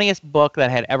the funniest book that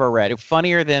I had ever read. It was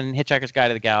funnier than Hitchhiker's Guide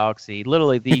to the Galaxy.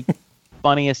 Literally the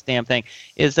funniest damn thing.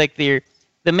 Is like the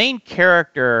main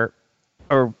character.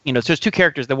 Or, so there's 2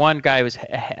 characters. The one guy was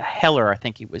Heller, I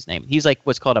think he was named. He's like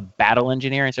what's called a battle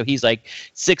engineer. And so he's like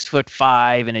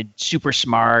 6'5" and a super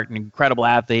smart and incredible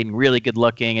athlete and really good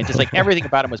looking. And just like everything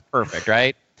about him was perfect,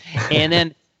 right? And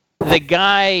then the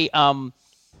guy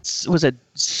was a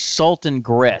Sultan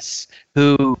Griss,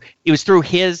 who it was through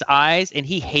his eyes and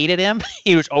he hated him.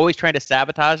 He was always trying to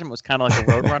sabotage him. It was kind of like a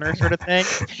Roadrunner sort of thing.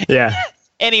 Yeah.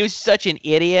 and he was such an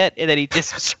idiot, and then he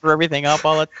just screwed everything up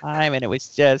all the time, and it was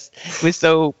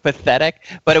so pathetic.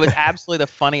 But it was absolutely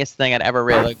the funniest thing I'd ever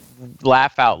read, like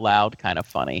laugh out loud kind of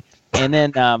funny. And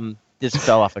then just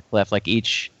fell off a cliff. Like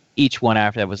each one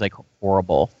after that was like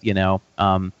horrible, you know.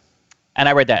 And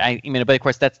I read that. I mean, but of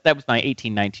course that was my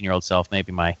 18, 19-year-old self.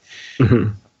 Maybe my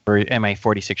and my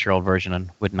 46-year-old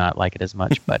version would not like it as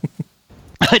much. But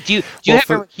do you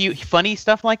have funny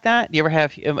stuff like that? Do you ever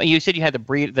have? You said you had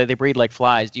they breed like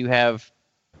flies. Do you have?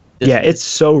 Yeah, it's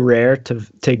so rare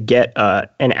to get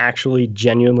an actually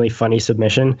genuinely funny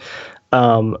submission.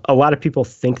 A lot of people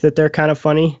think that they're kind of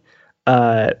funny,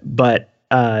 but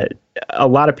a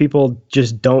lot of people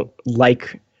just don't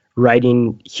like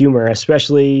writing humor,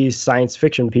 especially science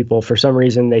fiction people. For some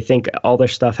reason, they think all their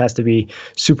stuff has to be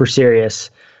super serious.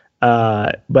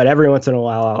 But every once in a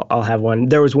while, I'll have one.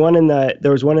 There was one in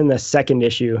the second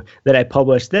issue that I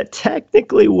published that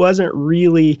technically wasn't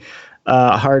really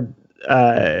hard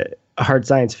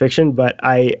science fiction, but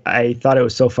I thought it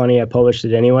was so funny I published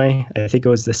it anyway. I think it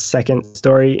was the second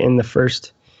story in the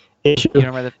first issue. You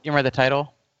remember the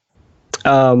title?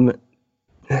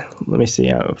 Let me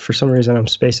see. For some reason, I'm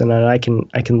spacing on it.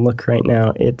 I can look right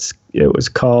now. It was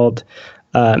called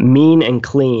Mean and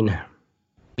Clean.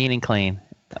 Mean and Clean.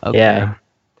 Okay. Yeah.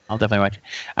 I'll definitely watch it.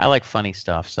 I like funny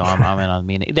stuff, so I'm in on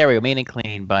Mean. There we go. Mean and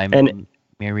Clean by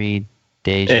Mary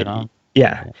Desjardins.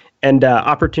 Yeah. And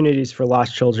Opportunities for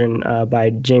Lost Children by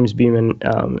James Beeman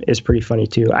is pretty funny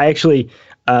too. I actually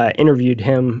interviewed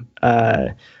him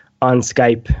on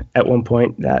Skype at one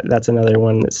point. That's another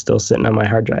one that's still sitting on my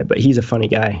hard drive, but he's a funny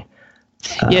guy.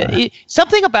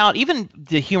 Something about even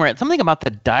the humor, something about the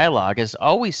dialogue is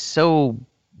always so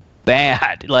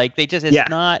bad. Like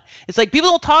it's like people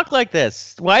don't talk like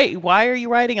this. Why are you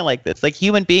writing it like this? Like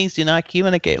human beings do not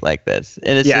communicate like this.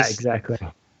 And it's exactly.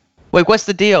 Like, what's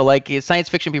the deal? Like science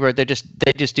fiction people, they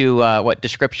just do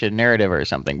description, narrative, or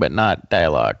something, but not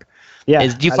dialogue. Yeah.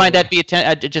 Do you find that be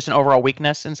just an overall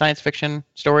weakness in science fiction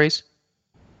stories?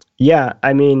 Yeah,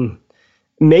 I mean,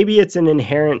 maybe it's an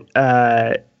inherent.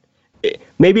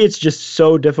 Maybe it's just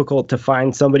so difficult to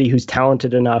find somebody who's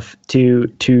talented enough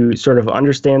to sort of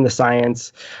understand the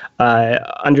science,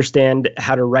 understand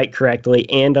how to write correctly,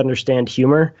 and understand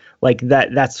humor. Like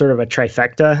that's sort of a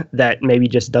trifecta that maybe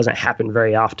just doesn't happen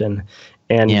very often.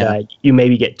 And you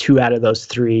maybe get 2 out of those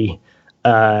 3,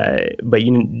 but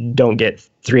you don't get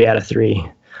 3 out of 3.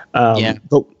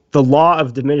 The Law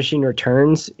of Diminishing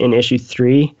Returns in issue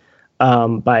 3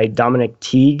 by Dominic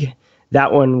Teague.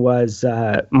 That one was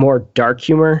more dark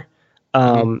humor.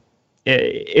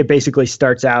 It basically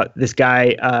starts out, this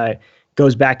guy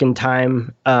goes back in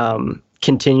time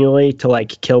continually to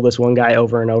like kill this one guy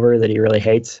over and over that he really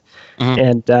hates.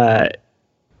 And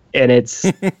it's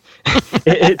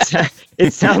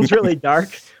it sounds really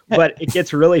dark, but it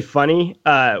gets really funny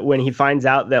when he finds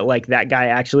out that like that guy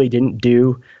actually didn't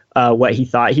do what he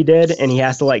thought he did, and he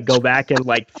has to like go back and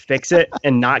like fix it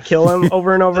and not kill him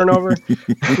over and over and over.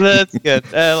 That's good.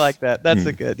 I like that. That's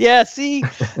a good. Yeah. See,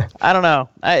 I don't know.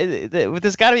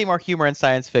 There's got to be more humor in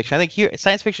science fiction. I think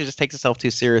science fiction just takes itself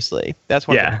too seriously. That's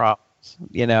one of the problems,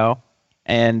 you know.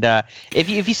 And if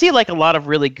you see like a lot of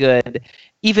really good,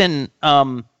 even I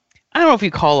don't know if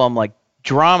you call them like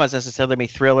dramas necessarily, maybe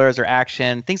thrillers or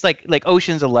action, things like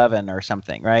Ocean's 11 or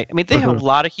something, right? I mean, they have a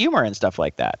lot of humor and stuff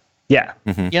like that. Yeah.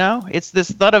 You know, it's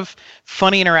this lot of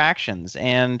funny interactions,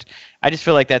 and I just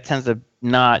feel like that tends to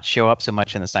not show up so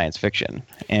much in the science fiction.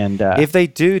 And if they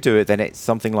do it, then it's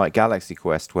something like Galaxy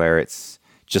Quest, where it's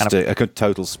just a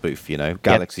total spoof, you know,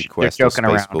 Galaxy Quest or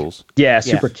Spaceballs. Yeah,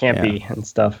 super campy and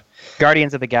stuff.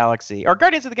 Guardians of the Galaxy.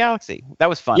 That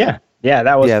was fun. Yeah,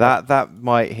 that was fun. that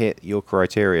might hit your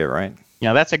criteria, right?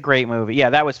 Yeah, that's a great movie. Yeah,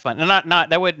 that was fun. And not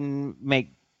that wouldn't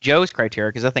make Joe's criteria,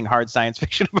 because nothing hard science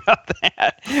fiction about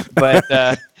that. But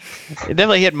it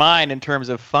definitely hit mine in terms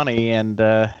of funny and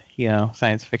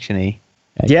science fiction-y.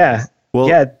 Yeah.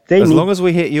 Well, as long as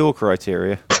we hit your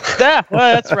criteria. Yeah,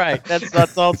 well, that's right.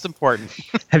 That's all that's important.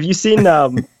 Have you seen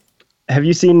The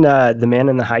Man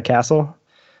in the High Castle?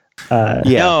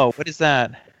 No, what is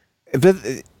that? But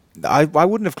I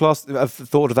wouldn't have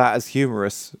thought of that as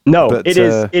humorous. No, but, it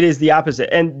is the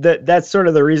opposite. And that's sort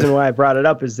of the reason why I brought it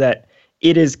up, is that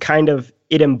it is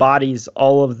it embodies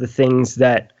all of the things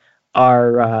that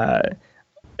are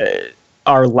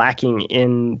lacking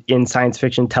in science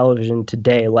fiction television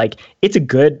today. Like it's a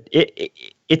good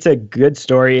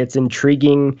story. It's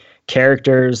intriguing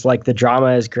characters. Like the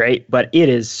drama is great, but it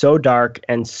is so dark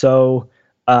and so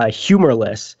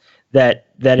humorless that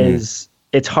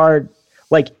it's hard.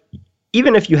 Like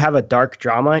even if you have a dark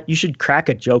drama, you should crack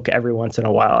a joke every once in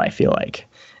a while, I feel like.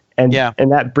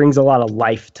 and that brings a lot of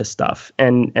life to stuff.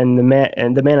 And the man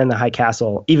in the High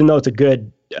Castle, even though it's a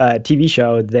good TV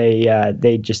show,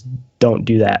 they just don't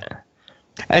do that.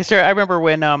 I remember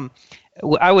when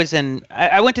I went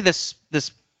to this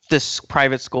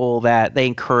private school that they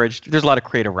encouraged. There's a lot of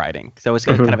creative writing, so it was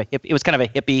kind of a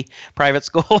hippie private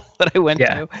school that I went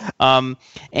to.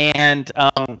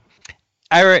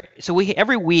 So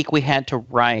every week we had to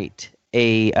write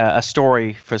a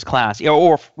story for his class,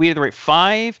 or we had to write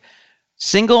 5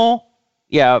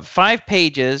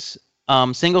 pages,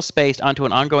 single spaced onto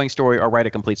an ongoing story, or write a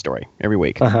complete story every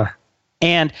week.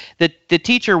 And the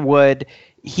teacher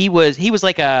he was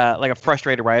like a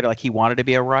frustrated writer, like he wanted to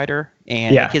be a writer,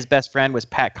 and his best friend was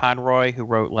Pat Conroy, who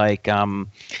wrote like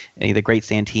The Great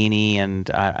Santini, and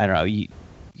I don't know.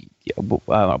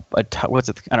 A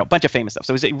bunch of famous stuff.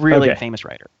 So he's a really famous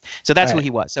writer. So that's who he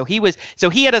was. So he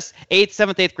had us 8th,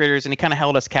 7th, 8th graders, and he kind of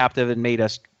held us captive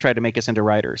and tried to make us into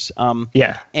writers.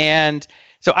 And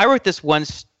so I wrote this one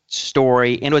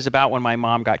story, and it was about when my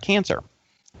mom got cancer,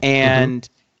 and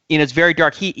it's very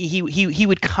dark. He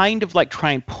would kind of like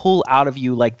try and pull out of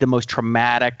you like the most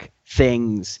traumatic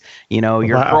things.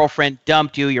 Your girlfriend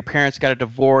dumped you, your parents got a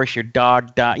divorce, your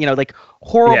dog died. Like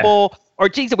horrible. Or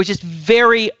things that was just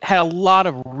had a lot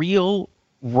of real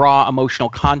raw emotional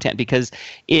content because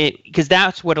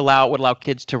that's what allowed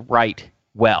kids to write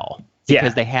well.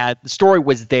 Because the story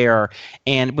was there,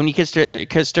 and when you kids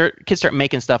start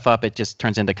making stuff up, it just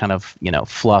turns into kind of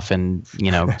fluff and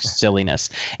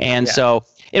silliness. And so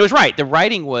it was right. The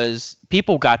writing was,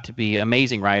 people got to be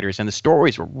amazing writers, and the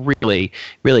stories were really,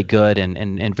 really good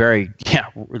and very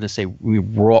let's say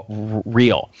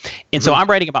real. And so I'm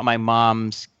writing about my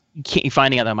mom's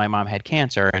finding out that my mom had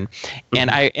cancer, and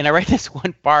I write this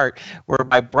one part where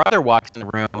my brother walks in the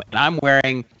room,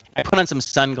 and I put on some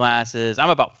sunglasses. I'm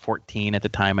about 14 at the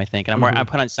time, I think, and I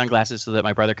put on sunglasses so that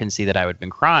my brother couldn't see that I had been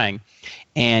crying.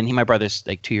 And my brother's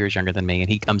like 2 years younger than me, and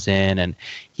he comes in and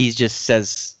he just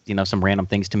says some random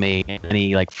things to me, and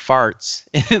he like farts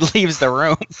and leaves the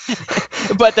room.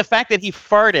 But the fact that he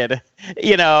farted,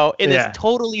 in this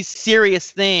totally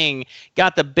serious thing,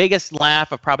 got the biggest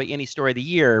laugh of probably any story of the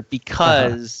year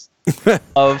because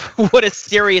of what a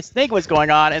serious thing was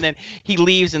going on, and then he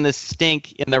leaves in the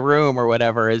stink in the room or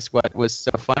whatever is what was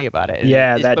so funny about it.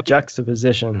 That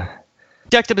juxtaposition.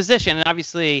 And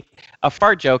obviously a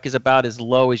fart joke is about as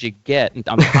low as you get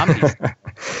on the comedy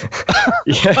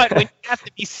but when you have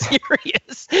to be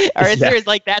serious serious,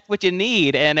 like that's what you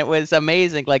need. And it was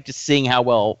amazing, like just seeing how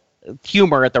well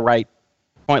humor at the right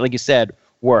point, like you said,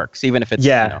 works, even if it's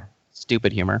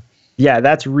stupid humor.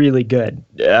 That's really good.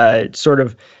 Sort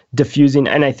of diffusing,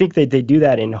 and I think they do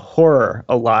that in horror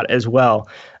a lot as well.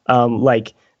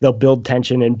 Like they'll build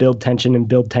tension and build tension and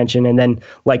build tension, and then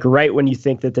like right when you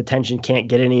think that the tension can't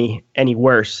get any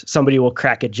worse, somebody will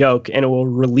crack a joke and it will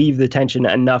relieve the tension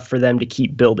enough for them to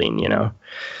keep building.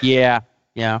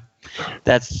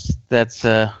 That's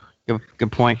a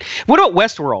good point. What about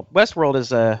Westworld? Westworld is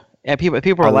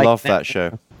people are like, I love that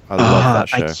show. I love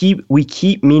that show. We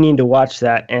keep meaning to watch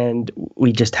that, and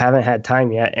we just haven't had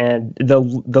time yet. And the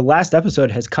last episode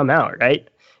has come out, right?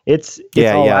 It's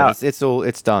all out.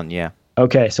 It's done. Yeah.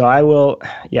 Okay, so I will.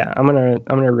 Yeah, I'm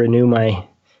gonna renew my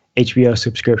HBO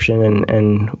subscription,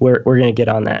 and we're gonna get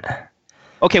on that.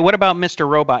 Okay, what about Mr.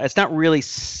 Robot? It's not really.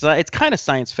 It's kind of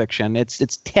science fiction.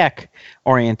 It's tech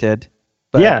oriented.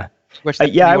 But yeah. Watch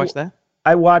that?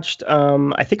 I watched.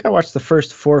 I think I watched the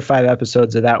first 4 or 5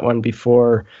 episodes of that one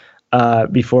before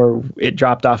it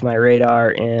dropped off my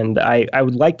radar, and I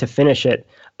would like to finish it.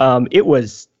 It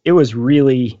was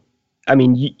really. I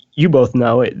mean, you both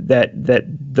know it, that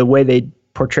the way they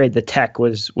portrayed the tech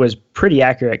was pretty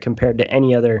accurate compared to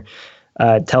any other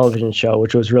television show,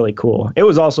 which was really cool. It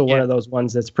was also one of those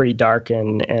ones that's pretty dark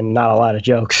and not a lot of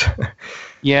jokes.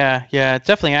 Yeah, it's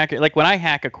definitely accurate. Like when I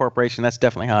hack a corporation, that's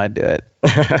definitely how I do it.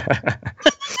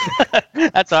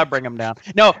 That's how I bring them down.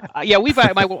 No,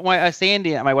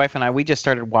 Sandy, my wife and I, we just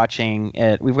started watching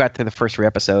it. We've got through the first 3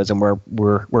 episodes and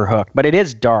we're hooked. But it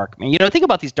is dark. I mean, the thing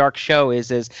about these dark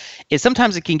shows is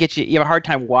sometimes it can get you have a hard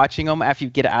time watching them after you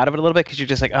get out of it a little bit because you're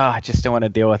just like, I just don't want to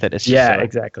deal with it. It's just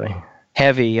exactly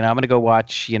heavy. I'm going to go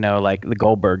watch, like the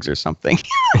Goldbergs or something.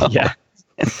 Yeah.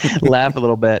 Laugh a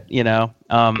little bit,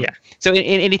 So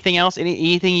anything else?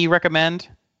 Anything you recommend?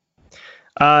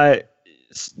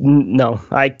 No,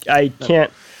 I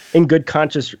can't in good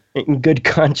conscience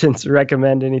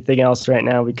recommend anything else right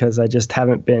now because I just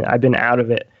I've been out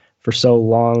of it for so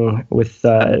long with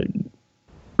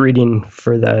reading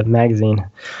for the magazine.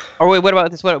 Oh wait, what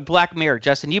about this? What Black Mirror,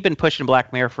 Justin? You've been pushing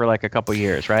Black Mirror for like a couple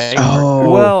years, right?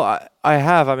 Oh well, I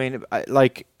have. I mean,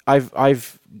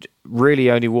 I've really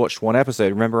only watched one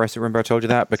episode. Remember I told you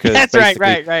that? Because that's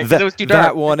right. 'Cause it was too dark.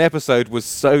 That one episode was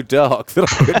so dark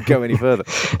that I couldn't go any further.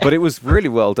 But it was really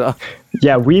well done.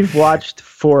 Yeah, we've watched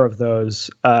 4 of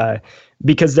those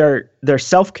because they're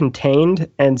self-contained,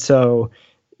 and so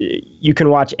you can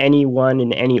watch any one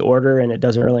in any order, and it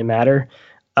doesn't really matter.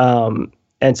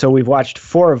 And so we've watched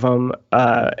 4 of them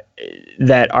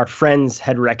that our friends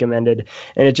had recommended,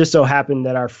 and it just so happened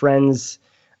that our friends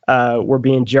were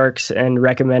being jerks and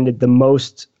recommended the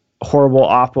most horrible,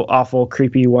 awful,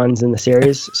 creepy ones in the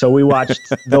series. So we watched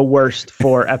the worst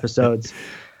 4 episodes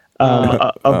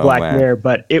of Black Mirror,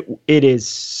 but it is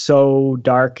so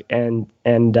dark and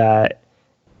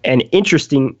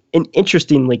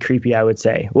interestingly creepy, I would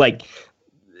say. Like,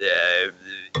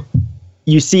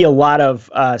 you see a lot of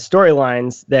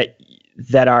storylines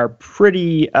that are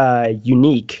pretty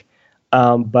unique,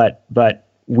 but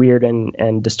weird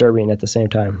and disturbing at the same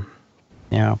time.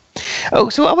 Yeah. Oh,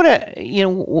 so I want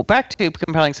to, back to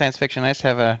compelling science fiction. I just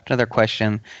have another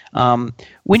question.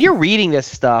 When you're reading this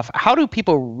stuff, how do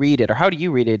people read it, or how do you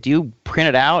read it? Do you print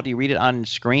it out? Do you read it on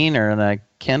screen or on a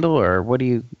Kindle, or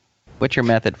what's your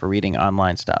method for reading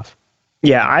online stuff?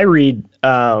 Yeah, I read.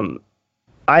 I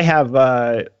have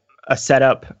a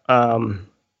setup. I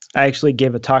actually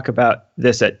gave a talk about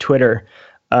this at Twitter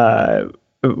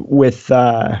with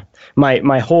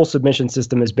my whole submission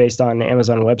system is based on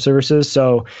Amazon Web Services.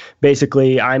 So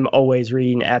basically, I'm always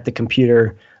reading at the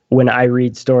computer when I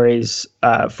read stories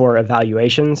for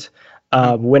evaluations.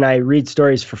 When I read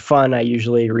stories for fun, I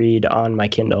usually read on my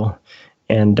Kindle.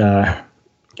 And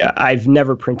I've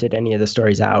never printed any of the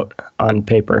stories out on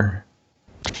paper.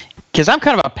 Because I'm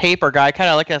kind of a paper guy. I kind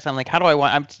of look at this. I'm like, how do I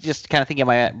want? I'm just kind of thinking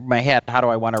in my head, how do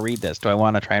I want to read this? Do I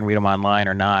want to try and read them online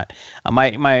or not?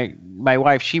 My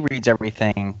wife, she reads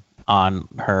everything on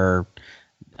her,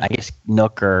 I guess,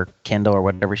 Nook or Kindle or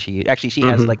whatever she. Actually, she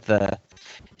has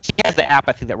she has the app,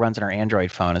 I think, that runs on her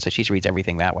Android phone, and so she reads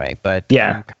everything that way. But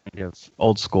yeah, I'm kind of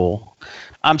old school.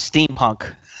 I'm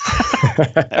steampunk.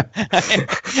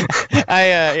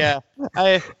 I'm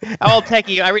all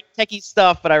techie. I read techie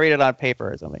stuff, but I read it on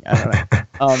paper or something. I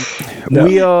don't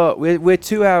know. We're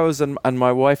 2 hours, and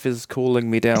my wife is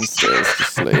calling me downstairs.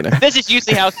 Just so you know. This is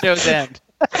usually how shows end.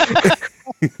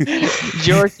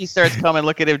 Georgie starts coming,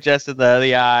 look at him just in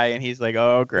the eye, and he's like,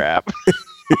 "Oh crap."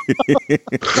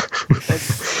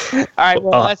 All right,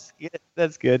 well,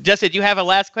 that's good. Justin, do you have a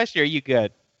last question, or are you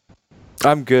good?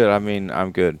 I'm good. I mean,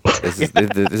 I'm good.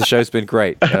 This show's been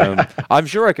great. I'm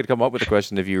sure I could come up with a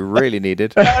question if you really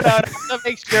needed. No. To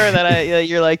make sure that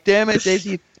you're like, damn it,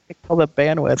 JC, all the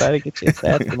bandwidth. I didn't get you to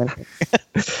ask him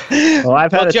anything.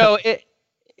 Well, Joe,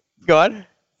 go on.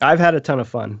 I've had a ton of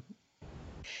fun.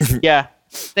 Yeah,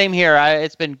 same here.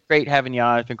 It's been great having you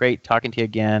on. It's been great talking to you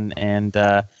again, and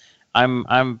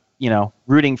I'm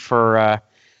rooting for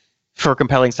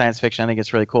compelling science fiction. I think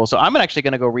it's really cool. So I'm actually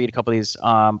going to go read a couple of these, but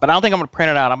I don't think I'm going to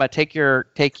print it out. I'm going to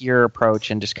take your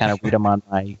approach and just kind of read them on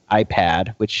my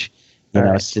iPad, which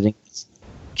is sitting,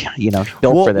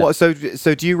 built for this.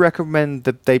 So do you recommend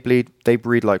that they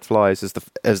breed like flies as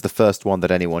the first one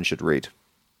that anyone should read?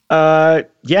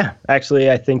 Yeah, actually,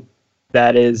 I think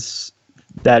that is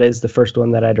the first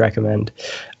one that I'd recommend.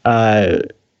 I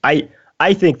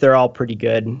think they're all pretty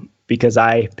good because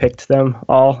I picked them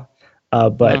all.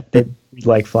 But they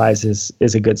like flies is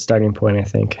a good starting point, I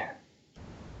think.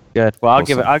 Good. Well, I'll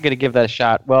give that a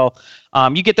shot. Well,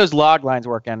 you get those log lines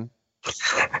working.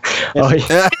 Oh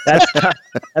yeah,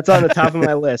 that's on the top of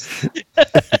my list.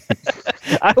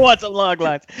 I want some log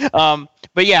lines.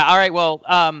 But yeah, all right. Well,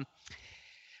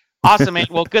 awesome, man.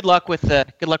 Well, good luck with the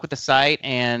site,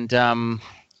 and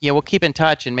we'll keep in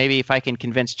touch. And maybe if I can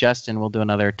convince Justin, we'll do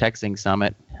another texting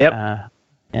summit. Yep.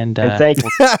 And thank you.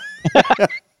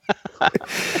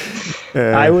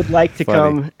 I would like to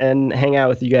come and hang out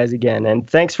with you guys again. And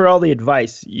thanks for all the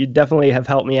advice. You definitely have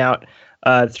helped me out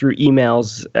through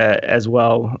emails as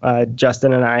well.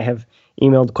 Justin and I have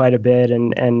emailed quite a bit.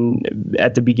 And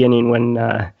at the beginning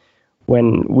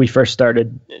when we first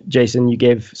started, Jason, you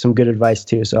gave some good advice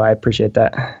too. So I appreciate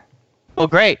that. Well,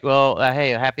 great. Well, hey,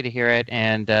 happy to hear it.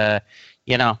 And, like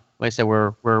I said,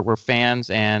 we're fans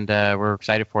and we're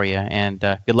excited for you. And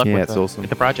good luck with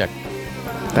the project.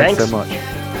 Thanks so much.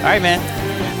 All right, man.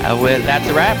 That's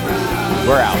a wrap.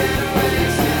 We're out.